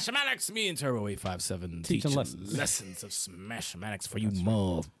 Smash-O-Matics, me and Turbo 857 Teaching lessons. lessons of Smash-O-Matics for you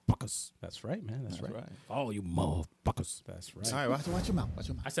motherfuckers. That's right, man. That's right. All you motherfuckers. That's right. All right, watch your mouth. Watch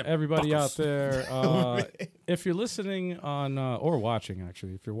your mouth. I said Everybody out fuckers. there, if you're listening on or watching,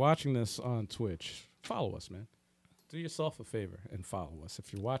 actually, if you're watching this on Twitch, follow us, man. Do yourself a favor and follow us.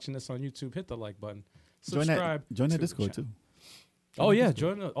 If you're watching this on YouTube, hit the like button. Subscribe. Join that to the Discord channel. too. Oh yeah,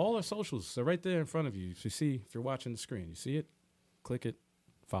 join all our socials. They're right there in front of you. If you're watching the screen, you see it, click it,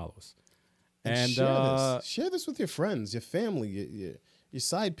 follow us. And share this with your friends, your family, your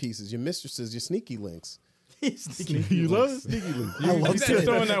side pieces, your mistresses, your sneaky links. You love sneaky link. I love He's just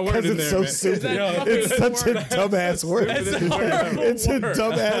throwing that word in it's there, so man. simple. It's such a dumbass word. It's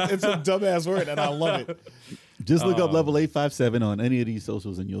a dumbass word, and I love it. Just look up Level 857 on any of these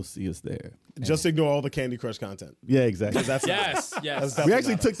socials, and you'll see us there. Just ignore all the Candy Crush content. Yeah, exactly. That's Yes. that's We definitely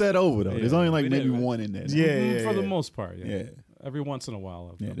actually not took us. that over though. There's only like we maybe did. one in there. now. Yeah, for the most part, yeah. Yeah. Every once in a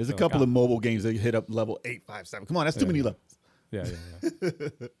while, Yeah, there's a couple of mobile games that hit up level 857. Come on, that's too many levels. Yeah.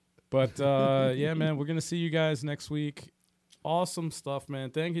 But yeah, man, we're gonna see you guys next week. Awesome stuff,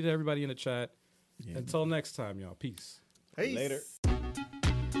 man. Thank you to everybody in the chat. Until next time, y'all. Peace. Later.